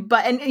 absolutely.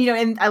 But,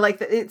 and I like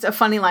that it's a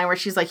funny line where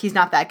she's like, he's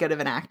not that good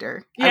of an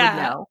actor.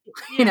 I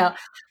would know,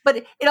 but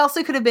it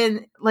also could have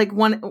been like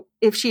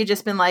if she had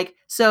just been like,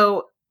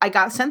 so I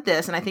got sent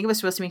this and I think it was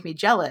supposed to make me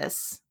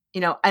jealous,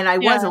 and I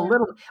was a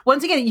little,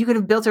 once again, you could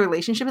have built a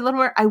relationship a little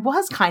more. I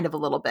was kind of a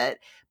little bit,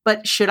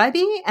 but should I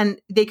be?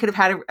 And they could have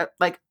had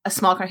a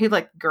small car. He'd be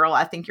like, girl,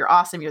 I think you're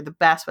awesome. You're the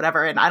best,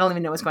 whatever. And I don't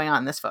even know what's going on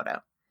in this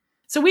photo.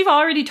 So we've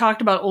already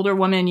talked about older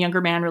woman,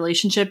 younger man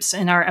relationships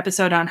in our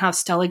episode on how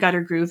Stella got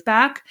her groove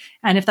back.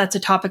 And if that's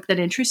a topic that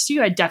interests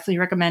you, I definitely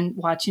recommend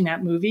watching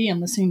that movie and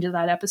listening to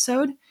that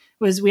episode.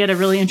 We had a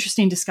really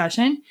interesting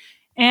discussion.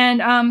 And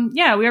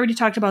we already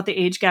talked about the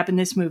age gap in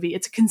this movie.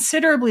 It's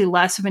considerably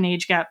less of an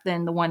age gap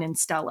than the one in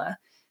Stella.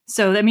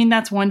 So, I mean,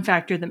 that's one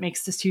factor that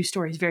makes the two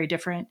stories very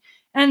different.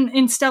 And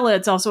in Stella,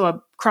 it's also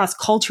a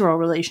cross-cultural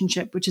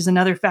relationship, which is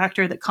another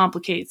factor that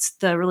complicates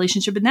the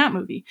relationship in that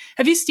movie.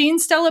 Have you seen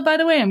Stella, by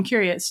the way? I'm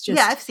curious.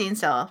 Yeah, I've seen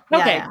Stella.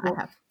 Okay, yeah, cool.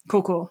 I have.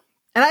 Cool.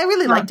 And I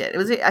really liked it.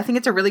 I think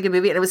it's a really good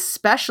movie, and it was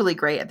especially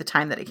great at the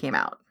time that it came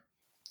out.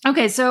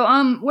 Okay, so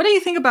what do you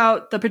think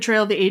about the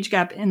portrayal of the age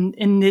gap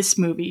in this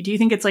movie? Do you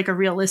think it's like a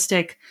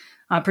realistic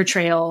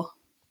portrayal?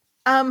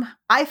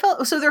 I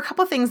felt so there are a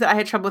couple of things that I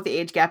had trouble with the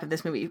age gap in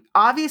this movie.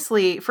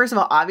 First of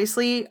all,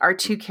 our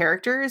two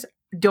characters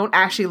don't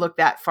actually look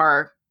that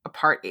far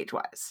apart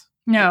age-wise.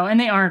 No, and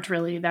they aren't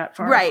really that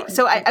far right. apart.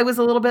 So I was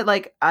a little bit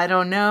like, I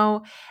don't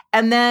know.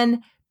 And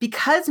then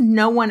because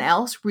no one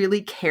else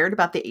really cared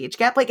about the age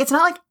gap, like it's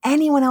not like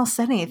anyone else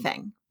said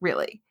anything,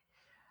 really.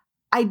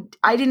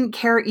 I didn't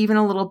care even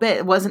a little bit.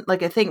 It wasn't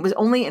like a thing. It was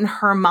only in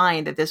her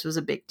mind that this was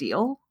a big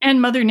deal.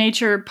 And Mother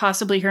Nature,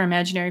 possibly her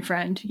imaginary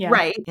friend. Yeah.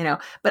 Right.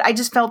 But I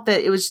just felt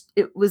that it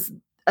was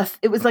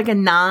like a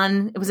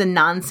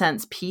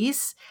nonsense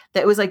piece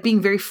that was like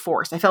being very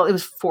forced. I felt it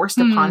was forced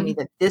upon me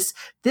that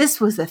this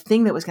was the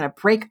thing that was going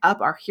to break up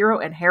our hero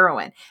and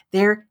heroine,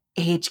 their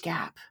age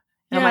gap.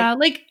 And yeah. I'm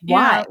like,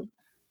 why? Yeah.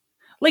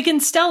 Like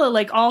in Stella,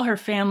 like all her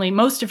family,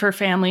 most of her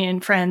family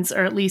and friends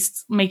are at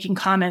least making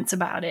comments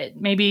about it.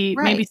 Maybe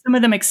some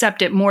of them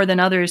accept it more than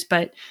others,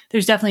 but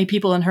there's definitely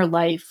people in her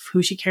life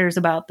who she cares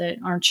about that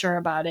aren't sure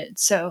about it.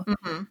 So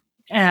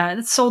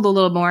it's sold a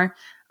little more.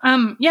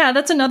 Yeah,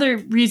 that's another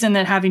reason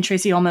that having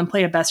Tracy Ullman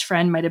play a best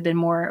friend might have been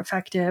more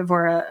effective,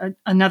 or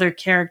another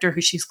character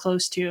who she's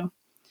close to.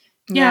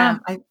 Yeah.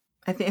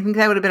 I think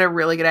that would have been a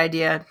really good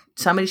idea.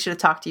 Somebody should have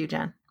talked to you,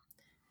 Jen.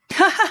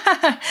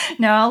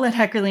 No, I'll let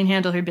Heckerling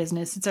handle her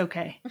business. It's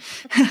okay.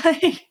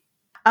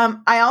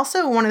 I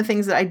also, one of the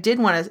things that I did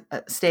want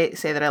to say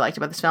that I liked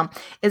about this film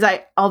is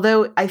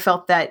although I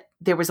felt that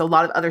there was a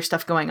lot of other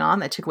stuff going on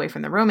that took away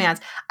from the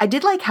romance, I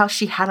did like how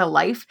she had a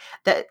life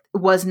that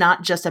was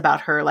not just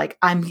about her. Like,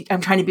 I'm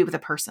trying to be with a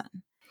person.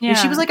 Yeah.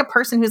 She was like a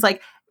person who's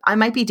like, I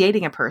might be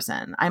dating a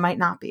person. I might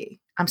not be.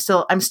 I'm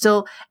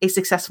still a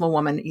successful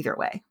woman either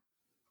way.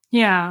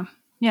 Yeah.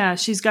 Yeah,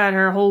 she's got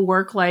her whole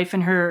work life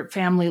and her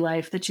family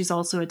life that she's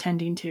also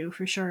attending to,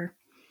 for sure.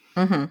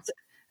 Mm-hmm.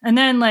 And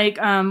then,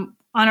 like, on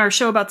our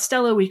show about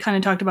Stella, we kind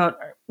of talked about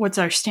what's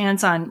our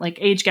stance on, like,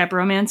 age gap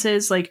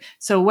romances. Like,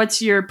 so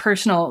what's your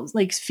personal,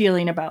 like,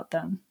 feeling about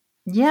them?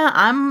 Yeah,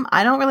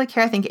 I don't really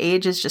care. I think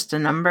age is just a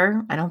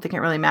number. I don't think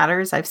it really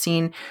matters. I've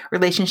seen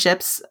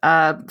relationships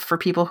for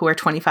people who are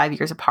 25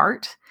 years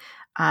apart.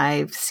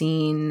 I've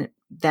seen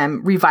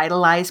them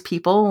revitalize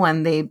people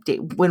when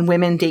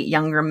women date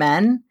younger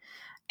men.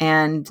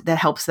 And that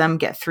helps them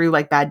get through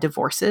like bad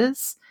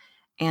divorces.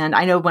 And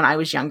I know when I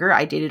was younger,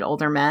 I dated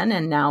older men.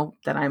 And now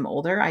that I'm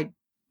older,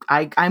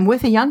 I'm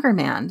with a younger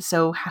man.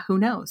 So who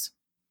knows?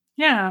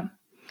 Yeah.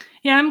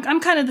 Yeah, I'm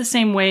kind of the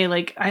same way.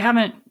 Like, I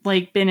haven't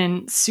like been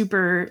in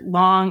super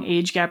long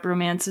age gap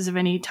romances of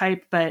any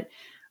type, but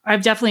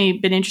I've definitely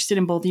been interested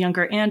in both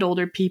younger and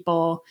older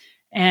people.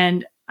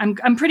 And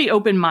I'm pretty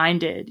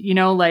open-minded,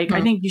 like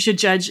I think you should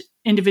judge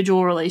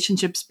individual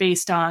relationships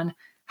based on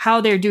how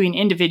they're doing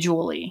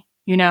individually.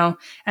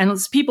 And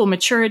as people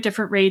mature at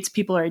different rates,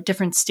 people are at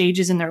different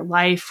stages in their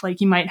life.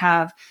 Like you might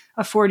have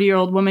a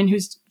 40-year-old woman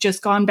who's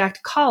just gone back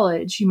to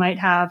college. You might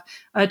have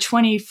a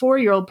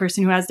 24-year-old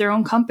person who has their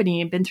own company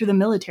and been through the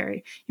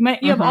military. You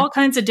have all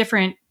kinds of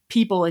different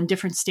people in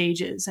different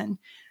stages. And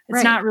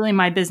it's not really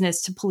my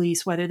business to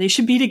police whether they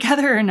should be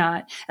together or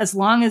not. As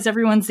long as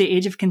everyone's the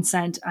age of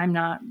consent, I'm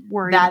not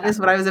worried. That is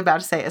what I was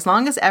about to say. As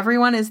long as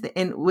everyone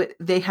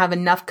they have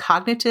enough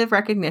cognitive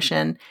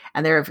recognition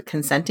and they're of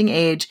consenting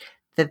age,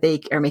 that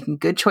they are making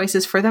good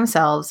choices for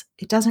themselves,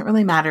 it doesn't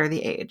really matter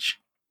the age.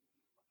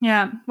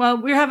 Yeah. Well,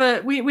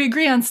 we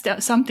agree on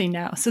something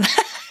now. So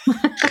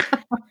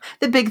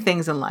the big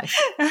things in life.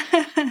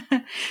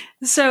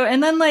 So,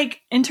 and then like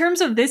in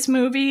terms of this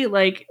movie,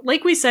 like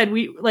we said,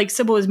 like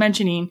Sybil was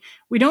mentioning,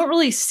 we don't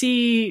really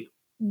see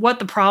what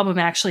the problem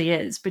actually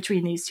is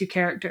between these two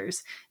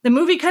characters. The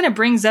movie kind of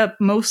brings up,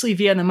 mostly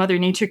via the Mother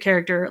Nature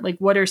character, like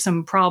what are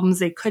some problems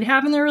they could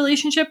have in their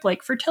relationship,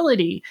 like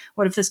fertility.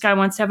 What if this guy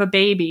wants to have a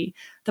baby?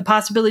 The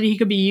possibility he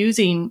could be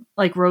using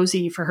like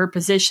Rosie for her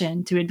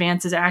position to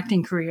advance his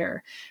acting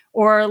career,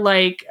 or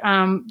like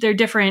their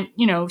different,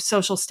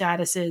 social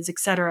statuses,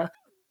 etc.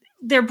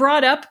 They're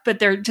brought up, but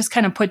they're just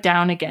kind of put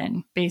down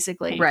again,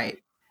 basically. Right.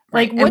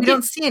 Like, and we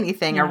don't see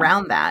anything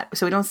around that.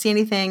 So we don't see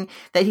anything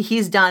that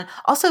he's done.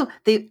 Also,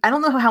 I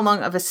don't know how long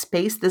of a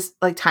space this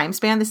like time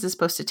span this is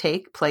supposed to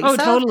take place. Oh,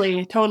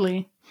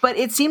 totally. But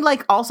it seemed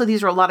like also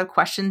these are a lot of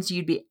questions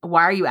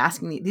why are you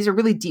asking me? These are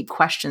really deep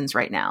questions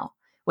right now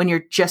when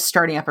you're just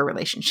starting up a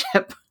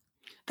relationship.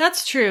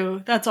 That's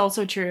true. That's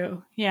also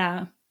true.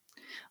 Yeah.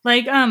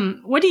 Like,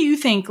 what do you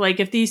think, like,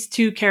 if these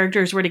two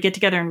characters were to get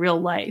together in real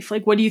life,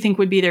 like, what do you think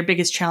would be their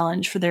biggest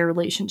challenge for their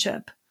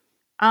relationship?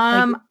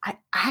 I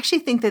actually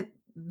think that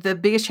the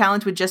biggest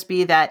challenge would just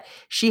be that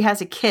she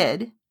has a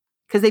kid,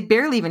 because they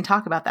barely even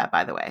talk about that,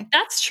 by the way.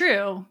 That's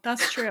true.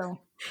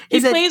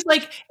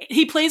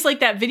 He plays like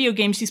that video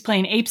game she's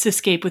playing, Apes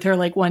Escape, with her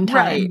like one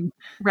time.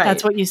 Right.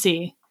 That's what you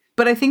see.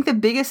 But I think the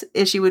biggest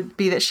issue would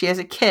be that she has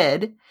a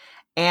kid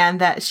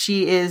and that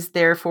she is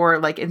therefore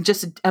like in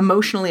just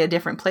emotionally a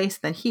different place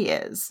than he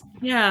is.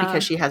 Yeah.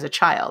 Because she has a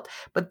child.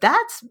 But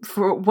that's,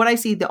 for what I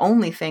see, the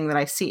only thing that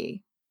I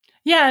see.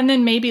 Yeah, and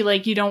then maybe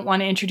like you don't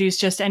want to introduce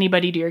just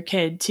anybody to your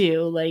kid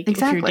too, like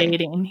Exactly. if you're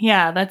dating.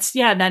 Yeah,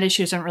 that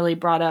issue isn't really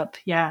brought up.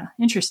 Yeah,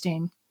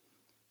 interesting.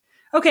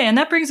 Okay, and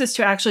that brings us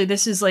to actually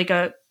this is like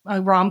a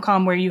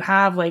rom-com where you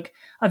have like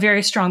a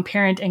very strong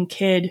parent and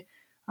kid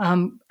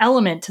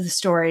element to the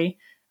story.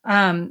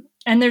 And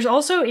there's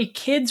also a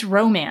kid's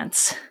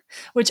romance,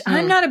 which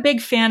I'm not a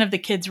big fan of the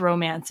kid's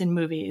romance in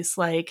movies.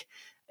 Like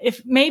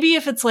if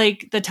it's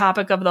like the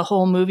topic of the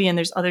whole movie and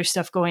there's other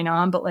stuff going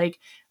on, but like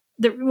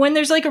when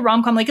there's like a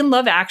rom-com, like in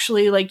Love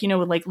Actually, like, you know,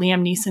 with like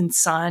Liam Neeson's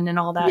son and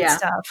all that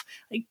stuff,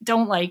 like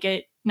don't like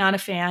it. Not a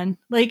fan.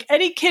 Like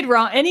any kid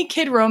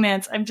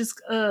romance, I'm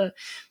just,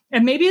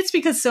 and maybe it's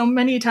because so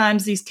many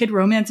times these kid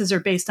romances are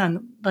based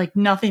on like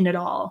nothing at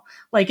all.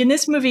 Like in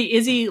this movie,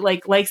 Izzy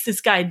like likes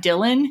this guy,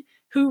 Dylan,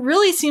 who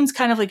really seems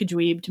kind of like a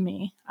dweeb to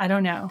me. I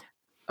don't know.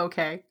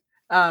 Okay.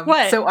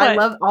 What? I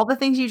love all the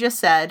things you just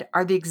said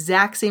are the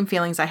exact same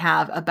feelings I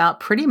have about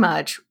pretty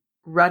much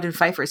Rudd and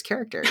Pfeiffer's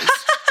characters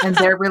and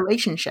their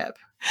relationship.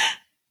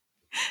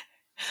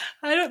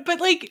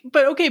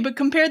 But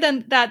compare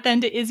that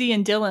to Izzy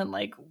and Dylan.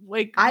 Like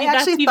I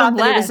actually thought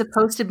that it was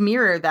supposed to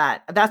mirror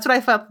that. That's what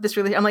I felt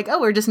I'm like, oh,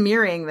 we're just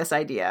mirroring this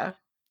idea.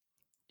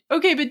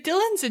 Okay, but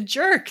Dylan's a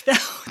jerk though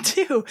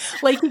too.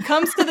 Like he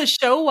comes to the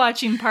show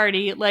watching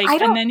party, like,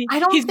 and then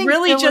he's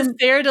really just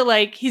there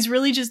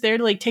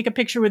to take a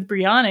picture with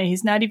Brianna.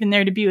 He's not even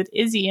there to be with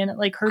Izzy, and it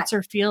like hurts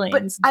her feelings.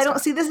 But I don't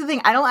see. This is the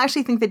thing. I don't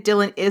actually think that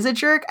Dylan is a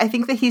jerk. I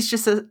think that he's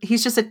just a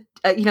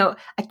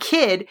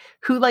kid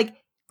who like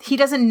he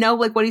doesn't know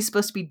like what he's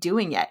supposed to be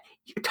doing yet.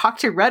 You talk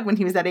to Rudd when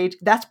he was that age.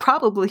 That's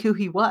probably who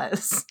he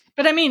was.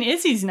 But I mean,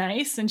 Izzy's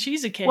nice, and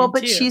she's a kid. Well,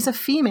 but too. She's a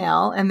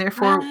female, and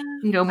therefore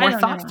more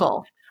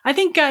thoughtful. I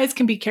think guys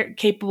can be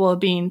capable of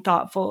being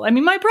thoughtful. I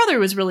mean, my brother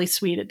was really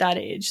sweet at that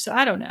age, so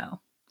I don't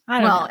know.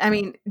 I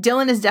mean,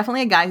 Dylan is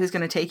definitely a guy who's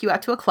going to take you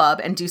out to a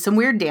club and do some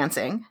weird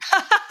dancing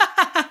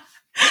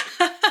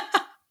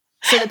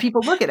so that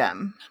people look at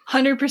him.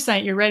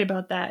 100%. You're right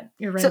about that.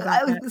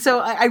 So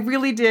I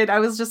really did. I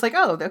was just like,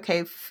 oh,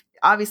 okay.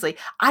 Obviously,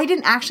 I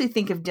didn't actually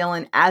think of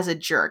Dylan as a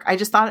jerk. I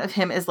just thought of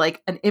him as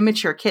like an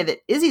immature kid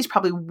that Izzy's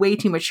probably way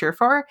too mature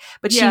for,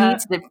 but she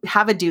needs to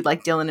have a dude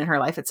like Dylan in her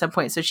life at some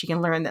point so she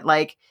can learn that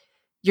like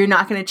you're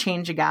not going to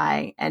change a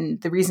guy, and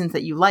the reasons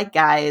that you like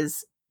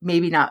guys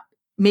maybe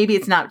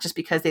it's not just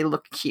because they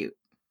look cute.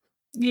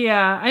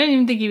 Yeah, I didn't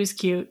even think he was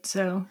cute.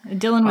 So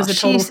Dylan was a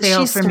total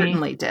fail for me. She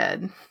certainly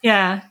did.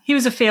 Yeah, he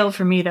was a fail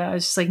for me though. I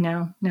was just like,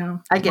 no.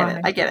 I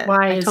get it.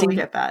 Why I totally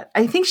get that.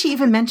 I think she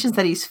even mentions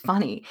that he's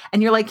funny,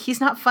 and you're like,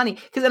 he's not funny.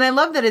 And I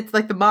love that it's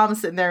like the mom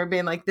sitting there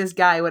being like, this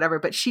guy, whatever.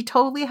 But she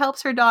totally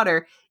helps her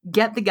daughter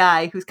get the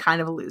guy who's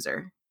kind of a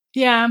loser.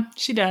 Yeah,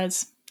 she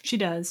does.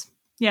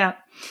 Yeah,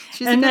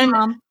 she's a good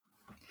mom.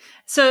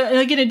 So,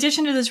 like, in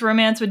addition to this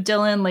romance with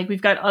Dylan, like,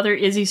 we've got other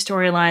Izzy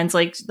storylines,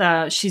 like,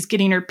 she's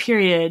getting her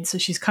period, so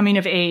she's coming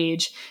of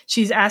age.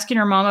 She's asking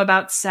her mom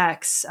about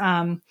sex,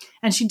 and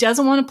she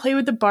doesn't want to play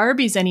with the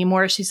Barbies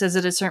anymore, she says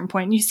at a certain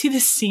point. And you see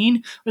this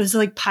scene where there's,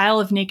 like, pile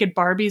of naked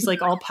Barbies,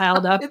 like, all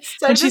piled up. It's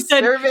so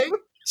disturbing.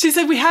 She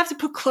said, we have to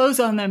put clothes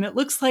on them. It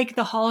looks like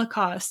the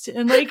Holocaust.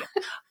 And, like...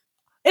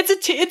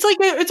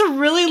 It's a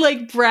really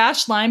like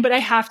brash line, but I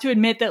have to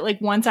admit that like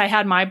once I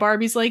had my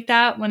Barbies like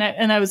that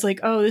I was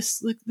like, oh,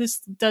 this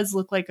does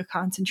look like a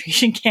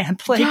concentration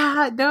camp. Like,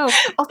 yeah, no.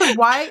 Also,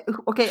 why?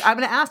 Okay, I'm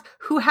gonna ask,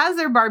 who has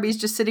their Barbies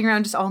just sitting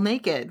around just all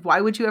naked?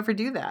 Why would you ever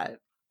do that?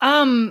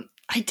 I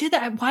did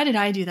that. Why did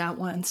I do that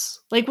once?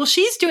 Like, well,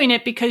 she's doing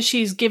it because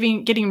she's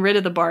getting rid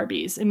of the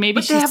Barbies, and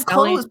maybe they have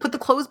clothes. Put the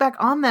clothes back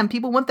on them.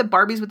 People want the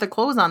Barbies with the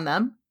clothes on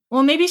them.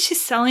 Well, maybe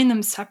she's selling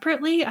them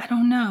separately. I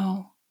don't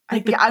know.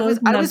 Like I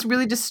was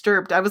really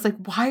disturbed. I was like,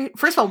 why?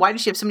 First of all, why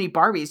does she have so many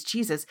Barbies?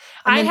 Jesus.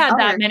 I had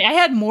that many. I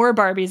had more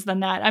Barbies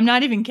than that. I'm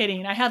not even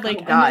kidding. I had like,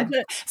 oh God.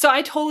 So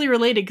I totally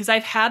related because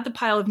I've had the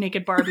pile of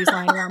naked Barbies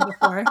lying around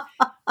before.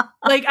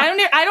 Like,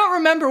 I don't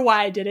remember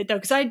why I did it though.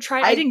 Cause I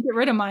didn't get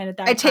rid of mine at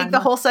that time. I take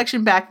the whole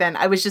section back then.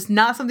 I was just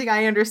not something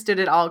I understood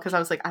at all. Cause I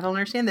was like, I don't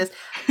understand this.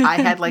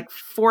 I had like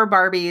 4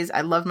 Barbies.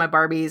 I loved my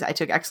Barbies. I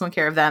took excellent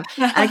care of them.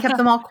 And I kept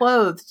them all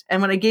clothed. And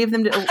when I gave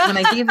them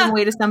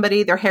away to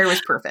somebody, their hair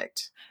was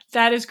perfect.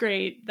 That is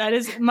great. That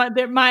is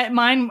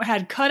mine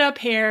had cut up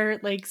hair.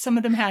 Like some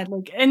of them had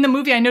like in the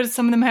movie, I noticed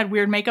some of them had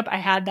weird makeup. I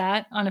had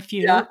that on a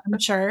few, I'm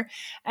sure.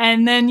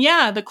 And then,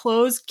 the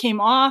clothes came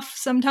off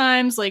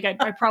sometimes. Like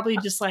I probably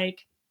just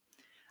like,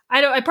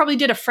 I probably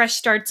did a fresh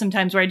start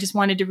sometimes where I just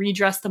wanted to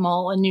redress them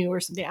all anew or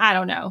something. I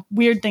don't know.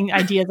 Weird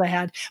ideas I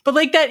had. But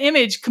like that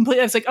image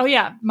completely, I was like, oh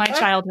yeah, my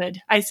childhood.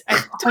 I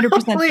 100%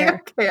 totally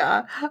there. Okay,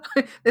 yeah.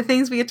 The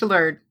things we get to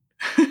learn.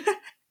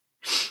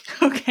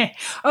 Okay.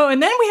 Oh,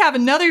 and then we have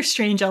another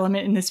strange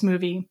element in this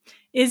movie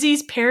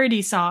Izzy's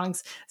parody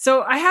songs.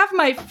 So I have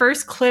my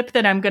first clip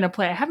that I'm going to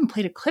play. I haven't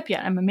played a clip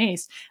yet. I'm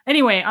amazed.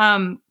 Anyway,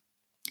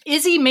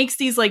 Izzy makes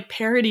these like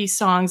parody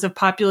songs of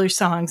popular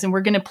songs, and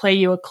we're going to play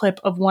you a clip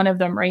of one of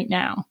them right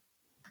now.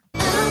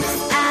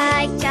 Oops,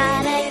 I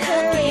got a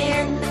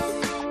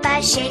career by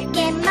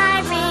shaking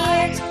my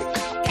rear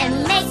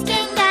and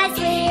making guys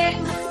weird.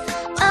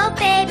 Oh,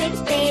 baby,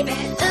 baby,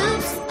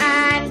 oops,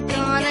 I'm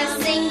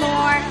gonna sing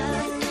more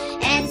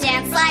and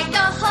dance like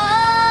a whore.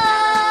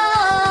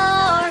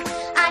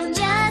 I'm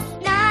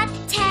just not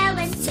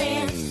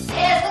talented.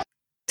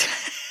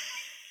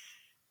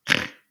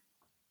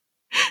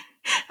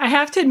 I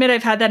have to admit,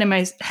 I've had that in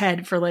my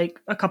head for like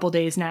a couple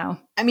days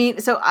now. I mean,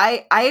 so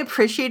I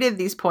appreciated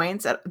these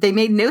points. They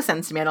made no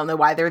sense to me. I don't know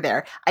why they're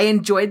there. I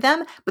enjoyed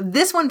them, but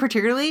this one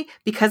particularly,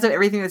 because of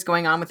everything that's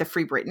going on with the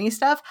Free Britney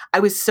stuff,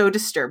 I was so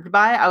disturbed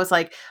by it. I was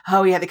like,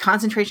 oh, we have the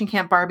concentration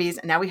camp Barbies,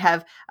 and now we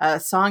have a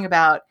song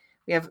about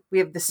we have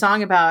the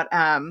song about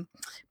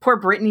poor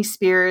Britney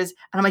Spears,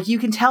 and I'm like, you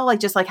can tell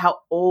like just like how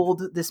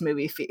old this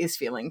movie is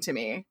feeling to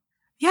me.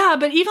 Yeah,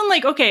 but even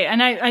like, okay,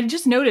 and I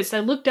just noticed,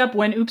 I looked up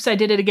when Oops, I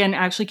Did It Again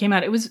actually came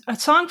out. It was a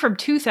song from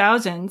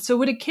 2000. So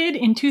would a kid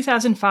in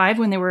 2005,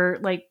 when they were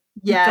like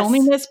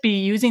filming this,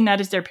 be using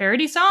that as their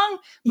parody song?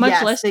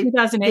 Much less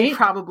 2008? They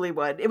probably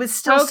would. It was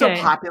still so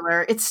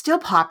popular. It's still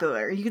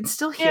popular. You can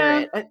still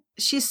hear it.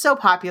 She's so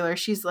popular.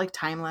 She's like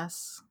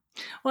timeless.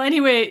 Well,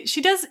 anyway,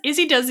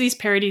 Izzy does these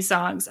parody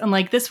songs. And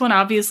like this one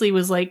obviously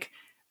was like,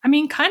 I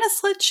mean, kind of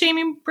slut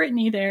shaming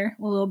Britney there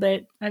a little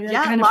bit. A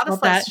lot of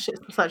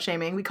slut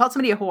shaming. We called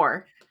somebody a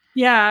whore.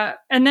 Yeah.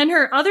 And then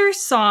her other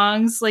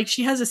songs, like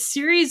she has a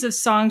series of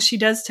songs she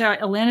does to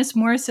Alanis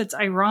Morissette's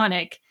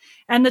Ironic.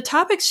 And the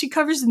topics she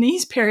covers in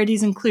these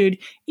parodies include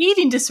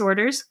eating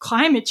disorders,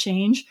 climate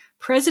change,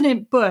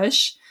 President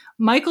Bush,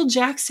 Michael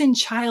Jackson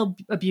child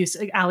abuse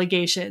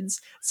allegations.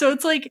 So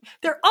it's like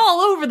they're all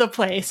over the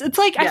place. It's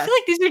like, I feel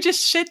like these are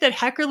just shit that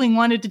Heckerling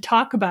wanted to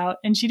talk about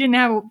and she didn't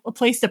have a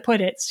place to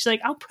put it. So she's like,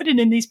 I'll put it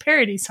in these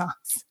parody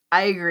songs.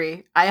 I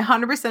agree. I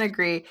 100%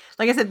 agree.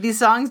 Like I said, these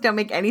songs don't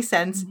make any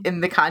sense in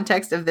the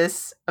context of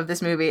this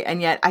movie,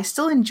 and yet I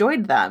still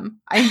enjoyed them.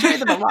 I enjoyed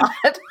them a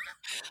lot.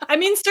 I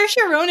mean,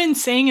 Saoirse Ronan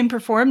sang and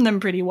performed them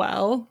pretty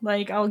well.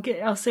 Like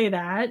I'll say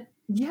that.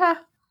 Yeah.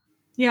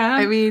 Yeah.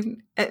 I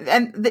mean,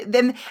 and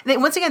then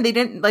once again, they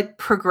didn't like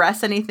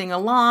progress anything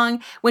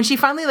along. When she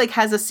finally like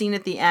has a scene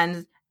at the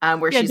end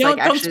where she's like,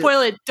 don't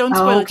spoil it. Don't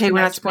spoil it. Okay,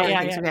 we're not spoiling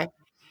things. Okay.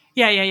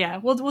 Yeah.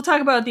 We'll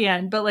talk about it at the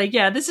end. But like,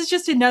 yeah, this is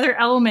just another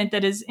element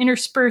that is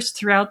interspersed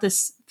throughout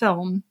this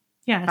film.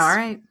 Yes. All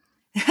right.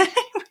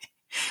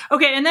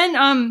 Okay, and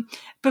then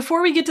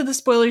before we get to the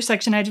spoiler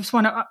section, I just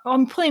want to,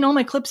 I'm playing all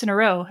my clips in a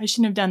row. I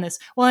shouldn't have done this.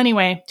 Well,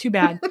 anyway, too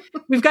bad.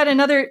 We've got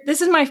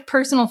this is my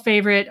personal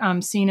favorite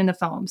scene in the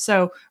film.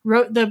 So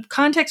the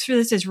context for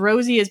this is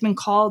Rosie has been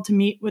called to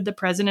meet with the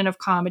president of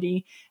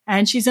comedy,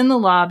 and she's in the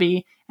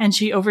lobby, and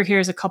she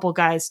overhears a couple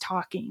guys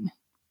talking.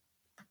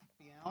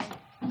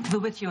 We'll be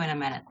with you in a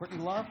minute. Courtney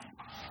Love?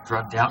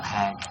 Drugged out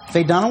hag.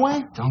 Faye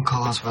Dunaway? Don't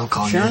call us, we'll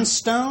call Sharon you.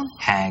 Stone?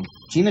 Hag.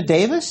 Gina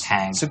Davis?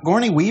 Hag.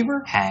 Sigourney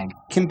Weaver? Hag.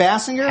 Kim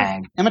Basinger?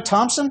 Hag. Emma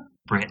Thompson?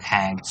 Brit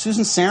Hag.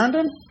 Susan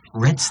Sarandon?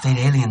 Red state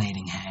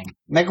alienating hag.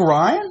 Meg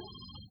Ryan?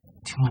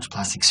 Too much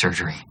plastic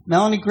surgery.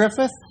 Melanie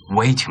Griffith?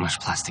 Way too much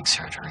plastic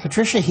surgery.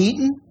 Patricia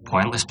Heaton?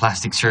 Pointless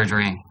plastic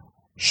surgery.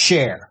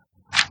 Cher.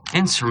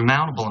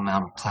 Insurmountable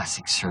amount of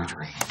plastic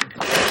surgery.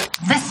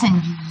 Listen,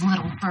 you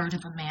little bird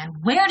of a man.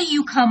 Where do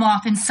you come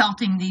off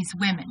insulting these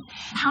women?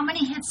 How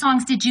many hit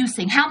songs did you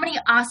sing? How many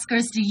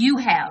Oscars do you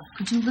have?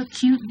 Could you look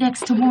cute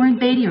next to Warren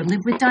Beatty or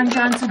live with Don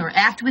Johnson or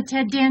act with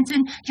Ted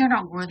Danson? You're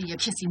not worthy of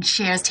kissing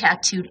Cher's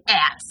tattooed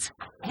ass.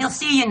 He'll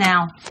see you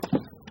now.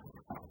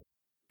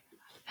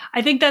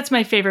 I think that's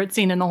my favorite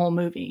scene in the whole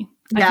movie.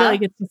 Yeah. I feel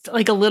like it's just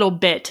like a little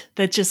bit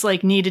that just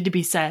like needed to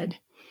be said.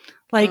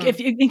 Like if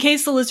in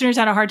case the listeners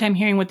had a hard time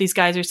hearing what these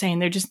guys are saying,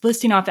 they're just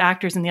listing off the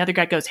actors and the other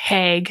guy goes,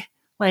 Hag,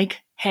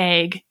 like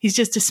Hag. He's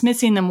just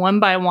dismissing them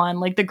one by one,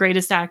 like the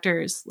greatest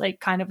actors,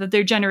 like kind of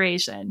their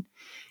generation.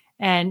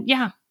 And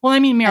yeah, well, I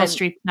mean, Meryl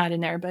Streep's not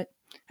in there, but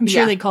I'm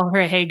sure they call her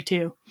a hag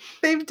too.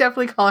 They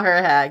definitely call her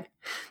a hag.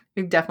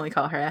 They definitely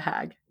call her a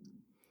hag.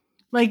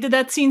 Like, did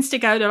that scene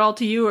stick out at all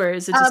to you, or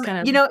is it just kind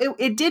of? You know,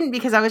 it didn't,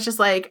 because I was just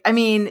like, I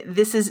mean,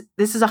 this is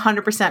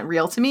 100%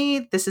 real to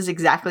me. This is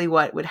exactly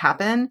what would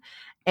happen.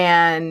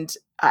 And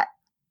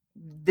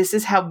this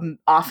is how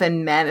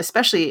often men,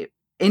 especially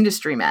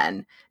industry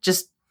men,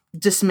 just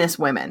dismiss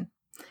women.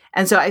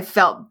 And so I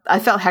felt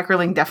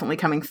Heckerling definitely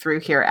coming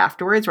through here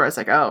afterwards, where I was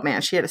like, oh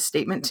man, she had a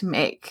statement to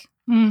make.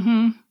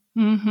 Mm-hmm.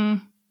 Mm-hmm.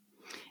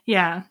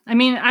 Yeah. I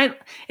mean,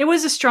 it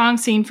was a strong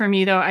scene for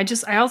me though. I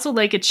also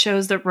like it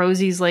shows that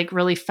Rosie's like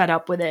really fed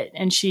up with it,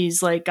 and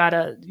she's like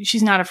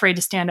she's not afraid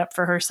to stand up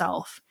for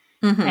herself.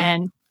 Mm-hmm.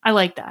 And I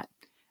like that.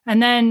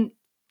 And then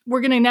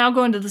we're going to now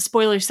go into the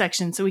spoiler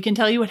section so we can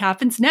tell you what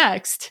happens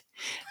next.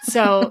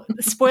 So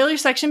the spoiler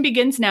section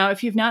begins now.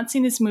 If you've not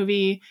seen this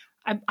movie,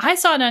 I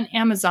saw it on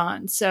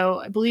Amazon, so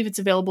I believe it's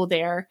available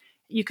there.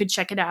 You could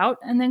check it out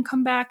and then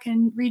come back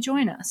and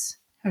rejoin us.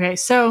 Okay,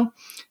 so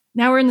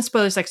Now we're in the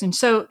spoiler section.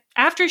 So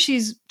after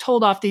she's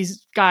told off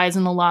these guys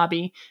in the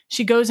lobby,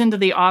 she goes into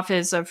the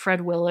office of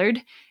Fred Willard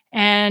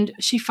and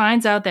she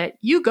finds out that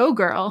You Go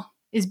Girl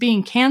is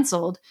being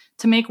canceled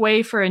to make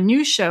way for a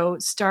new show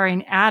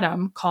starring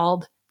Adam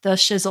called The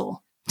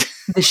Shizzle.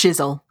 The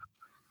Shizzle.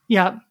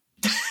 Yep.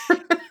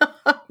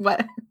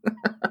 What?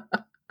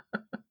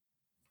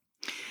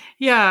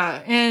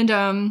 Yeah.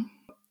 And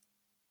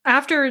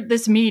after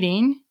this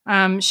meeting,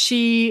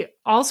 she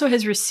also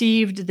has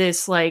received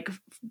this like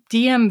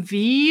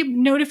DMV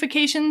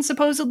notification,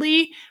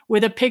 supposedly,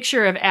 with a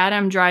picture of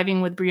Adam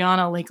driving with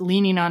Brianna, like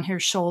leaning on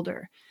his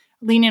shoulder.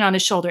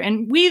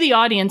 And we, the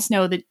audience,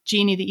 know that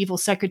Jeannie, the evil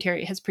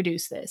secretary, has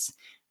produced this,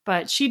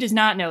 but she does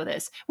not know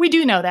this. We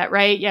do know that,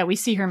 right? Yeah, we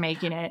see her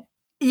making it.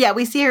 Yeah,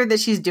 we see her that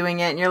she's doing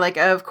it, and you're like,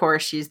 oh, of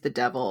course, she's the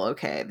devil.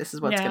 Okay, this is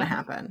what's going to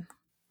happen.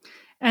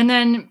 And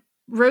then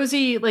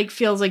Rosie like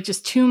feels like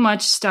just too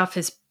much stuff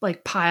has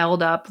like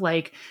piled up.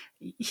 Like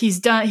he's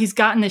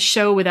gotten this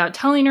show without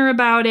telling her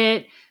about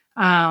it.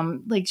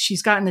 Like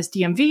she's gotten this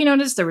DMV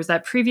notice. There was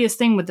that previous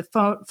thing with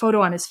the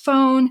photo on his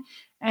phone.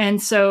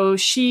 And so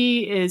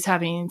she is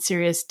having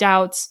serious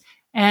doubts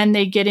and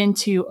they get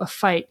into a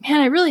fight. Man,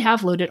 I really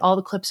have loaded all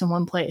the clips in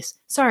one place.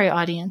 Sorry,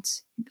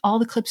 audience. All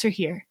the clips are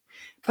here.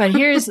 But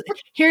here's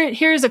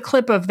a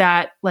clip of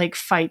that like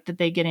fight that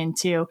they get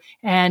into.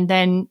 And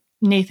then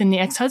Nathan, the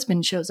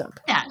ex-husband, shows up.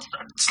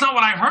 It's not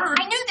what I heard.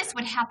 I knew this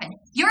would happen.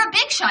 You're a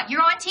big shot.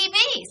 You're on TV.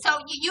 So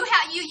you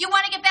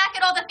want to get back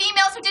at all the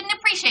females who didn't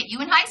appreciate you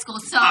in high school.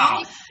 So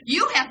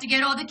you have to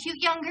get all the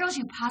cute young girls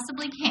you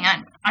possibly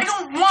can. I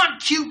don't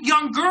want cute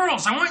young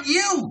girls. I want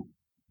you.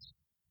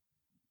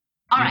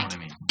 All right.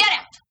 Get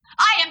out.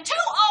 I am too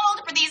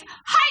old for these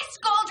high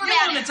school dramatics.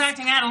 You're the one that's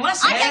acting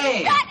adolescent.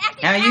 Hey,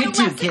 how are you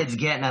two kids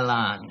getting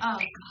along? Oh,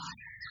 God.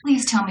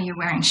 Please tell me you're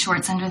wearing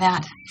shorts under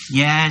that.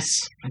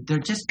 Yes. But they're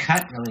just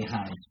cut really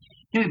high.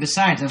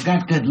 Besides, I've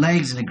got good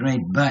legs and a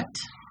great butt.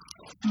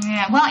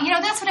 Yeah, well,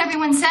 that's what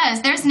everyone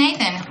says. There's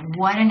Nathan.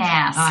 What an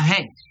ass.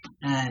 Hey,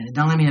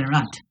 don't let me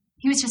interrupt.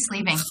 He was just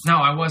leaving. No,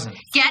 I wasn't.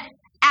 Get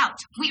out.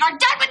 We are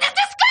done with this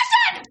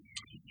discussion!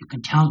 You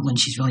can tell when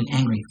she's really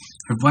angry.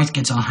 Her voice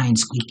gets all high and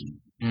squeaky.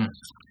 Yeah.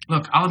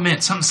 Look, I'll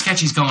admit, something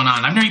sketchy's going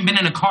on. I've never even been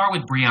in a car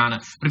with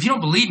Brianna. But if you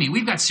don't believe me,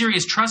 we've got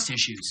serious trust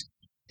issues.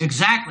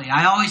 Exactly.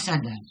 I always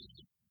said that.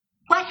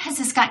 What has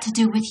this got to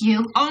do with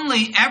you?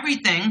 Only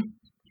everything.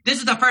 This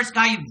is the first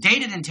guy you've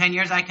dated in 10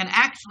 years I can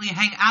actually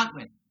hang out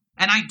with.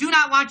 And I do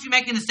not want you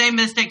making the same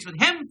mistakes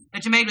with him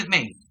that you made with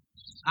me.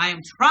 I am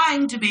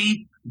trying to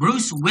be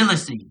Bruce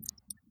Willisy.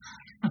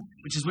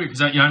 Which is weird,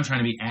 because I'm trying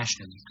to be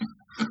Ashton.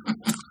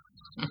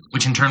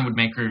 Which in turn would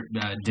make her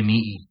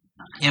Demi.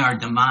 Yeah, or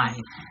Demi.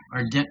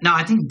 No,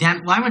 I think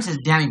Demi. Well, everyone says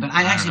Demi, but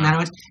I actually matter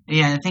what.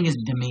 Yeah, I think it's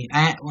Demi.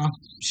 Is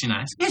she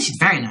nice? Yeah, she's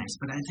very nice,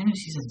 but I think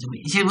she says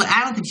Demi.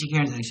 I don't think she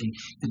cares, actually.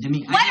 But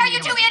Demi. What are you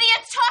two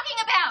idiots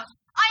talking about?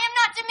 I am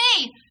not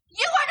Demi.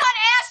 You are not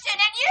Ashton,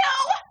 and you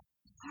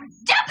are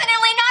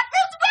definitely not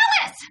Bruce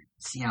Willis.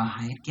 See how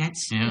high it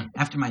gets? Yeah.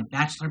 After my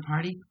bachelor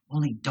party,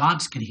 only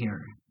dogs could hear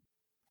her.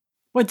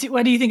 What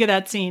do you think of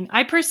that scene?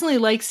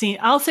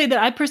 I'll say that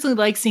I personally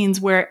like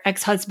scenes where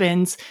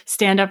ex-husbands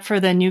stand up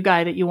for the new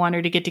guy that you want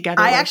her to get together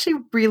with. I actually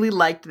really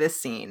liked this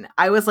scene.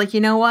 I was like,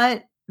 you know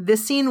what?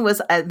 This scene was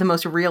the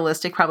most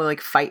realistic, probably like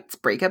fights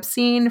breakup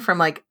scene from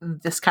like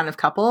this kind of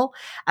couple.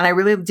 And I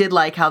really did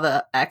like how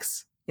the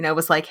ex,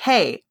 was like,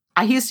 hey,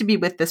 I used to be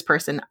with this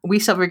person. We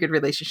still have a good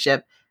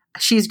relationship.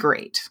 She's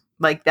great.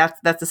 Like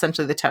that's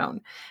essentially the tone.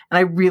 And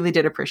I really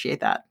did appreciate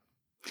that.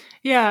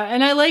 Yeah,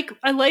 and I like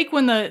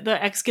when the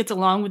ex gets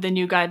along with the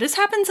new guy. This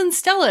happens in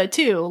Stella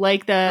too.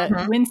 Like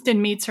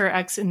Winston meets her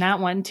ex in that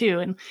one too.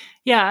 And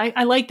yeah,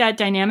 I like that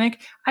dynamic.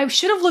 I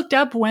should have looked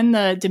up when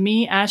the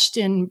Demi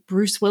Ashton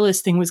Bruce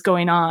Willis thing was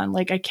going on.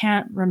 Like I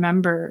can't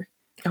remember.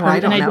 Oh,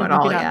 I don't know at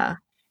all. Yeah.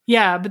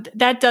 Yeah, but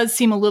that does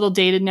seem a little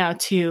dated now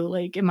too.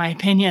 Like in my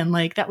opinion,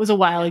 like that was a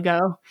while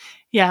ago.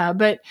 Yeah,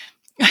 but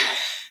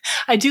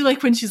I do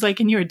like when she's like,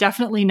 and you are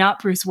definitely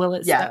not Bruce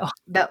Willis. Yeah,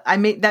 though.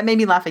 that made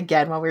me laugh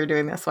again while we were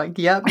doing this. Like,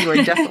 yep, you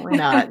are definitely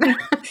not.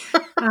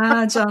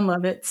 John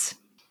Lovitz.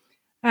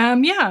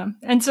 Yeah,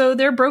 and so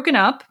they're broken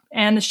up,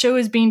 and the show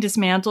is being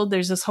dismantled.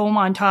 There's this whole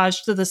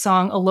montage to the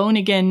song "Alone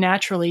Again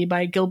Naturally"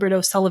 by Gilbert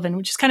O'Sullivan,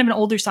 which is kind of an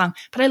older song,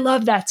 but I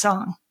love that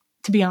song,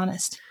 to be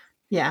honest.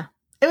 Yeah,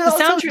 it was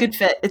also a good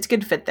fit. It's a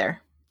good fit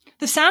there.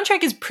 The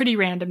soundtrack is pretty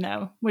random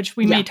though, which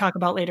we may talk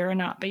about later or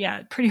not, but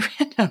yeah, pretty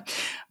random.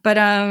 But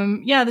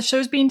the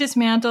show's being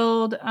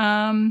dismantled.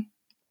 And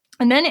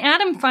then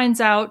Adam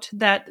finds out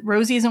that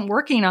Rosie isn't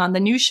working on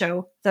the new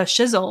show, The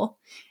Shizzle,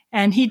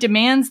 and he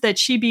demands that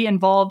she be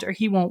involved or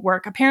he won't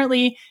work.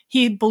 Apparently,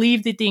 he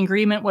believed that the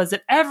agreement was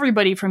that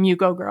everybody from You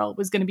Go Girl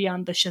was going to be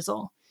on The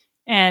Shizzle.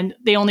 And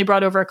they only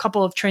brought over a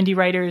couple of trendy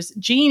writers,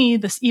 Jeannie,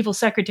 the evil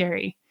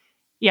secretary.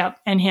 Yep,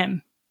 and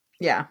him.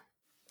 Yeah.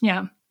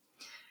 Yeah.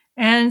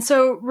 And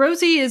so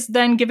Rosie is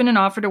then given an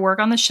offer to work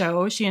on the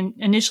show. She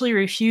initially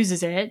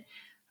refuses it.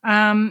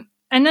 And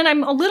And then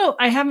I'm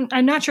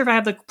not sure if I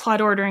have the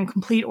plot order in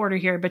complete order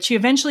here, but she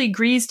eventually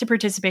agrees to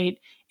participate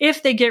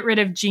if they get rid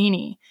of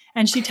Jeannie.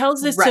 And she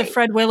tells this to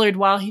Fred Willard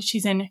while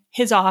she's in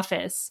his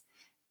office.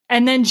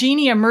 And then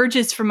Jeannie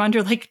emerges from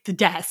under like the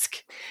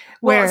desk.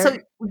 So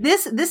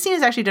this scene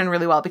is actually done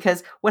really well,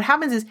 because what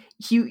happens is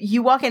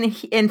you walk in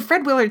and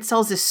Fred Willard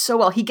sells this so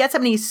well. He gets up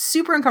and he's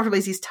super uncomfortable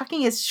as he's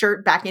tucking his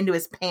shirt back into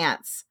his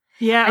pants.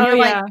 Yeah. And you're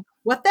like,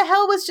 what the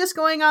hell was just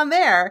going on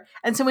there?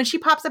 And so when she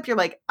pops up, you're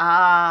like,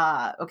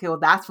 okay, well,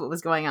 that's what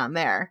was going on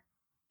there.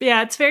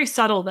 Yeah, it's very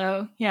subtle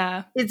though.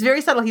 Yeah. It's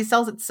very subtle. He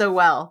sells it so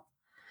well.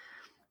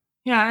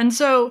 Yeah. And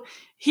so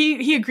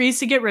he agrees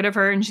to get rid of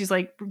her, and she's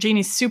like,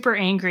 Jeannie's super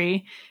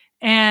angry.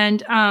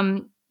 And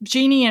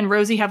Jeannie and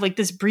Rosie have like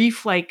this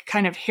brief, like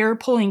kind of hair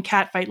pulling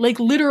cat fight, like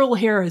literal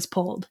hair is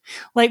pulled.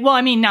 Like, well,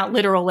 I mean, not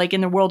literal, like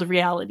in the world of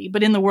reality,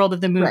 but in the world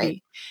of the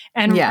movie.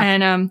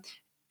 Right.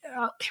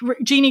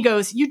 Jeannie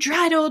goes, you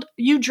dried out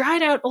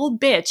old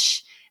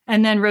bitch.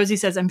 And then Rosie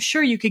says, I'm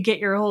sure you could get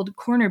your old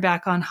corner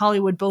back on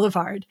Hollywood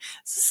Boulevard.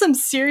 This is some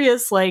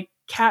serious like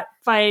cat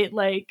fight.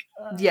 Like,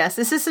 yes,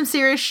 this is some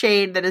serious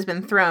shade that has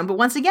been thrown. But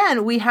once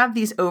again, we have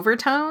these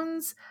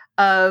overtones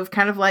of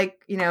kind of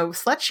like,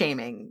 slut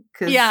shaming.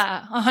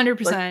 Yeah,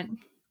 100%. Like,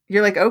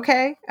 you're like,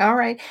 okay, all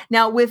right.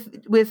 Now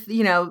with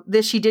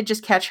this, she did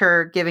just catch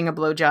her giving a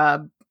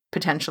blowjob,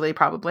 potentially,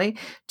 probably,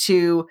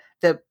 to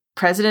the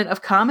president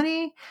of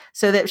comedy,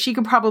 so that she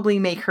could probably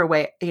make her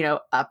way,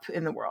 up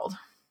in the world.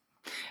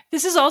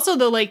 This is also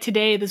though, like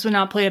today, this would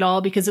not play at all,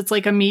 because it's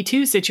like a Me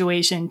Too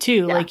situation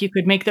too. Yeah. Like you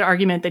could make the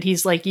argument that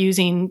he's like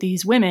using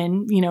these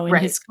women, in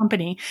his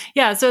company.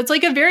 Yeah. So it's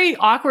like a very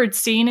awkward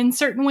scene in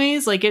certain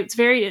ways. Like it's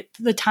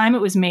the time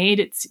it was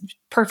made, it's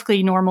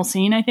perfectly normal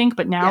scene, I think.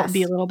 But now it'd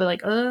be a little bit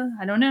like,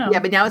 I don't know. Yeah.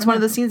 But now it's one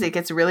of those scenes that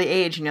gets really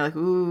aged and you're like,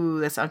 ooh,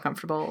 that's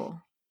uncomfortable.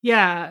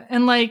 Yeah.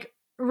 And like,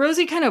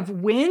 Rosie kind of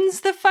wins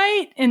the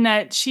fight in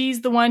that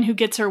she's the one who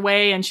gets her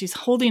way, and she's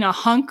holding a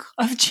hunk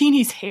of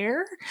Jeannie's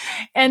hair.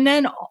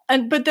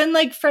 But then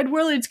like Fred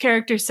Willard's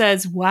character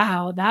says,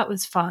 wow, that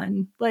was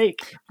fun.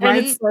 Like, right?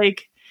 And it's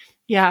like,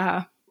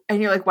 yeah.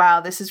 And you're like,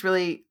 wow, this is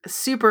really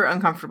super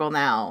uncomfortable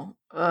now.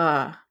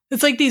 Ugh.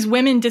 It's like these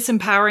women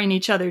disempowering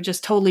each other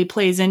just totally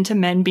plays into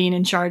men being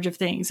in charge of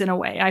things in a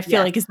way. I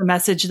feel like is the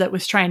message that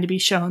was trying to be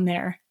shown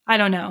there. I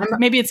don't know.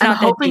 Maybe it's not.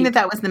 I'm hoping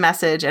that was the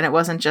message, and it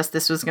wasn't just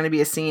this was going to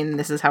be a scene.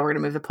 This is how we're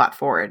going to move the plot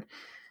forward.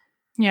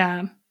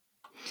 Yeah,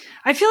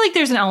 I feel like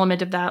there's an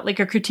element of that, like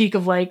a critique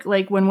of like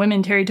when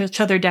women tear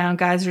each other down,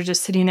 guys are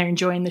just sitting there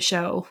enjoying the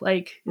show.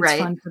 Like it's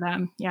fun for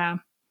them. Yeah.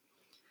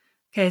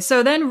 Okay,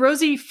 so then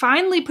Rosie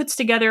finally puts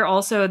together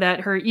also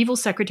that her evil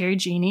secretary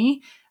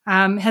Jeannie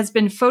has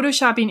been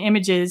photoshopping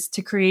images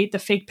to create the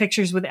fake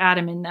pictures with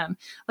Adam in them.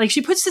 Like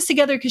she puts this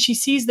together because she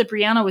sees that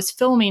Brianna was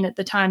filming at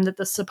the time that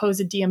the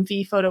supposed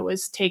DMV photo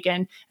was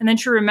taken. And then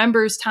she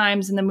remembers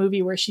times in the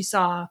movie where she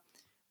saw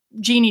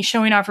Jeannie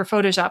showing off her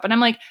Photoshop. And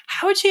I'm like,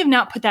 how would she have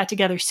not put that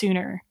together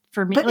sooner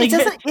for me? But like,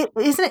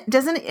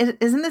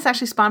 isn't this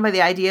actually spawned by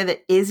the idea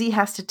that Izzy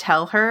has to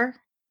tell her?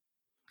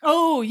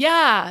 Oh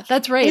yeah,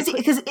 that's right.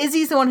 Because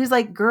Izzy's the one who's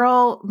like,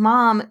 girl,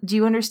 mom, do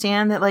you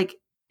understand that like,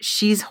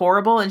 she's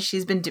horrible and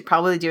she's been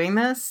probably doing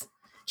this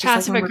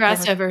passive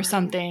aggressive or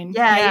something.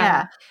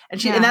 Yeah.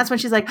 And that's when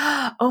she's like,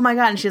 oh my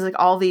God. And she's like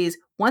all these,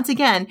 once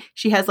again,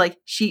 she has like,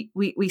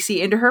 we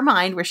see into her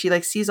mind where she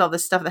like sees all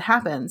this stuff that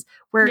happens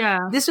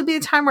where this would be a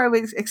time where I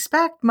would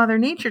expect Mother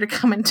Nature to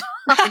come and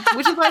talk,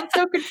 which is why I'm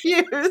so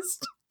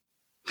confused.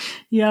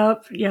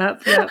 Yep.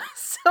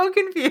 So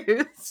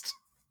confused.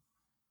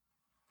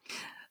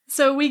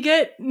 So we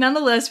get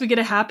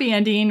a happy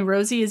ending.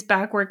 Rosie is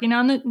back working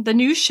on the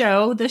new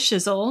show, The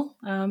Shizzle.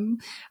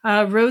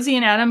 Rosie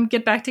and Adam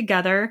get back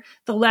together.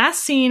 The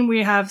last scene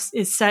we have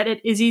is set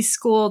at Izzy's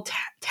school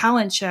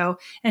talent show,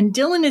 and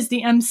Dylan is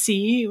the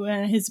MC.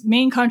 His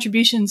main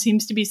contribution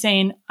seems to be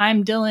saying,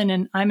 I'm Dylan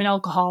and I'm an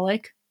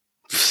alcoholic.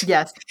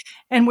 Yes.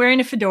 And wearing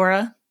a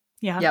fedora.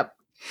 Yeah. Yep.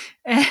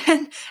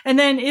 And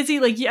then Izzy,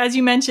 like as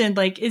you mentioned,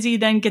 like Izzy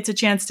then gets a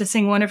chance to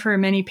sing one of her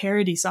many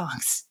parody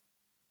songs.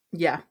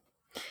 Yeah.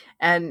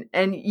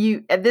 And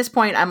you at this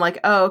point, I'm like,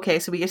 oh, okay.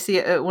 So we get to see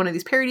one of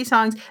these parody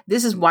songs.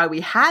 This is why we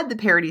had the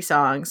parody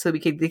songs, so we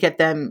could get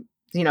them,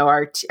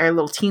 our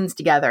little teens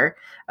together.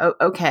 Oh,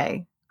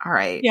 okay, all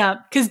right. Yeah,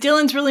 because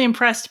Dylan's really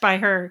impressed by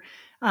her.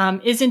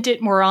 Isn't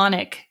It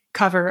Moronic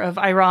cover of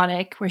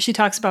Ironic, where she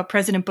talks about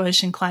President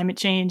Bush and climate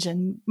change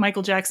and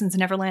Michael Jackson's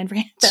Neverland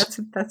Ranch.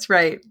 That's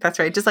right.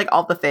 Just like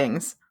all the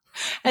things.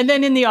 And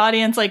then in the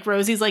audience, like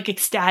Rosie's like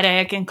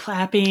ecstatic and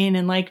clapping,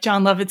 and like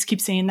John Lovitz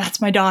keeps saying,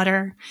 "That's my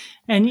daughter,"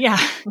 and yeah,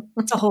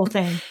 it's a whole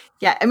thing.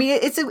 Yeah, I mean,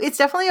 it's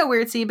definitely a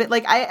weird scene, but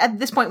like at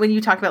this point when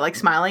you talk about like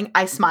smiling,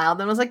 I smiled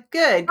and was like,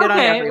 good on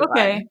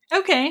everyone.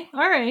 Okay,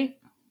 all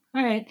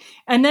right.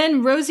 And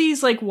then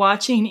Rosie's like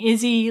watching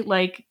Izzy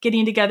like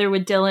getting together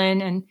with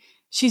Dylan, and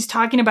she's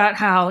talking about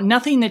how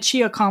nothing that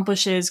she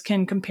accomplishes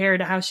can compare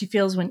to how she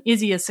feels when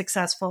Izzy is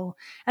successful.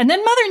 And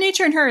then Mother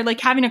Nature and her like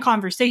having a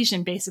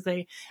conversation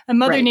basically. And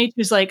Mother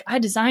Nature's like, I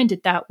designed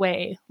it that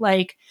way.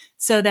 Like,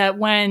 so that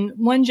when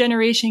one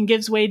generation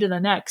gives way to the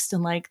next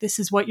and like, this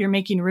is what you're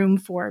making room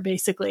for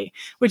basically,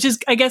 which is,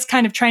 I guess,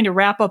 kind of trying to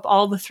wrap up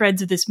all the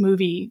threads of this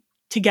movie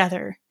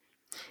together.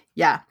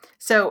 Yeah.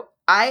 So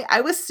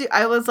I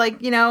was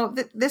like, you know,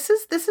 this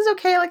is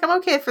okay. Like, I'm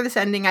okay for this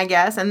ending, I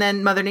guess. And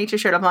then Mother Nature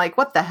showed up. I'm like,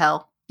 what the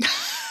hell?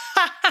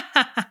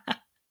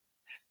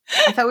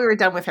 I thought we were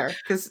done with her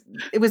because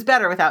it was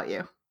better without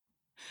you.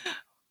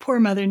 Poor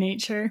Mother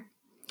Nature.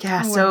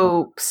 Yeah.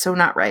 So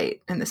not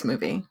right in this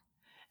movie.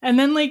 And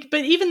then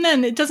but even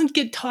then it doesn't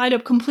get tied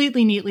up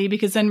completely neatly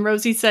because then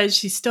Rosie says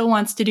she still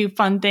wants to do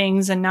fun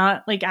things and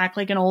not like act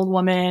like an old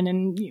woman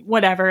and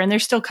whatever. And they're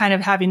still kind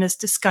of having this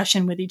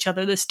discussion with each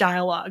other, this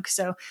dialogue.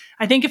 So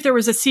I think if there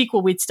was a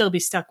sequel, we'd still be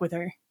stuck with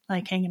her,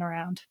 like hanging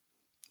around.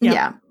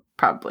 Yeah,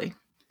 probably.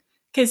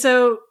 Okay.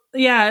 So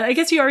yeah, I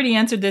guess you already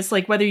answered this,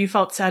 like whether you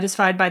felt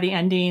satisfied by the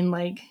ending.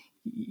 Like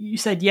you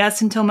said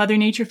yes until Mother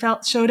Nature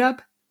showed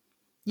up.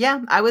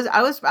 Yeah, I was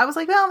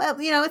like, well,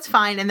 you know, it's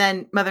fine. And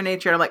then Mother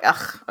Nature, I'm like,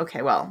 ugh,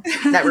 okay, well,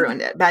 that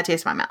ruined it. Bad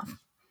taste in my mouth.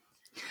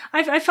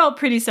 I felt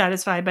pretty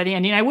satisfied by the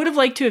ending. I would have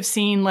liked to have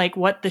seen like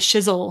what the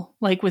shizzle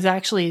like was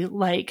actually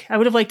like. I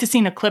would have liked to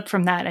seen a clip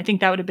from that. I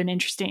think that would have been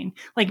interesting.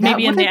 Like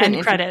maybe in the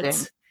end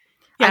credits.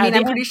 Yeah, I mean,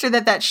 I'm pretty sure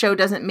that show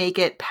doesn't make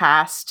it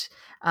past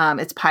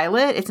its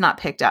pilot. It's not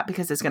picked up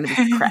because it's going to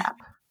be crap.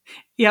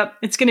 Yep,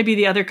 it's going to be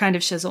the other kind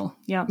of shizzle.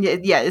 Yeah,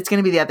 it's going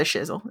to be the other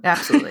shizzle.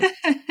 Absolutely.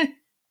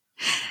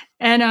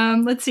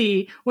 And let's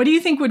see, what do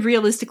you think would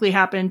realistically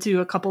happen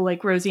to a couple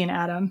like Rosie and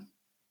Adam?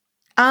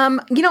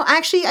 You know,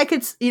 actually, I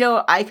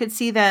could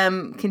see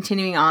them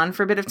continuing on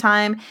for a bit of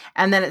time,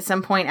 and then at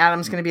some point,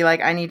 Adam's going to be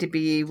like, I need to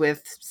be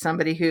with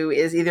somebody who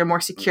is either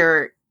more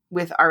secure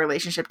with our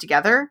relationship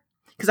together,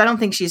 because I don't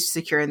think she's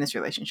secure in this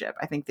relationship.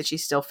 I think that she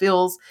still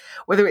feels,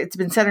 whether it's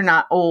been said or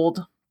not,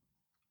 old.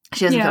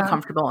 She doesn't feel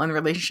comfortable in the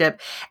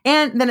relationship,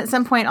 and then at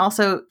some point,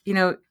 also, you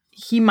know,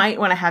 he might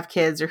want to have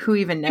kids, or who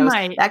even knows,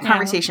 that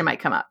conversation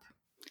might come up.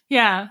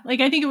 Yeah,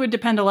 like I think it would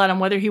depend a lot on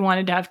whether he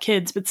wanted to have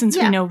kids, but since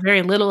we know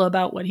very little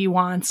about what he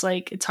wants,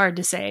 like it's hard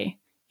to say.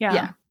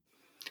 Yeah.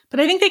 But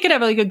I think they could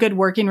have like a good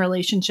working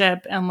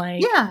relationship and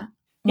like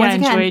Once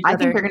again, enjoy each I other.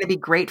 think they're going to be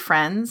great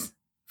friends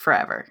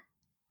forever.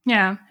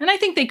 Yeah, and I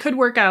think they could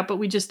work out, but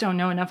we just don't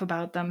know enough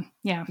about them.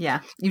 Yeah. Yeah,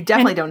 you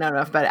definitely don't know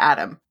enough about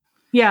Adam.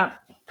 Yeah,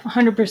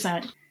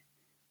 100%.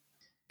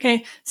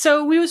 Okay,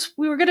 so we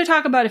were going to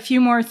talk about a few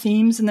more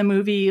themes in the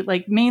movie.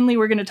 Like mainly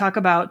we're going to talk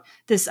about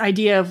this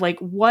idea of like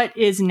what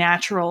is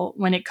natural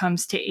when it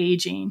comes to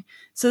aging.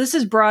 So this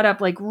is brought up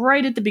like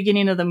right at the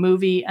beginning of the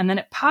movie, and then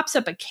it pops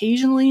up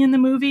occasionally in the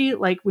movie,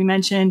 like we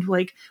mentioned,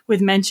 like with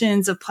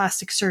mentions of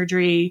plastic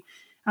surgery,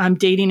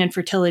 dating and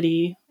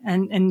fertility,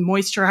 and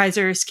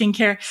moisturizer,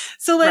 skincare.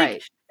 So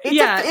like it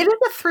is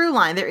a through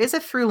line. There is a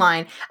through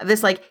line of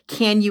this, like,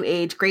 can you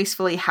age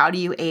gracefully? How do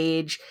you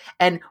age?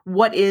 And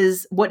what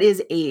is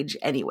age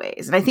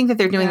anyways? And I think that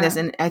they're doing this,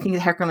 and I think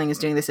that Heckerling is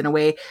doing this in a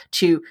way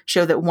to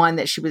show that, one,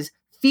 that she was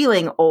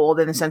feeling old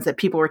in the sense that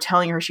people were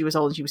telling her she was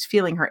old and she was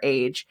feeling her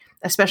age,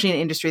 especially in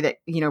an industry that,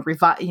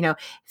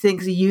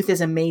 thinks youth is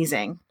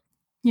amazing.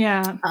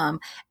 Yeah.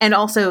 And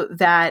also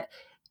that,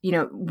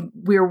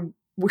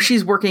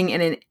 she's working in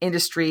an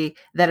industry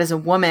that as a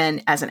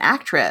woman, as an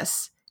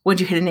actress, once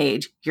you hit an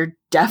age, you're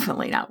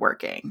definitely not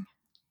working.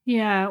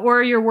 Yeah.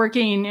 Or you're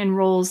working in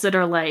roles that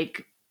are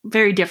like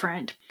very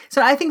different.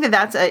 So I think that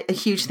that's a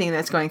huge thing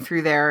that's going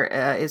through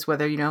there is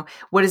whether,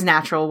 what is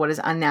natural, what is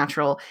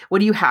unnatural, what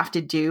do you have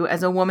to do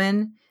as a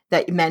woman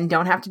that men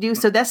don't have to do?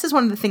 So this is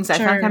one of the things I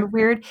found kind of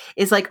weird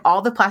is like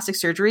all the plastic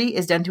surgery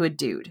is done to a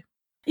dude.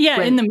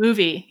 Yeah, in the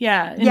movie.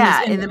 Yeah.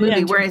 In the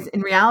movie. Whereas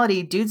in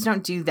reality, dudes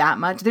don't do that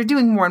much. They're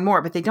doing more and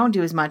more, but they don't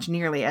do as much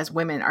nearly as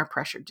women are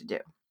pressured to do.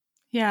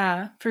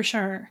 Yeah, for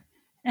sure.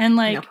 And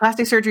like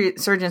plastic surgery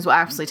surgeons will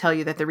actually tell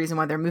you that the reason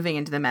why they're moving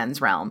into the men's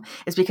realm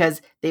is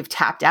because they've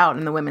tapped out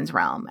in the women's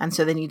realm. And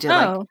so they need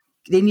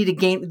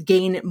to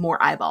gain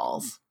more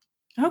eyeballs.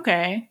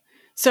 Okay.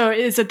 So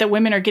is it that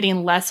women are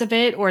getting less of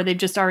it, or they've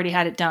just already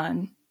had it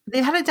done?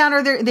 They've had it done,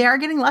 or they are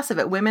getting less of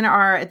it. Women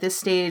are at this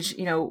stage,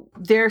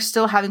 they're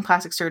still having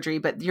plastic surgery,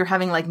 but you're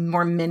having like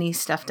more mini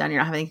stuff done. You're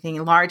not having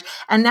anything large.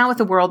 And now with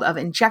the world of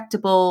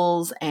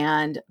injectables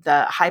and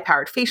the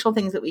high-powered facial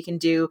things that we can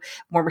do,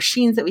 more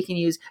machines that we can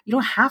use, you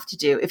don't have to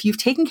do. If you've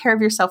taken care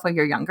of yourself when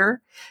you're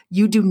younger,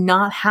 you do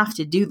not have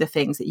to do the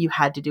things that you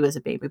had to do as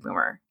a baby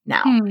boomer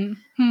now.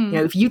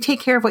 If you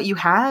take care of what you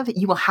have,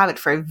 you will have it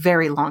for a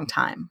very long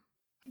time.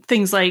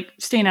 Things like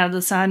staying out of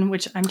the sun,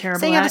 which I'm terrible at.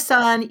 Staying out of the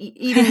sun,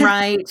 eating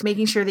right,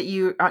 making sure that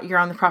you're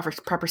on the proper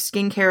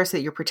skincare so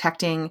that you're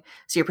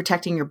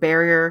protecting your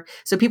barrier.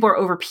 So people are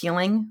over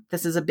peeling.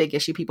 This is a big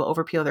issue. People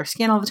over peel their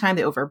skin all the time.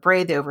 They over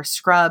braid, they over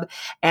scrub.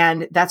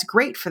 And that's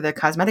great for the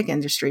cosmetic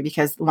industry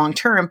because long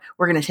term,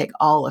 we're going to take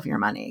all of your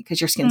money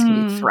because your skin's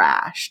going to be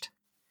thrashed.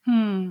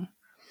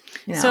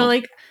 So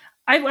like,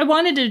 I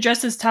wanted to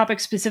address this topic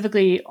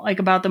specifically, like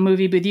about the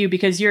movie with you,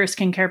 because you're a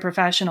skincare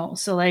professional.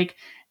 So like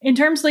in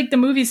terms like the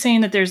movie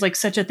saying that there's like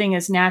such a thing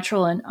as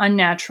natural and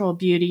unnatural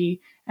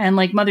beauty, and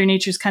like Mother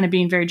Nature's kind of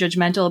being very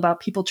judgmental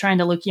about people trying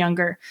to look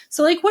younger.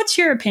 So like, what's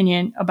your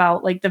opinion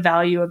about like the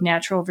value of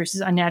natural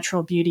versus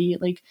unnatural beauty?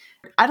 Like,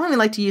 I don't even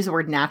like to use the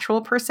word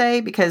natural per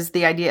se, because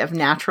the idea of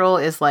natural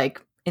is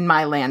like, in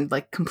my land,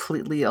 like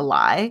completely a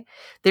lie.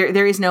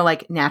 There is no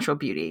like natural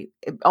beauty.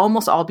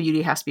 Almost all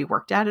beauty has to be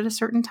worked at a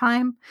certain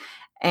time.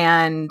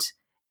 And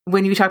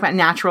when you talk about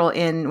natural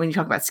when you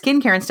talk about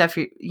skincare and stuff,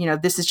 you know,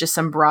 this is just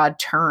some broad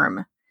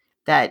term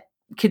that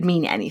could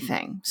mean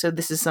anything. So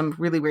this is some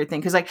really weird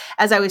thing. Cause like,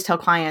 as I always tell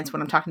clients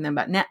when I'm talking to them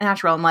about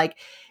natural, I'm like,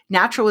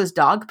 natural is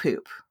dog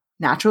poop.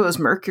 Natural is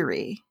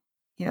mercury.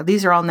 You know,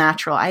 these are all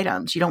natural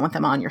items. You don't want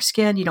them on your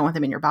skin. You don't want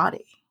them in your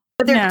body,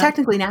 but they're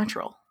technically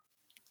natural.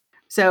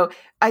 So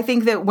I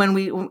think that when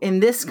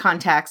in this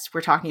context, we're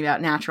talking about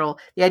natural,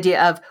 the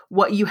idea of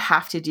what you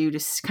have to do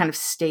to kind of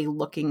stay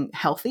looking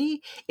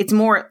healthy. It's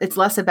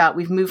less about,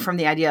 we've moved from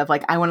the idea of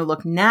like, I want to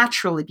look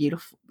naturally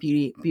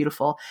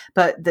beautiful,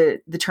 but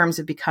the terms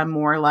have become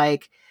more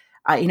like,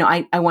 I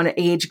want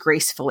to age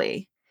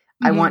gracefully.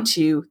 Mm-hmm. I want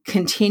to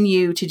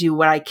continue to do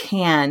what I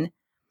can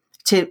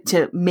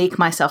to make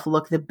myself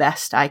look the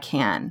best I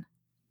can.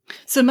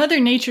 So Mother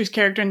Nature's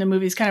character in the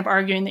movie is kind of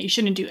arguing that you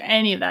shouldn't do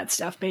any of that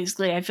stuff,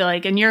 basically, I feel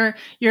like. And your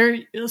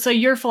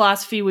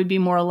philosophy would be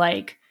more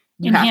like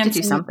you have to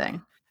do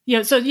something.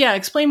 Yeah. So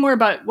explain more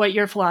about what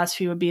your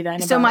philosophy would be then.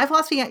 So my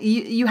philosophy,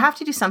 you have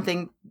to do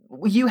something.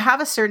 You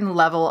have a certain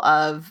level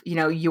of, you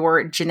know,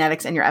 your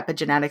genetics and your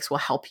epigenetics will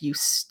help you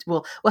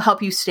will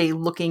help you stay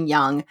looking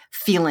young,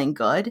 feeling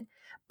good.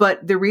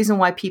 But the reason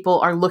why people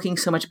are looking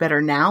so much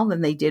better now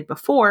than they did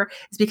before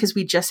is because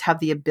we just have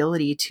the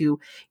ability to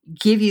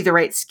give you the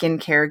right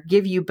skincare,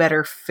 give you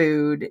better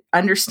food,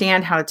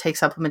 understand how to take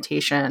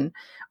supplementation.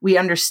 We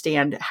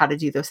understand how to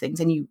do those things.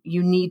 And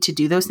you need to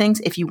do those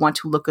things if you want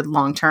to look good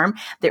long term.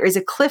 There is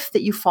a cliff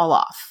that you fall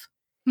off,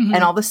 mm-hmm.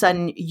 and all of a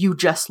sudden you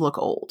just look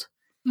old.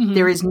 Mm-hmm.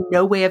 There is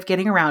no way of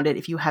getting around it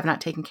if you have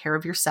not taken care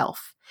of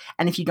yourself.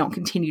 And if you don't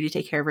continue to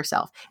take care of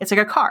yourself, it's like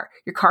a car.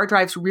 Your car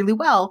drives really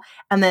well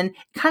and then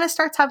kind of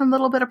starts having a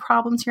little bit of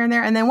problems here and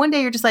there. And then one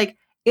day you're just like,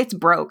 it's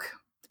broke.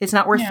 It's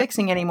not worth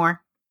fixing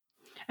anymore.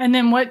 And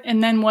then what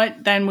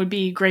then would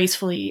be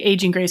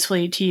aging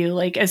gracefully to you,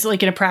 like as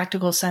like in a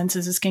practical sense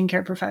as a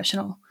skincare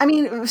professional? I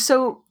mean,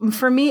 so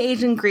for me,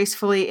 aging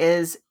gracefully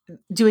is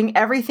doing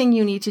everything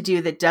you need to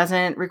do that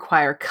doesn't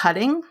require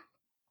cutting,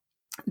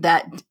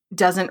 that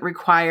doesn't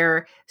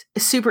require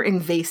super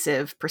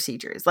invasive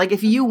procedures. Like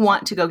if you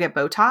want to go get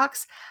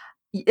Botox,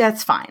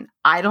 that's fine.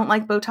 I don't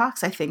like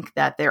Botox. I think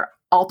that there are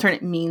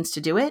alternate means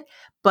to do it.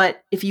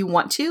 But if you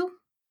want to,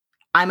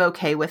 I'm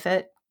okay with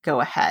it.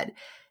 Go ahead.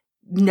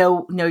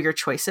 Know your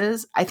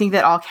choices. I think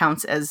that all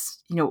counts as,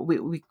 you know,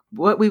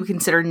 what we would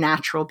consider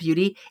natural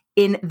beauty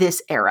in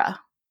this era.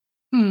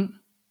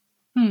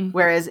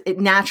 Whereas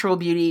natural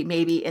beauty,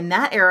 maybe in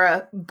that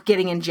era,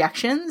 getting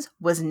injections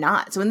was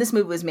not. So when this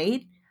movie was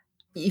made,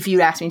 if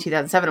you'd asked me in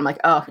 2007, I'm like,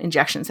 oh,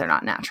 injections are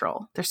not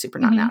natural. They're super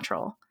not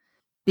natural,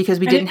 because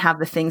we didn't have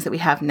the things that we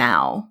have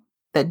now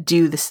that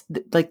do this,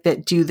 like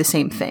that do the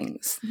same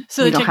things.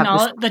 So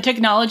the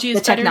technology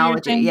is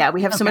better. Yeah,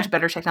 we have so much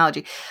better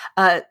technology.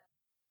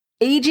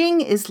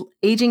 Aging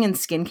in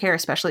skincare,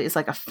 especially, is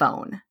like a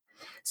phone.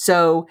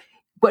 So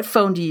what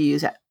phone do you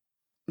use,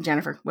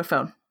 Jennifer? What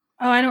phone?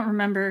 Oh, I don't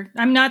remember.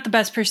 I'm not the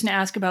best person to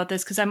ask about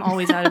this because I'm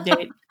always out of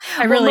date.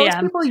 I really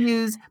am.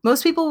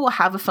 Most people will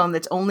have a phone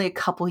that's only a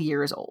couple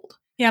years old.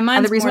 Yeah, mine's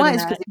and the reason more why than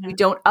is because that, if you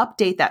don't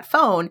update that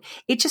phone,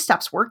 it just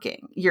stops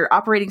working. Your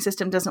operating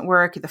system doesn't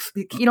work.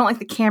 You don't like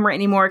the camera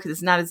anymore because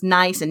it's not as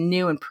nice and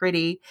new and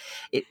pretty.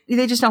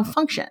 They just don't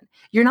function.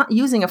 You're not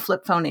using a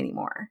flip phone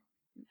anymore.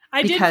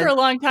 I did for a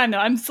long time, though.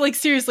 I'm like,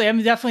 seriously,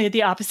 I'm definitely at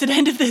the opposite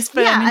end of this,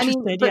 but I'm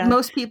interested.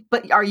 Most people,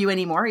 but are you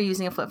anymore? Are you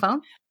using a flip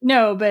phone?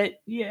 No,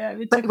 but yeah.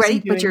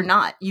 But you're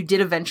not. You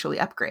did eventually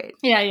upgrade.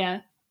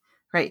 Yeah.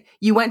 Right.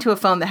 You went to a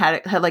phone that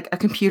had like a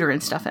computer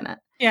and stuff in it.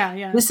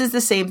 Yeah. This is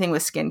the same thing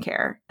with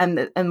skincare and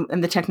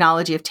the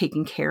technology of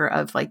taking care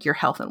of like your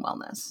health and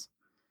wellness.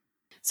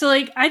 So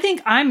like, I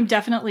think I'm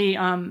definitely,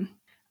 I'm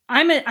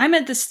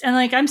at this, and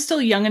like I'm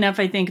still young enough,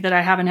 I think, that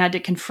I haven't had to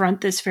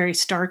confront this very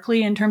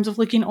starkly in terms of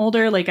looking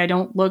older. Like I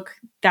don't look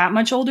that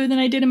much older than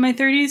I did in my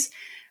 30s.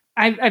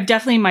 I've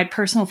definitely, my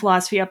personal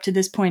philosophy up to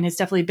this point has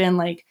definitely been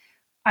like,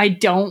 I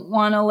don't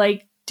want to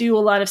like do a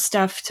lot of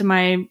stuff to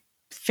my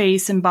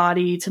face and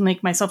body to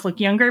make myself look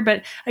younger.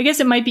 But I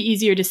guess it might be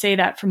easier to say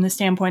that from the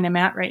standpoint I'm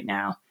at right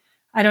now.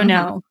 I don't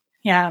know.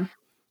 Yeah.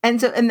 And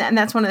so, and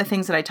that's one of the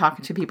things that I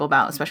talk to people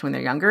about, especially when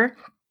they're younger.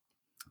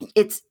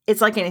 It's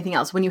like anything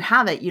else. When you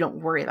have it, you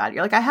don't worry about it.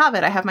 You're like, I have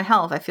it. I have my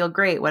health. I feel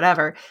great,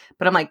 whatever.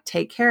 But I'm like,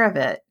 take care of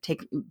it.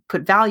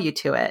 Put value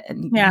to it.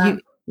 And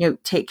you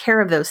take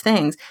care of those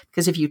things,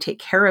 because if you take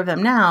care of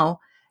them now,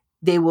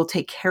 they will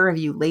take care of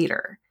you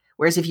later.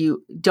 Whereas if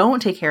you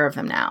don't take care of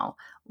them now,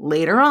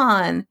 later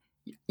on,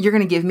 you're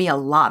going to give me a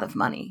lot of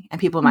money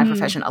and people in my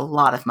profession a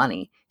lot of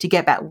money to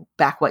get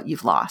back what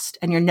you've lost.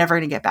 And you're never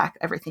going to get back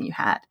everything you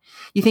had.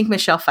 You think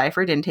Michelle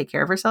Pfeiffer didn't take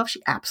care of herself?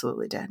 She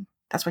absolutely did.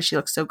 That's why she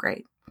looks so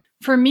great.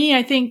 For me,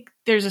 I think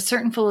there's a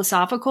certain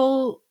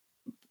philosophical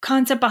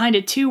concept behind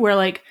it too, where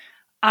like,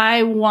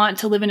 I want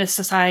to live in a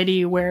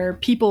society where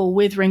people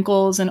with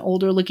wrinkles and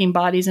older looking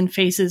bodies and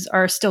faces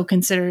are still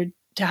considered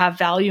to have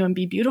value and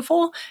be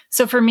beautiful.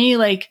 So for me,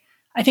 like,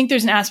 I think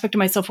there's an aspect of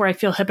myself where I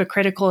feel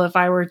hypocritical if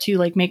I were to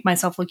like make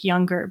myself look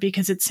younger,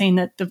 because it's saying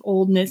that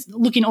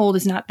looking old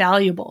is not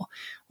valuable.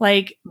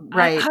 Like,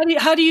 right.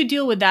 How do you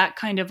deal with that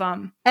kind of,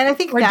 and I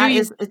think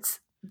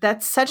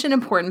that's such an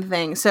important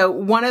thing. So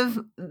one of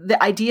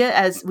the idea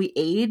as we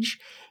age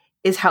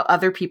is how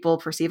other people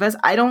perceive us.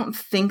 I don't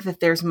think that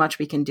there's much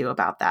we can do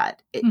about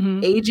that.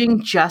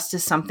 Aging just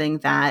is something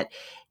that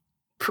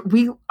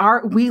we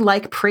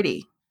like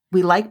pretty.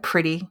 We like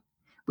pretty.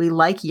 We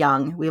like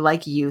young. We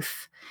like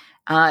youth.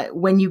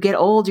 When you get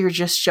old, you're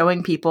just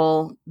showing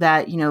people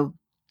that, you know,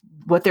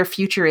 what their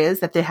future is,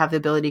 that they have the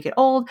ability to get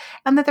old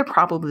and that they're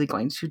probably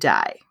going to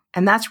die.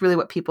 And that's really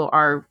what people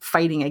are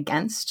fighting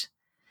against.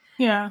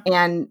 Yeah.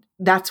 And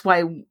that's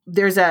why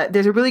there's a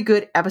really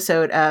good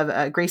episode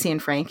of Grace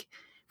and Frankie,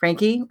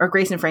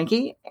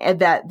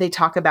 that they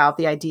talk about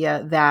the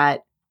idea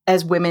that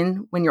as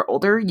women, when you're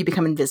older, you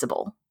become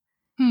invisible.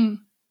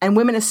 And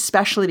women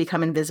especially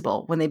become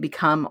invisible when they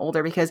become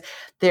older because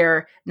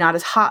they're not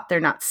as hot,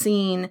 they're not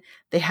seen,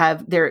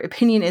 their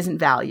opinion isn't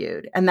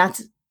valued. And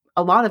that's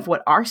a lot of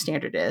what our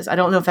standard is. I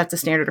don't know if that's a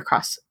standard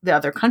across the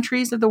other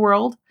countries of the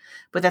world,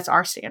 but that's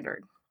our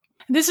standard.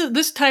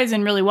 This ties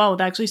in really well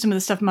with actually some of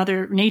the stuff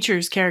Mother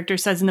Nature's character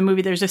says in the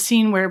movie. There's a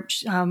scene where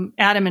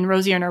Adam and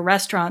Rosie are in a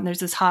restaurant and there's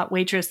this hot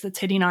waitress that's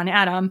hitting on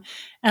Adam.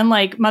 And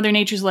like Mother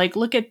Nature's like,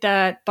 look at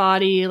that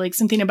body, like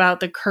something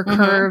about her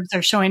curves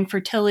are showing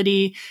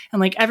fertility. And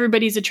like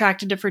everybody's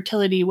attracted to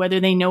fertility, whether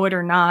they know it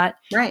or not.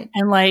 Right.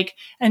 And like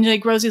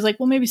Rosie's like,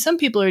 well, maybe some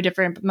people are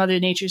different, but Mother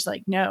Nature's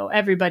like, no,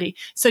 everybody.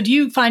 So do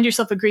you find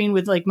yourself agreeing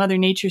with like Mother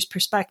Nature's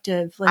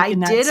perspective? Like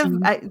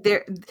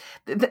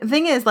the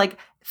thing is, like,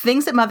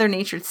 things that Mother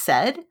Nature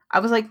said, I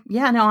was like,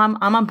 yeah, no,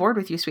 I'm on board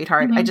with you,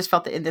 sweetheart. I just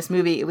felt that in this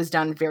movie, it was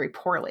done very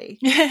poorly.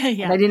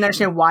 Yeah. And I didn't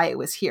understand why it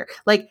was here.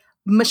 Like,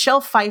 Michelle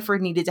Pfeiffer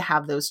needed to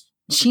have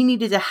she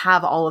needed to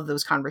have all of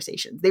those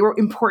conversations. They were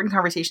important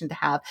conversations to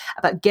have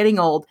about getting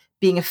old,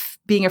 being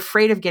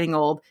afraid of getting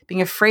old,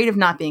 being afraid of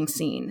not being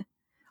seen.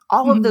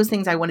 All of those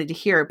things I wanted to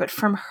hear, but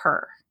from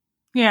her.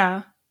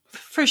 Yeah,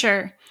 for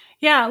sure.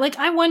 Yeah, like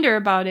I wonder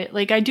about it.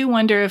 Like I do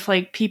wonder if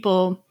like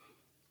people,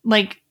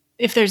 like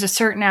if there's a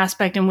certain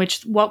aspect in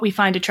which what we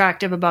find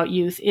attractive about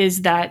youth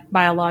is that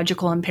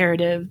biological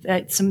imperative,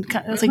 that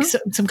it's like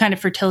some kind of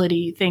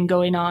fertility thing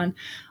going on.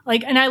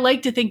 Like, and I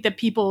like to think that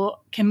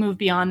people can move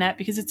beyond that,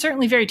 because it's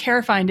certainly very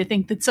terrifying to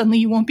think that suddenly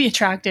you won't be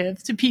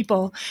attractive to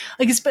people.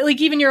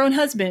 Like even your own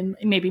husband.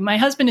 Maybe my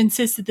husband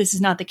insists that this is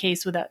not the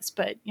case with us,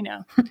 but you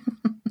know.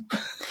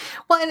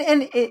 Well,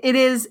 and it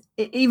is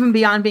even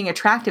beyond being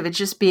attractive. It's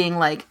just being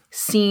like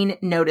seen,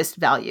 noticed,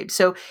 valued.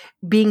 So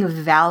being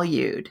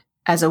valued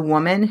as a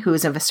woman who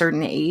is of a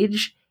certain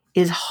age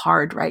is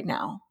hard right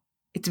now.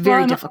 It's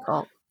very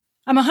difficult.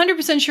 I'm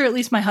 100% sure at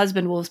least my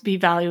husband will be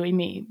valuing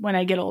me when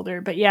I get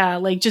older. But yeah,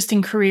 like just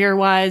in career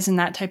wise and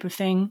that type of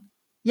thing.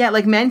 Yeah,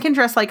 like men can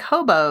dress like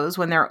hobos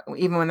when they're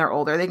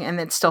older, and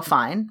it's still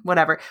fine,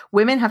 whatever.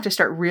 Women have to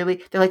start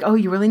they're like, oh,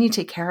 you really need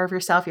to take care of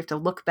yourself. You have to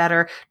look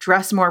better,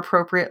 dress more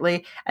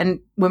appropriately. And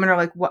women are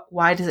like,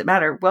 why does it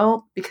matter?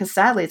 Well, because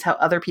sadly, it's how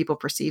other people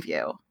perceive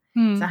you.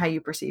 It's not how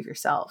you perceive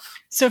yourself.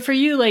 So for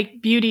you, like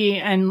beauty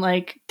and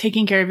like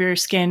taking care of your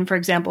skin, for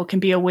example, can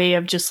be a way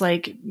of just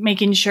like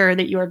making sure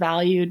that you are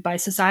valued by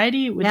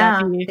society. Would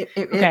that be?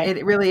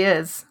 It really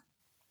is.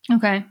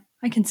 Okay.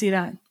 I can see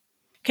that.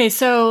 Okay.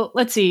 So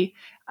let's see.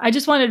 I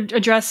just want to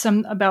address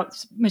some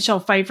about Michelle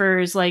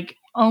Pfeiffer's like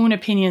own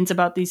opinions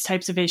about these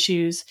types of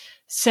issues.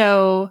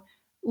 So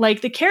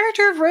like the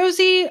character of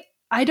Rosie,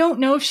 I don't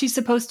know if she's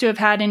supposed to have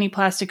had any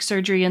plastic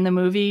surgery in the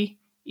movie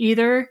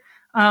either.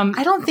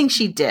 I don't think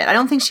she did. I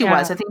don't think she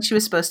was. I think she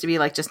was supposed to be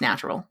like just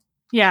natural.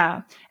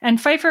 Yeah. And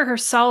Pfeiffer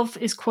herself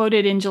is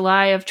quoted in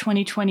July of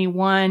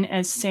 2021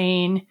 as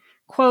saying,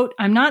 quote,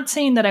 "I'm not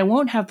saying that I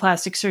won't have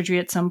plastic surgery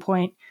at some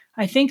point.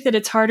 I think that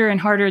it's harder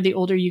and harder the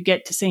older you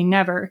get to say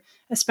never,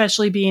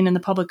 especially being in the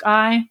public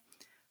eye.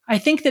 I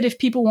think that if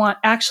people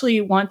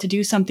actually want to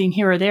do something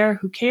here or there,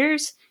 who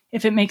cares?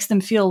 If it makes them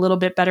feel a little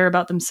bit better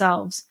about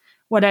themselves.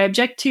 What I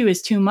object to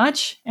is too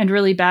much and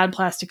really bad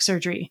plastic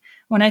surgery.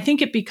 When I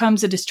think it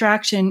becomes a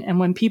distraction and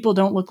when people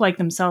don't look like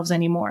themselves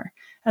anymore,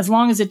 as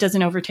long as it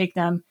doesn't overtake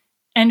them."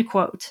 End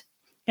quote.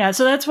 Yeah,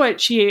 so that's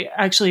what she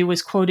actually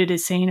was quoted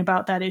as saying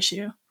about that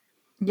issue.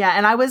 Yeah,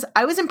 and I was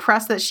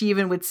impressed that she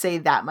even would say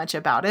that much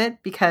about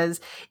it, because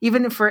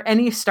even for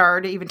any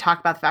star to even talk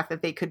about the fact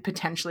that they could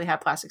potentially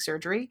have plastic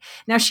surgery.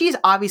 Now, she's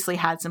obviously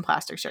had some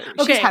plastic surgery.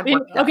 Okay, she's had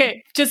work done.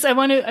 Okay.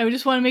 I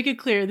just want to make it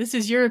clear. This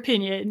is your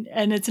opinion,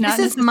 and it's not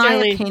necessarily. This is my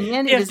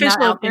opinion. It is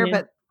not out there,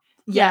 but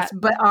Yes,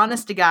 but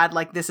honest to God,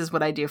 like this is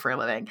what I do for a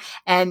living.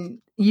 And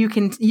you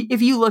can,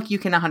 if you look, you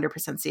can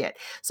 100% see it.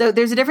 So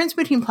there's a difference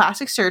between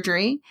plastic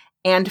surgery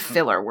and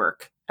filler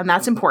work. And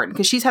that's important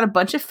because she's had a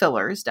bunch of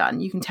fillers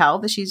done. You can tell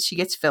that she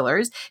gets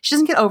fillers. She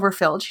doesn't get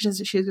overfilled. She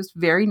does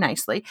very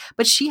nicely,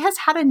 but she has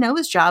had a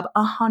nose job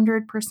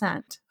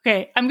 100%.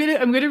 Okay, I'm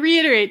gonna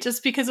reiterate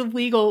just because of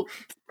legal,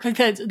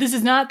 because this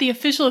is not the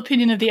official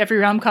opinion of the Every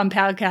Rom-Com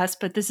podcast,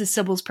 but this is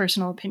Sybil's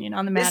personal opinion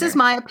on the matter. This is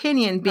my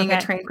opinion, being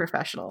a trained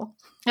professional.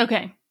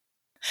 Okay,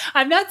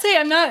 I'm not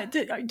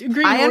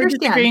agreeing. I understand,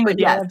 disagreeing but with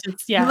you. yes,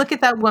 Yeah. You look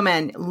at that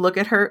woman. Look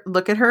at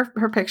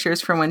her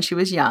pictures from when she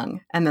was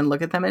young, and then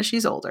look at them as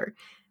she's older.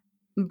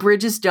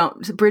 Bridges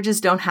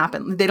don't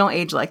happen. They don't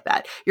age like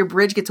that. Your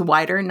bridge gets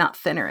wider, not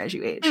thinner, as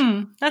you age.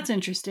 That's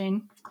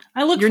interesting.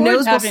 I look. Your forward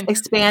nose to having, will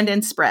expand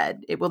and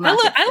spread. It will not.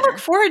 I look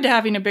forward to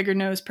having a bigger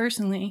nose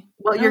personally.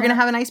 Well, you're going to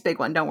have a nice big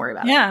one. Don't worry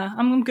about it. Yeah,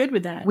 I'm good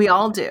with that. We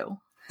all do.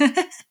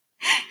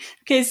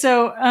 Okay,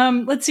 so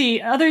let's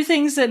see. Other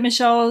things that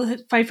Michelle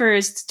Pfeiffer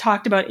has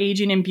talked about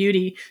aging and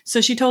beauty.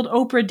 So she told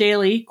Oprah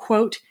Daily,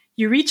 quote,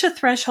 "You reach a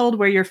threshold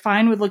where you're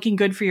fine with looking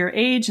good for your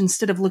age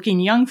instead of looking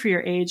young for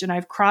your age, and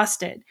I've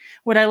crossed it.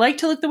 Would I like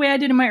to look the way I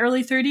did in my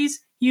early 30s?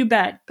 You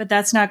bet, but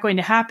that's not going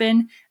to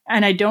happen,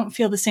 and I don't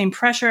feel the same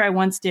pressure I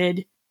once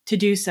did to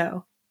do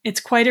so.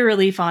 It's quite a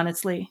relief,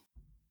 honestly."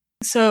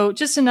 So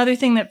just another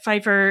thing that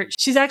Pfeiffer,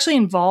 she's actually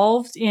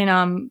involved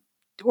in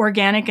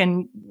organic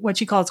and what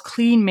she calls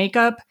clean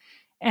makeup,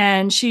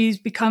 and she's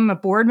become a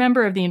board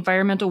member of the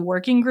Environmental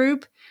Working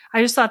Group.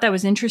 I just thought that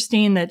was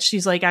interesting that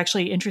she's like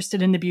actually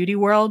interested in the beauty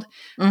world.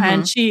 Mm-hmm.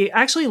 And she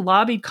actually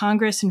lobbied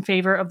Congress in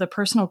favor of the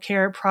Personal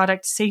Care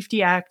Product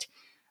Safety Act,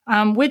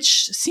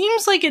 which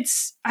seems like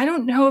I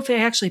don't know if it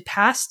actually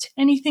passed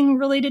anything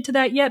related to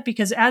that yet,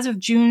 because as of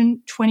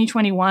June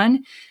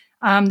 2021,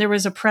 there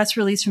was a press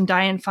release from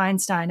Dianne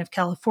Feinstein of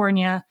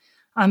California,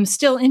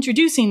 still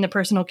introducing the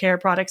Personal Care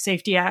Product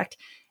Safety Act.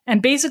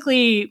 And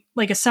basically,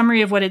 like a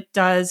summary of what it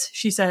does,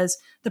 she says,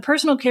 the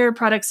Personal Care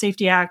Product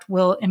Safety Act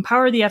will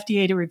empower the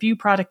FDA to review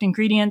product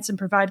ingredients and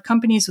provide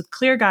companies with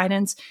clear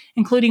guidance,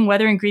 including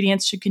whether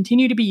ingredients should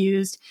continue to be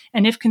used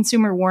and if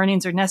consumer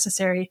warnings are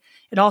necessary.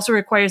 It also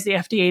requires the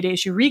FDA to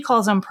issue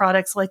recalls on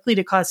products likely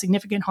to cause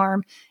significant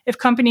harm if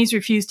companies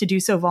refuse to do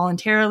so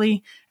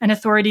voluntarily, an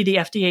authority the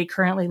FDA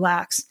currently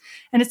lacks.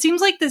 And it seems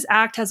like this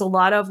act has a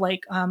lot of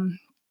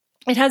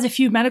it has a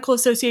few medical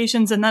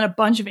associations and then a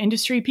bunch of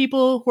industry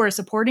people who are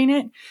supporting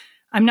it.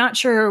 I'm not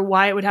sure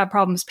why it would have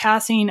problems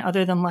passing,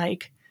 other than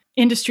like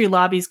industry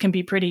lobbies can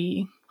be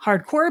pretty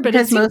hardcore, but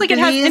it seems like it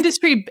has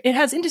industry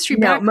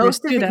backers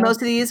too,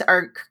 most of these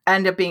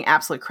end up being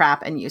absolute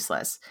crap and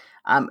useless.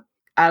 I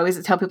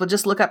always tell people,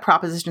 just look up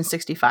Proposition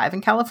 65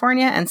 in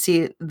California and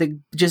see the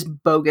just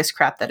bogus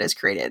crap that is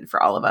created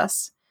for all of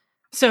us.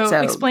 So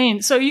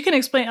explain. So you can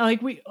explain.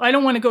 I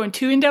don't want to go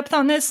too in depth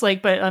on this,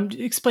 but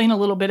explain a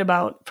little bit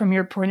about from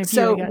your point of view.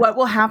 So what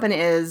will happen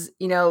is,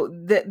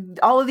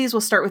 all of these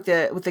will start with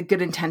the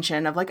good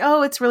intention of like,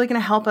 oh, it's really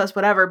going to help us,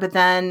 whatever. But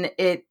then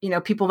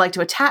people like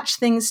to attach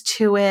things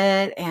to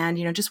it, and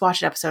just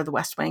watch an episode of The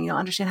West Wing. You'll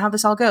understand how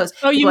this all goes.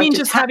 Oh, you mean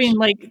just having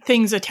like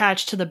things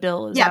attached to the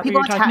bill? Is that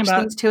people what you're talking attach about?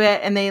 things to it,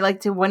 and they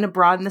like to want to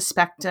broaden the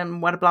spectrum.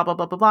 What blah blah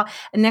blah blah blah.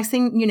 And next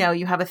thing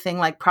you have a thing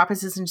like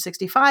Proposition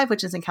 65,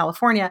 which is in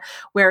California,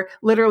 where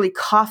literally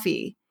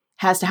coffee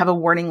has to have a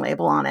warning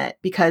label on it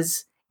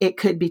because it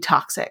could be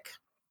toxic.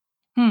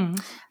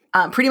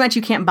 Pretty much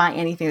you can't buy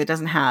anything that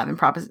doesn't have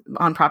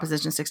on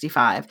Proposition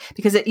 65,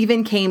 because it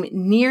even came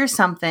near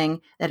something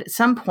that at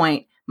some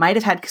point might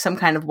have had some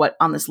kind of what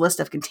on this list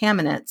of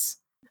contaminants.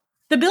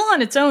 The bill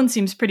on its own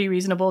seems pretty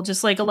reasonable,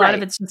 just like a lot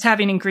of it's just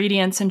having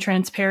ingredients and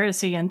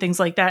transparency and things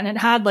like that. And it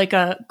had like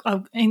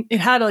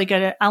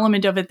an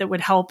element of it that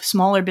would help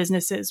smaller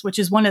businesses, which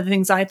is one of the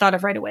things I thought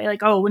of right away.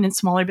 Like, oh, wouldn't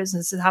smaller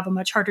businesses have a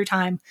much harder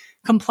time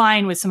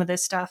complying with some of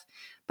this stuff?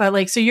 But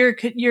like, so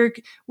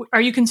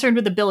are you concerned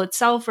with the bill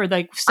itself, or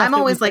like stuff? I'm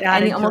always like,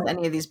 almost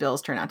any of these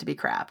bills turn out to be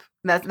crap.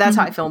 That's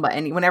how I feel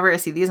about whenever I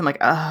see these, I'm like,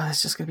 oh,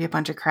 it's just going to be a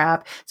bunch of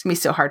crap. It's going to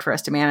be so hard for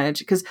us to manage,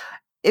 because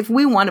if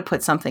we want to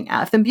put something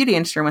out, if the beauty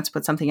industry wants to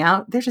put something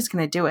out, they're just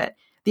going to do it.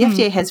 The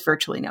FDA has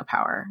virtually no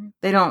power.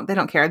 They don't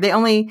care. They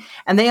only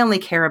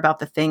care about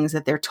the things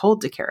that they're told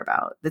to care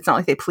about. It's not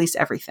like they police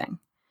everything.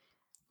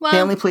 Well,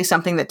 they only police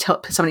something that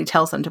somebody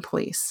tells them to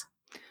police.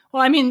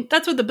 Well, I mean,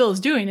 that's what the bill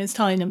is doing, is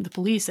telling them to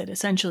police it,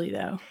 essentially,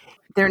 though.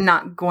 They're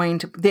not going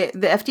to. The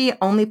FDA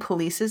only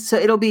polices, so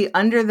it'll be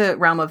under the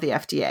realm of the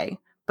FDA,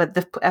 but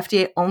the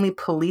FDA only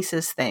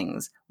polices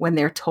things when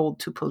they're told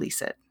to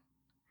police it.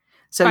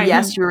 So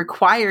yes, you're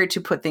required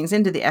to put things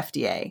into the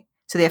FDA.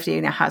 So the FDA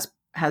now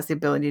has the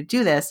ability to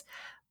do this,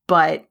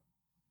 but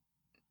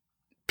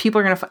people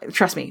are going to,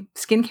 trust me,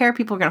 skincare,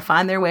 people are going to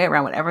find their way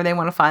around whatever they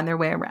want to find their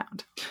way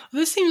around.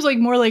 This seems like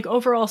more like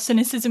overall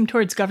cynicism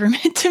towards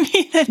government to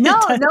me. Than No,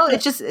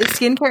 it's just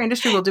skincare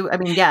industry will do, I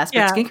mean, yes, but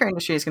Yeah. skincare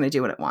industry is going to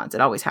do what it wants.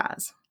 It always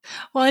has.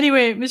 Well,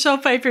 anyway, Michelle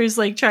Pfeiffer is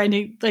like trying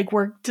to like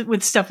work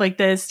with stuff like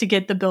this to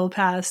get the bill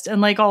passed.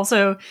 And like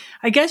also,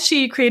 I guess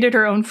she created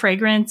her own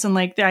fragrance. And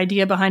like the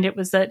idea behind it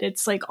was that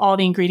it's like all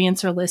the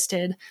ingredients are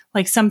listed.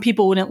 Like some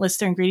people wouldn't list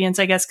their ingredients,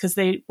 I guess, because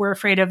they were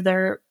afraid of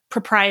their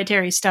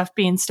proprietary stuff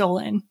being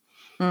stolen.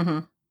 Mm-hmm.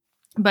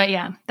 But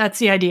yeah, that's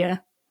the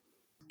idea.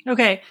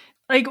 Okay.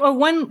 Like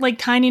one like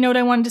tiny note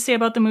I wanted to say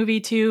about the movie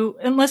too,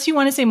 unless you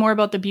want to say more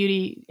about the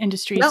beauty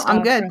industry. No, stuff.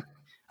 I'm good.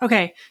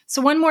 Okay.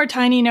 So one more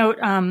tiny note.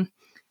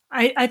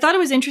 I thought it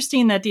was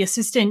interesting that the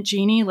assistant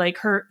Jeannie, like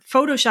her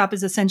Photoshop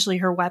is essentially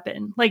her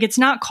weapon. Like it's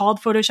not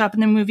called Photoshop in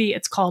the movie.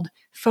 It's called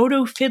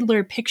Photo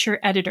Fiddler Picture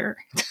Editor.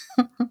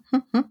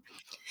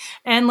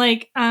 And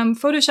like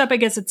Photoshop, I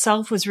guess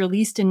itself was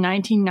released in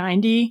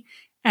 1990.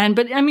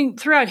 But I mean,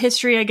 throughout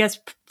history, I guess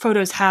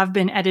photos have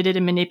been edited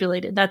and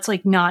manipulated. That's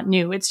like not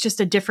new. It's just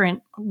a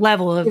different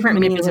level of Different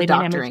meanings of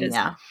manipulating doctoring, images.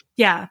 yeah.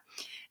 Yeah.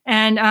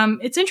 And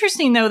it's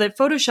interesting, though, that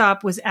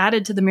Photoshop was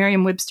added to the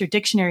Merriam-Webster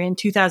dictionary in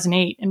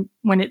 2008 and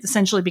when it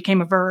essentially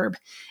became a verb.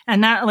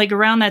 And that like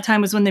around that time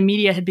was when the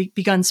media had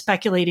begun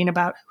speculating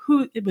about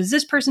who was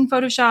this person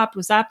Photoshopped?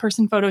 Was that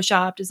person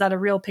Photoshopped? Is that a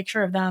real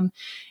picture of them,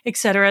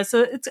 etc.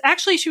 So it's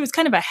actually she was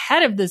kind of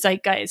ahead of the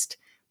zeitgeist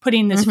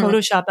putting this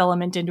Photoshop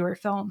element into her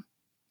film.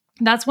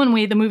 That's one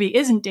way the movie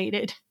isn't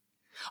dated.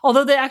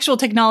 Although the actual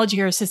technology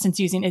her assistant's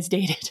using is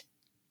dated.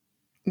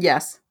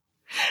 Yes.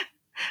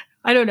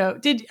 I don't know.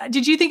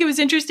 Did you think it was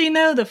interesting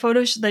though? That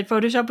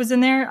Photoshop was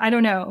in there? I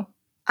don't know.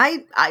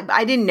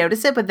 I didn't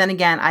notice it, but then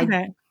again,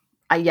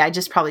 I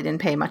just probably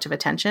didn't pay much of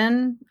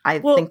attention. I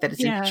think that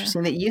it's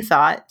interesting that you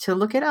thought to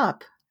look it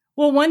up.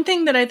 Well, one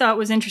thing that I thought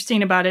was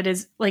interesting about it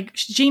is like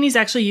Jeannie's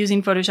actually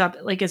using Photoshop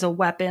like as a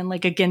weapon,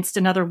 like against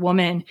another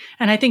woman.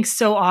 And I think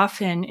so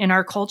often in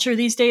our culture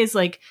these days,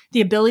 like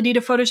the ability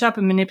to Photoshop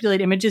and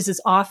manipulate images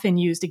is often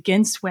used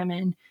against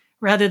women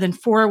rather than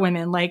for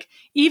women. Like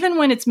even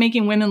when it's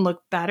making women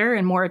look better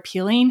and more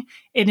appealing,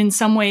 it in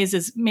some ways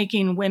is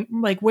making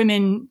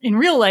women in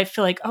real life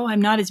feel like, oh,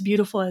 I'm not as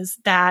beautiful as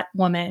that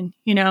woman,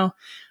 you know?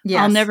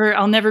 Yes.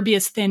 I'll never be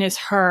as thin as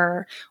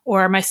her,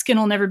 or my skin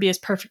will never be as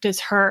perfect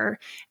as her.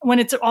 When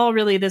it's all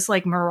really this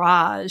like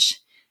mirage.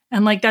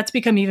 And like that's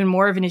become even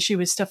more of an issue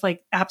with stuff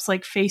like apps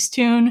like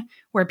Facetune,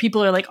 where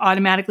people are like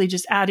automatically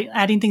just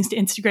adding things to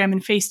Instagram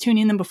and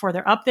Facetuning them before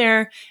they're up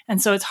there.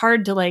 And so it's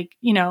hard to like,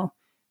 you know,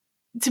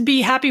 to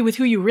be happy with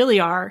who you really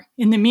are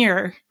in the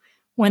mirror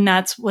when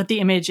that's what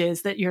the image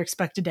is that you're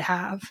expected to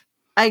have.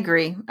 I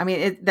agree. I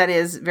mean, that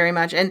is very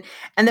much, and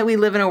that we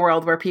live in a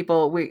world where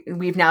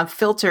we've now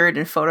filtered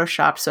and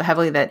photoshopped so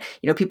heavily that,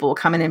 you know, people will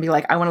come in and be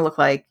like, I want to look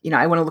like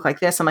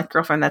this. I'm like,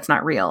 girlfriend, that's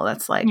not real.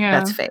 That's like,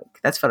 that's fake.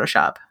 That's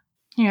Photoshop.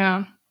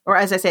 Yeah. Or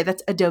as I say,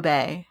 that's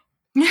Adobe.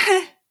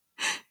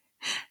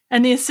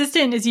 And the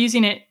assistant is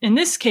using it in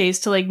this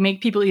case to like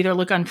make people either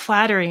look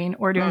unflattering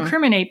or to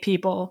incriminate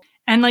people.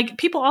 And like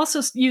people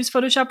also use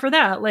Photoshop for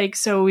that. Like,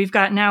 so we've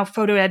got now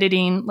photo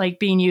editing like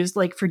being used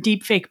like for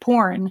deep fake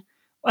porn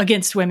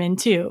against women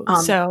too.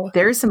 So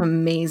there's some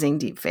amazing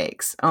deep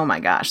fakes. Oh my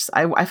gosh.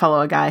 I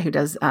follow a guy who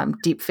does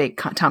deep fake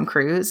Tom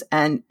Cruise,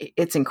 and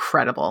it's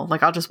incredible.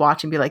 Like I'll just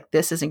watch and be like,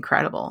 this is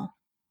incredible.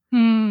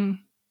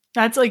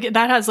 That's like,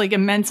 that has like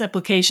immense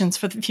implications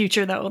for the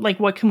future though. Like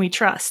what can we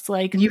trust?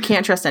 Like you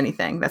can't trust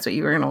anything. That's what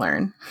you were going to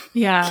learn.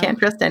 Yeah. Can't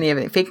trust any of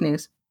it. Fake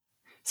news.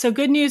 So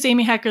good news,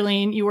 Amy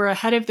Heckerling, you were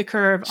ahead of the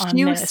curve on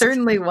you this. You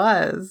certainly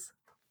was.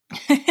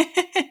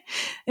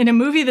 In a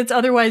movie that's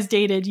otherwise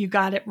dated, you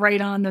got it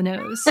right on the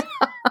nose.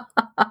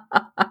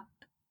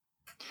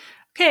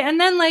 Okay,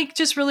 and then like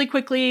just really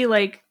quickly,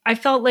 like I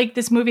felt like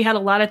this movie had a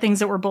lot of things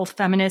that were both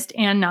feminist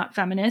and not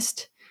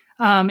feminist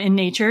in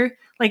nature.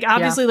 Like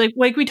obviously,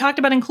 like we talked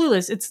about in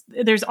Clueless,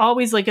 there's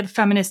always like a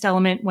feminist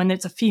element when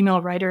it's a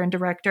female writer and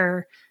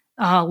director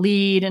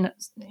lead, and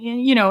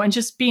you know, and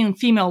just being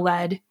female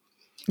led.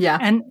 Yeah.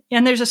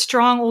 And there's a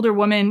strong older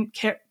woman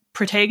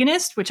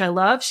protagonist, which I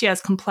love. She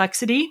has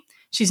complexity.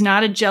 She's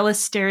not a jealous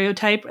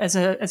stereotype as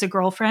a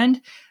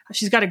girlfriend.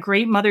 She's got a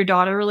great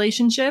mother-daughter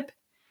relationship.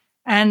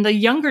 And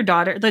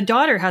the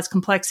daughter has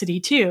complexity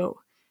too.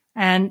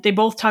 And they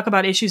both talk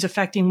about issues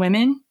affecting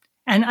women.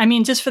 And I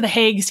mean, just for the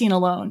Hague scene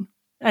alone,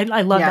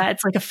 I love that.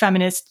 It's like a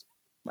feminist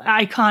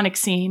iconic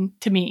scene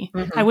to me.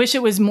 Mm-hmm. I wish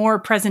it was more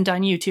present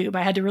on YouTube.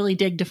 I had to really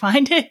dig to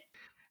find it.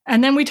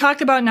 And then we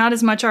talked about not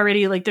as much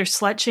already, like there's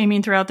slut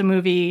shaming throughout the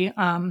movie.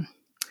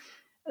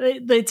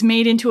 It's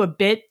made into a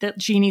bit that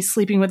Jeannie's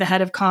sleeping with the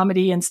head of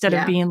comedy instead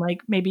of being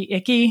like maybe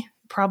icky,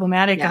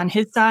 problematic on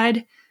his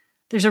side.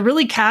 There's a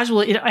really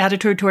casual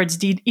attitude towards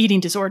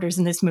eating disorders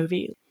in this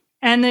movie.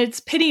 And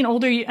it's pitting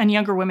older and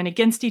younger women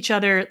against each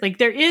other. Like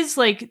there is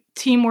like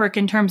teamwork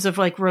in terms of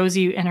like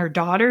Rosie and her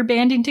daughter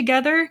banding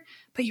together.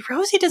 But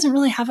Rosie doesn't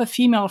really have a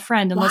female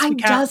friend. Why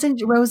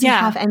doesn't Rosie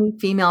have any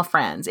female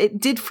friends? It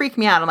did freak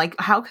me out. I'm like,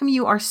 how come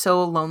you are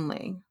so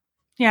lonely?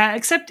 Yeah,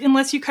 except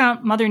unless you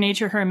count Mother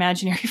Nature, her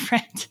imaginary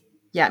friend.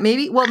 Yeah,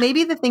 maybe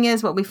the thing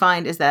is what we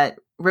find is that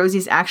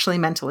Rosie's actually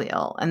mentally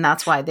ill, and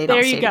that's why they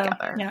don't stay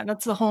together. Yeah,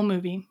 that's the whole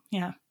movie.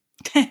 Yeah.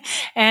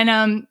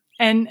 And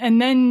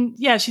then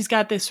she's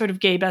got this sort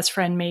of gay best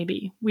friend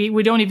maybe.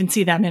 We don't even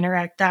see them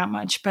interact that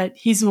much, but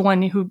he's the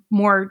one who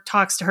more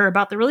talks to her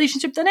about the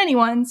relationship than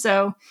anyone,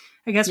 so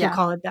I guess we'll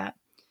call it that.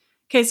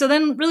 Okay, so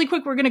then really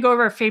quick, we're going to go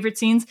over our favorite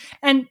scenes.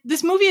 And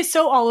this movie is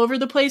so all over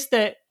the place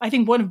that I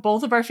think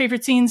both of our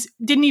favorite scenes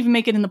didn't even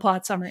make it in the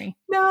plot summary.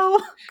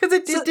 No, because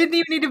it didn't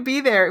even need to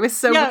be there. It was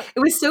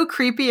so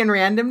creepy and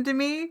random to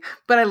me,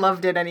 but I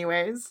loved it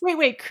anyways.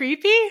 Wait,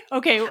 creepy?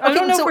 Okay, I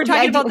don't know if we're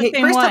talking about the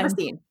same first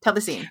one. Tell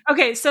the scene.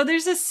 Okay, so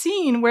there's a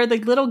scene where the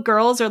little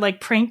girls are like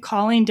prank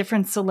calling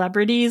different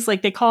celebrities.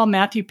 Like they call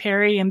Matthew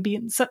Perry and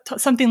be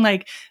something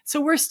like,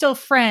 "So we're still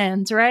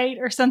friends, right?"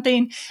 or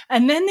something.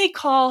 And then they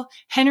call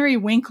Henry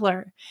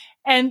Winkler.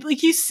 And like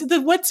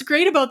what's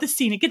great about this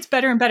scene, it gets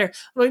better and better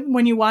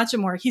when you watch it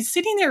more. He's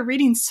sitting there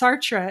reading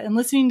Sartre and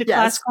listening to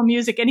classical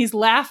music, and he's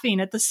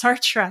laughing at the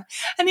Sartre.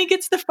 And he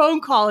gets the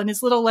phone call in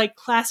his little like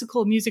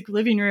classical music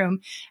living room,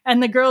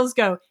 and the girls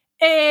go,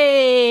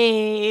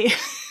 "Hey!"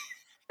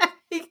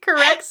 He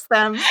corrects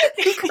them.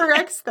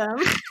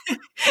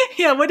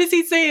 Yeah, what does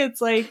he say? It's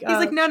like he's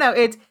like, no,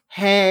 it's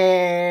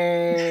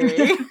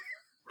hey.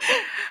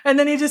 And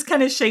then he just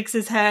kind of shakes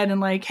his head and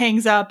like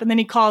hangs up, and then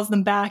he calls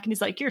them back and he's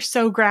like, "You're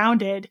so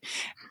grounded."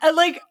 And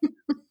like,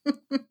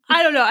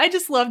 I don't know. I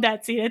just love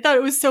that scene. I thought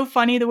it was so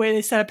funny the way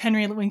they set up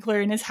Henry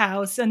Winkler in his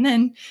house. And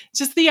then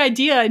just the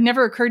idea, it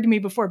never occurred to me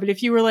before, but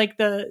if you were like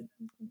the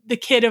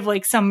kid of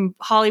like some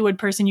Hollywood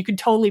person, you could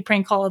totally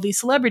prank call all these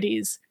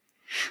celebrities.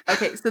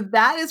 Okay, so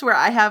that is where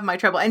I have my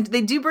trouble. And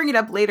they do bring it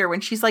up later when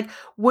she's like,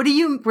 when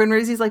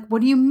Rosie's like,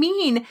 "What do you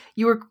mean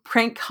you were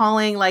prank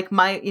calling like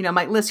my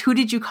list? Who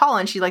did you call?"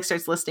 And she like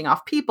starts listing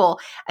off people.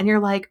 And you're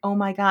like, oh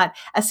my God.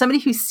 As somebody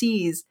who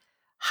sees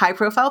high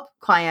profile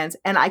clients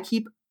and I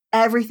keep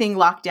everything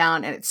locked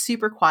down and it's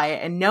super quiet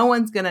and no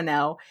one's going to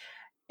know,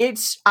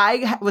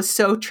 I was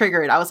so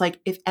triggered. I was like,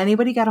 if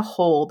anybody got a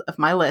hold of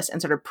my list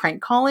and started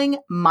prank calling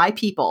my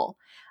people,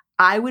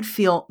 I would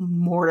feel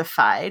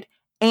mortified.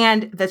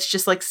 And that's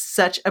just like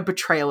such a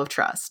betrayal of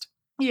trust.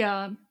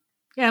 Yeah.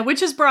 Yeah.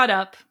 Which is brought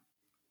up.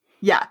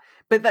 Yeah.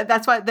 But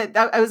that's why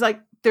I was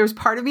like, there was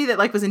part of me that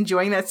like was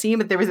enjoying that scene,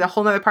 but there was a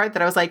whole other part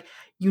that I was like,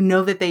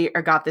 that they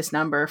got this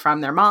number from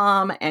their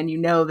mom, and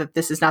that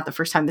this is not the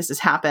first time this has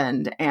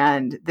happened.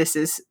 And this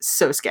is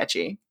so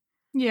sketchy.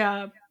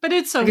 Yeah. But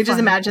it's so I could just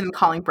imagine them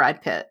calling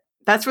Brad Pitt.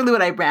 That's really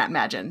what I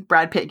imagine.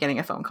 Brad Pitt getting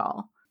a phone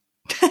call.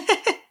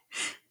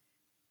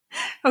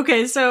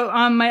 Okay. So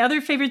my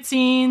other favorite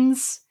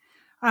scenes.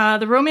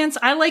 The romance,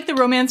 I like the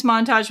romance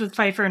montage with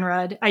Pfeiffer and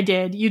Rudd. I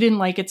did. You didn't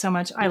like it so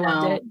much. I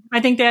loved it. I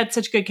think they had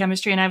such good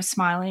chemistry, and I was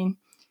smiling.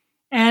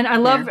 And I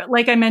love,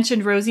 like I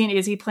mentioned, Rosie and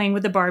Izzy playing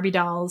with the Barbie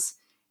dolls.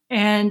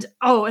 And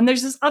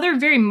there's this other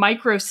very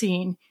micro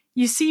scene.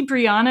 You see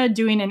Brianna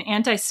doing an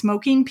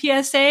anti-smoking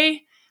PSA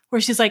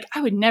where she's like,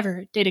 "I would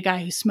never date a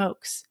guy who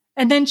smokes."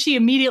 And then she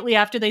immediately,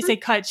 after they say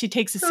cut, she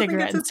takes a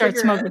cigarette and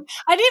starts smoking.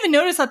 I didn't even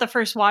notice that the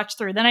first watch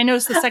through. Then I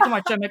noticed the second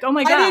watch. I'm like, oh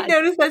my God. I didn't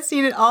notice that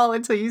scene at all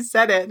until you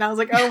said it. And I was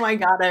like, oh my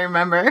God, I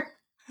remember.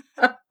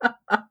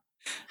 That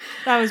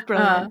was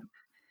brilliant.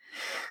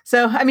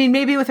 So, I mean,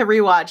 maybe with a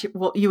rewatch,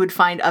 you would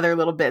find other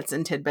little bits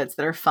and tidbits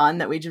that are fun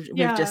that we've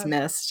just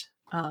missed.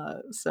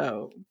 That's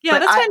what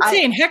I'm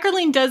saying.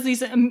 Heckerling does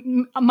these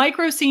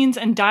micro scenes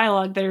and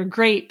dialogue that are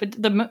great,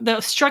 but the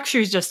structure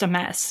is just a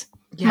mess.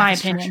 Yeah, my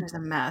opinion. The structure is a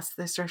mess.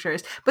 The structure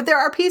is, but there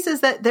are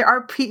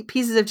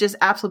pieces of just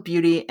absolute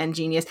beauty and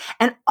genius,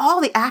 and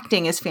all the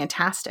acting is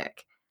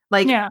fantastic.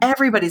 Like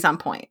everybody's on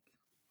point.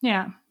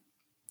 Yeah.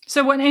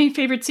 So, any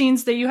favorite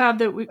scenes that you have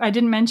that I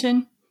didn't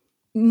mention?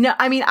 No,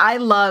 I mean, I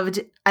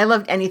loved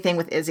anything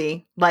with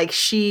Izzy. Like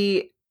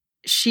she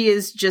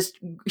just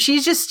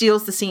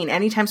steals the scene.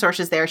 Anytime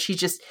Saoirse's there, she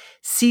just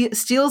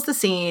steals the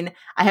scene.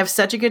 I have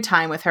such a good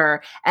time with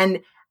her, and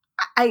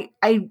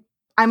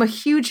I'm a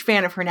huge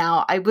fan of her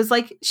now. I was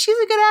like, she's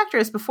a good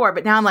actress before,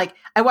 but now I'm like,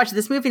 I watched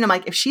this movie and I'm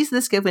like, if she's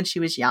this good when she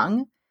was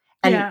young,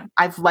 and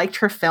I've liked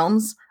her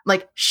films,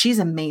 like she's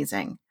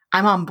amazing.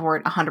 I'm on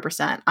board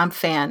 100%. I'm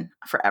fan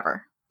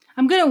forever.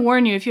 I'm going to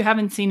warn you if you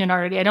haven't seen it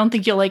already. I don't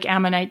think you'll like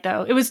Ammonite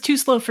though. It was too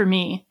slow for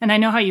me, and I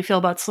know how you feel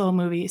about slow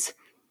movies.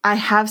 I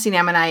have seen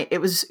Ammonite.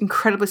 It was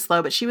incredibly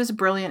slow, but she was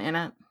brilliant in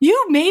it.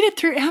 You made it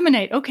through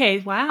Ammonite. Okay,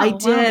 wow. I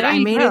did. I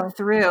made it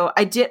through.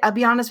 I did. I'll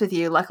be honest with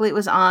you. Luckily, it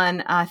was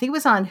on. I think it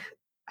was on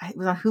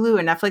Hulu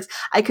and Netflix.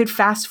 I could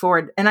fast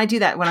forward, and I do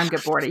that when I'm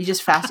get bored. You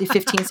just fast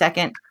 15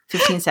 second,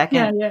 15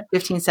 second,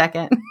 15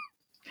 second.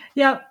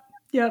 Yep.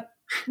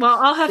 Well,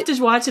 I'll have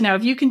to watch it now.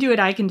 If you can do it,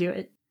 I can do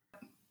it.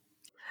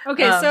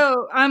 Okay,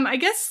 so I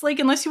guess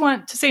unless you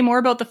want to say more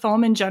about the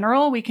film in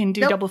general, we can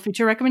do double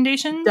feature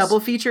recommendations. Double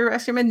feature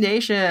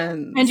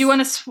recommendations. And do you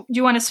want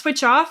to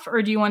switch off,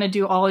 or do you want to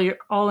do all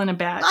in a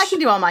batch? I can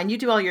do all mine. You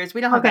do all yours.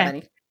 We don't have that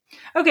many.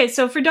 Okay,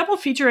 so for double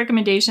feature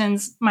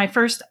recommendations, my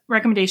first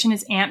recommendation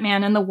is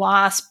Ant-Man and the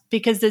Wasp,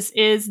 because this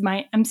is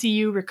my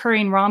MCU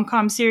recurring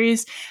rom-com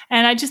series.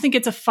 And I just think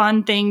it's a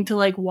fun thing to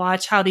like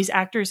watch how these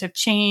actors have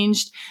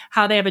changed,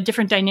 how they have a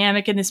different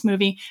dynamic in this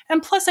movie.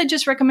 And plus, I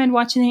just recommend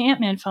watching the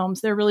Ant-Man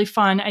films. They're really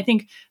fun. I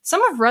think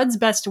some of Rudd's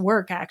best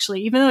work,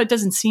 actually, even though it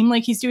doesn't seem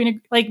like he's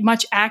doing like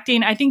much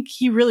acting, I think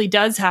he really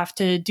does have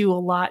to do a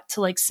lot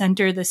to like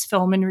center this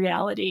film in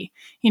reality,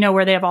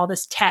 where they have all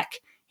this tech.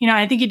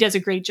 I think he does a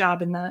great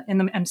job in the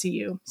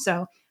MCU.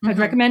 So I'd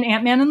recommend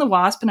Ant-Man and the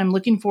Wasp, and I'm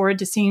looking forward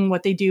to seeing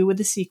what they do with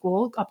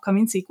the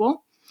upcoming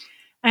sequel.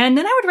 And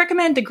then I would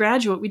recommend The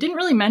Graduate. We didn't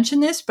really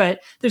mention this,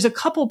 but there's a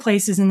couple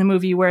places in the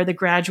movie where The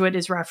Graduate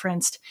is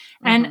referenced.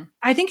 And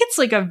I think it's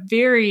like a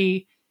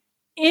very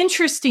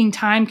interesting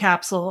time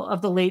capsule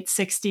of the late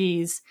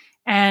 60s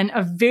and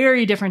a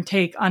very different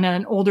take on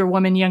an older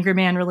woman, younger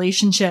man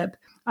relationship.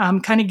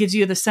 Kind of gives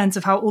you the sense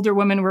of how older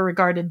women were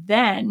regarded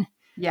then.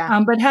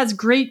 Yeah. But has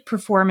great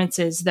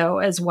performances, though,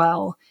 as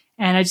well.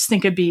 And I just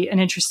think it'd be an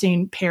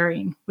interesting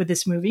pairing with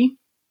this movie.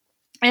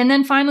 And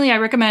then finally, I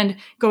recommend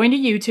going to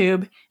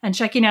YouTube and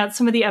checking out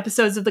some of the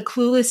episodes of the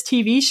Clueless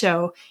TV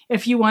show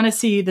if you want to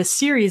see the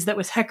series that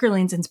was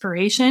Heckerling's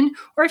inspiration,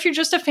 or if you're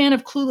just a fan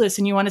of Clueless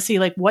and you want to see,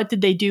 like, what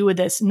did they do with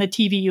this in the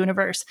TV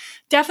universe.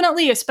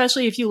 Definitely,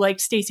 especially if you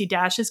liked Stacey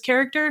Dash's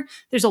character,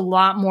 there's a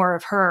lot more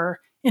of her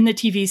in the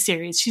TV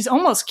series. She's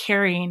almost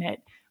carrying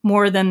it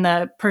more than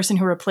the person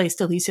who replaced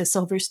Alicia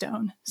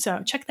Silverstone.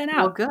 So check that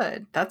out. Well,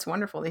 good. That's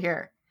wonderful to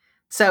hear.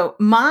 So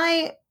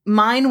mine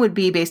would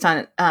be based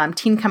on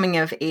teen coming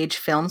of age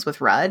films with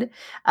Rudd.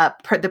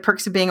 The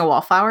Perks of Being a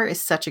Wallflower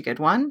is such a good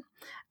one.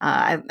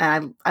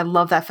 I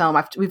love that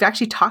film. We've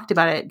actually talked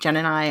about it, Jen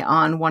and I,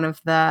 on one of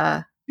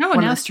the...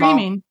 now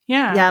streaming.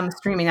 Yeah, I'm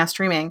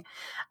streaming.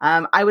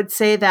 I would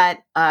say that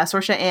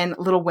Saoirse and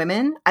Little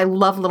Women. I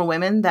love Little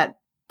Women. That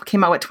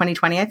came out,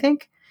 2020, I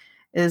think,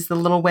 is the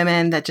Little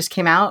Women that just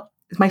came out.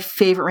 It's my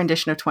favorite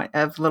rendition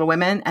of Little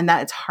Women, and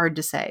that it's hard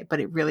to say, but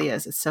it really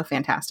is. It's so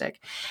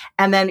fantastic.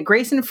 And then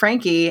Grace and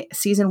Frankie,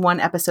 season 1,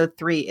 episode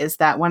 3 is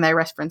that one I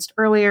referenced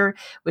earlier,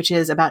 which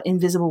is about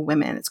invisible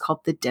women. It's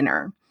called The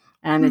Dinner,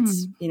 and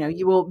it's,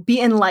 you will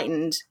be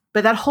enlightened,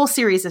 but that whole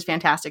series is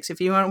fantastic. So if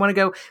you want to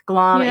go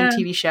glom and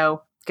TV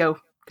show, go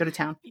to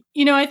town.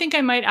 I think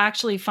I might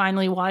actually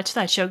finally watch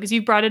that show because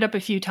you brought it up a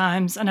few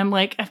times and I'm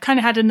like, I've kind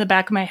of had it in the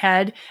back of my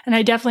head and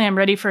I definitely am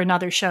ready for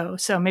another show.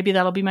 So maybe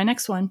that'll be my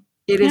next one.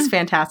 It is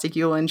fantastic.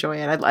 You'll enjoy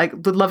it. I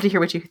would love to hear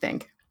what you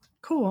think.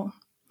 Cool.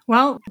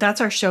 Well,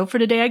 that's our show for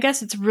today, I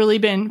guess. It's really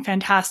been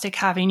fantastic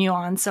having you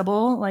on,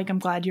 Sybil. Like, I'm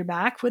glad you're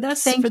back with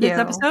us for this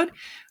episode.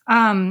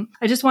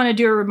 I just want to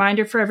do a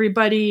reminder for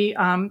everybody.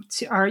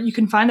 You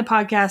can find the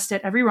podcast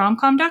at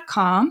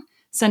everyromcom.com.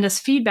 Send us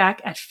feedback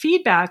at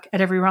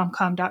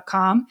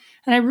everyromcom.com.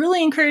 And I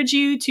really encourage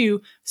you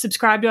to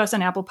subscribe to us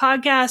on Apple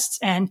Podcasts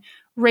and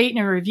rate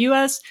and review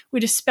us.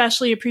 We'd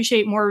especially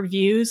appreciate more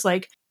reviews.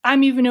 Like,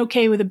 I'm even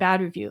okay with a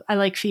bad review. I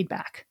like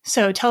feedback.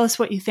 So tell us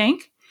what you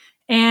think.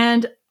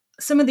 And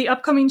some of the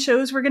upcoming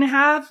shows we're going to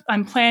have,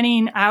 I'm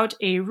planning out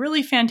a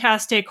really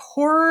fantastic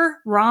horror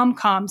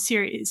rom-com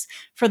series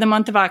for the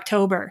month of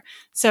October.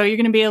 So you're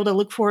going to be able to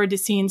look forward to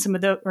seeing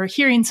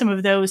hearing some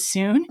of those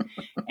soon.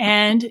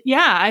 And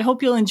yeah, I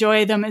hope you'll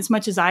enjoy them as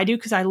much as I do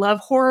because I love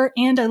horror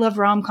and I love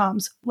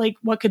rom-coms. Like,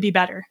 what could be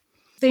better?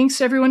 Thanks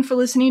everyone for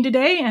listening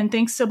today. And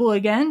thanks, Sybil,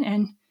 again.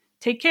 And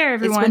take care,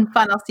 everyone. It's been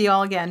fun. I'll see you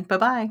all again.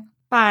 Bye-bye.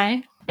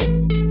 Bye.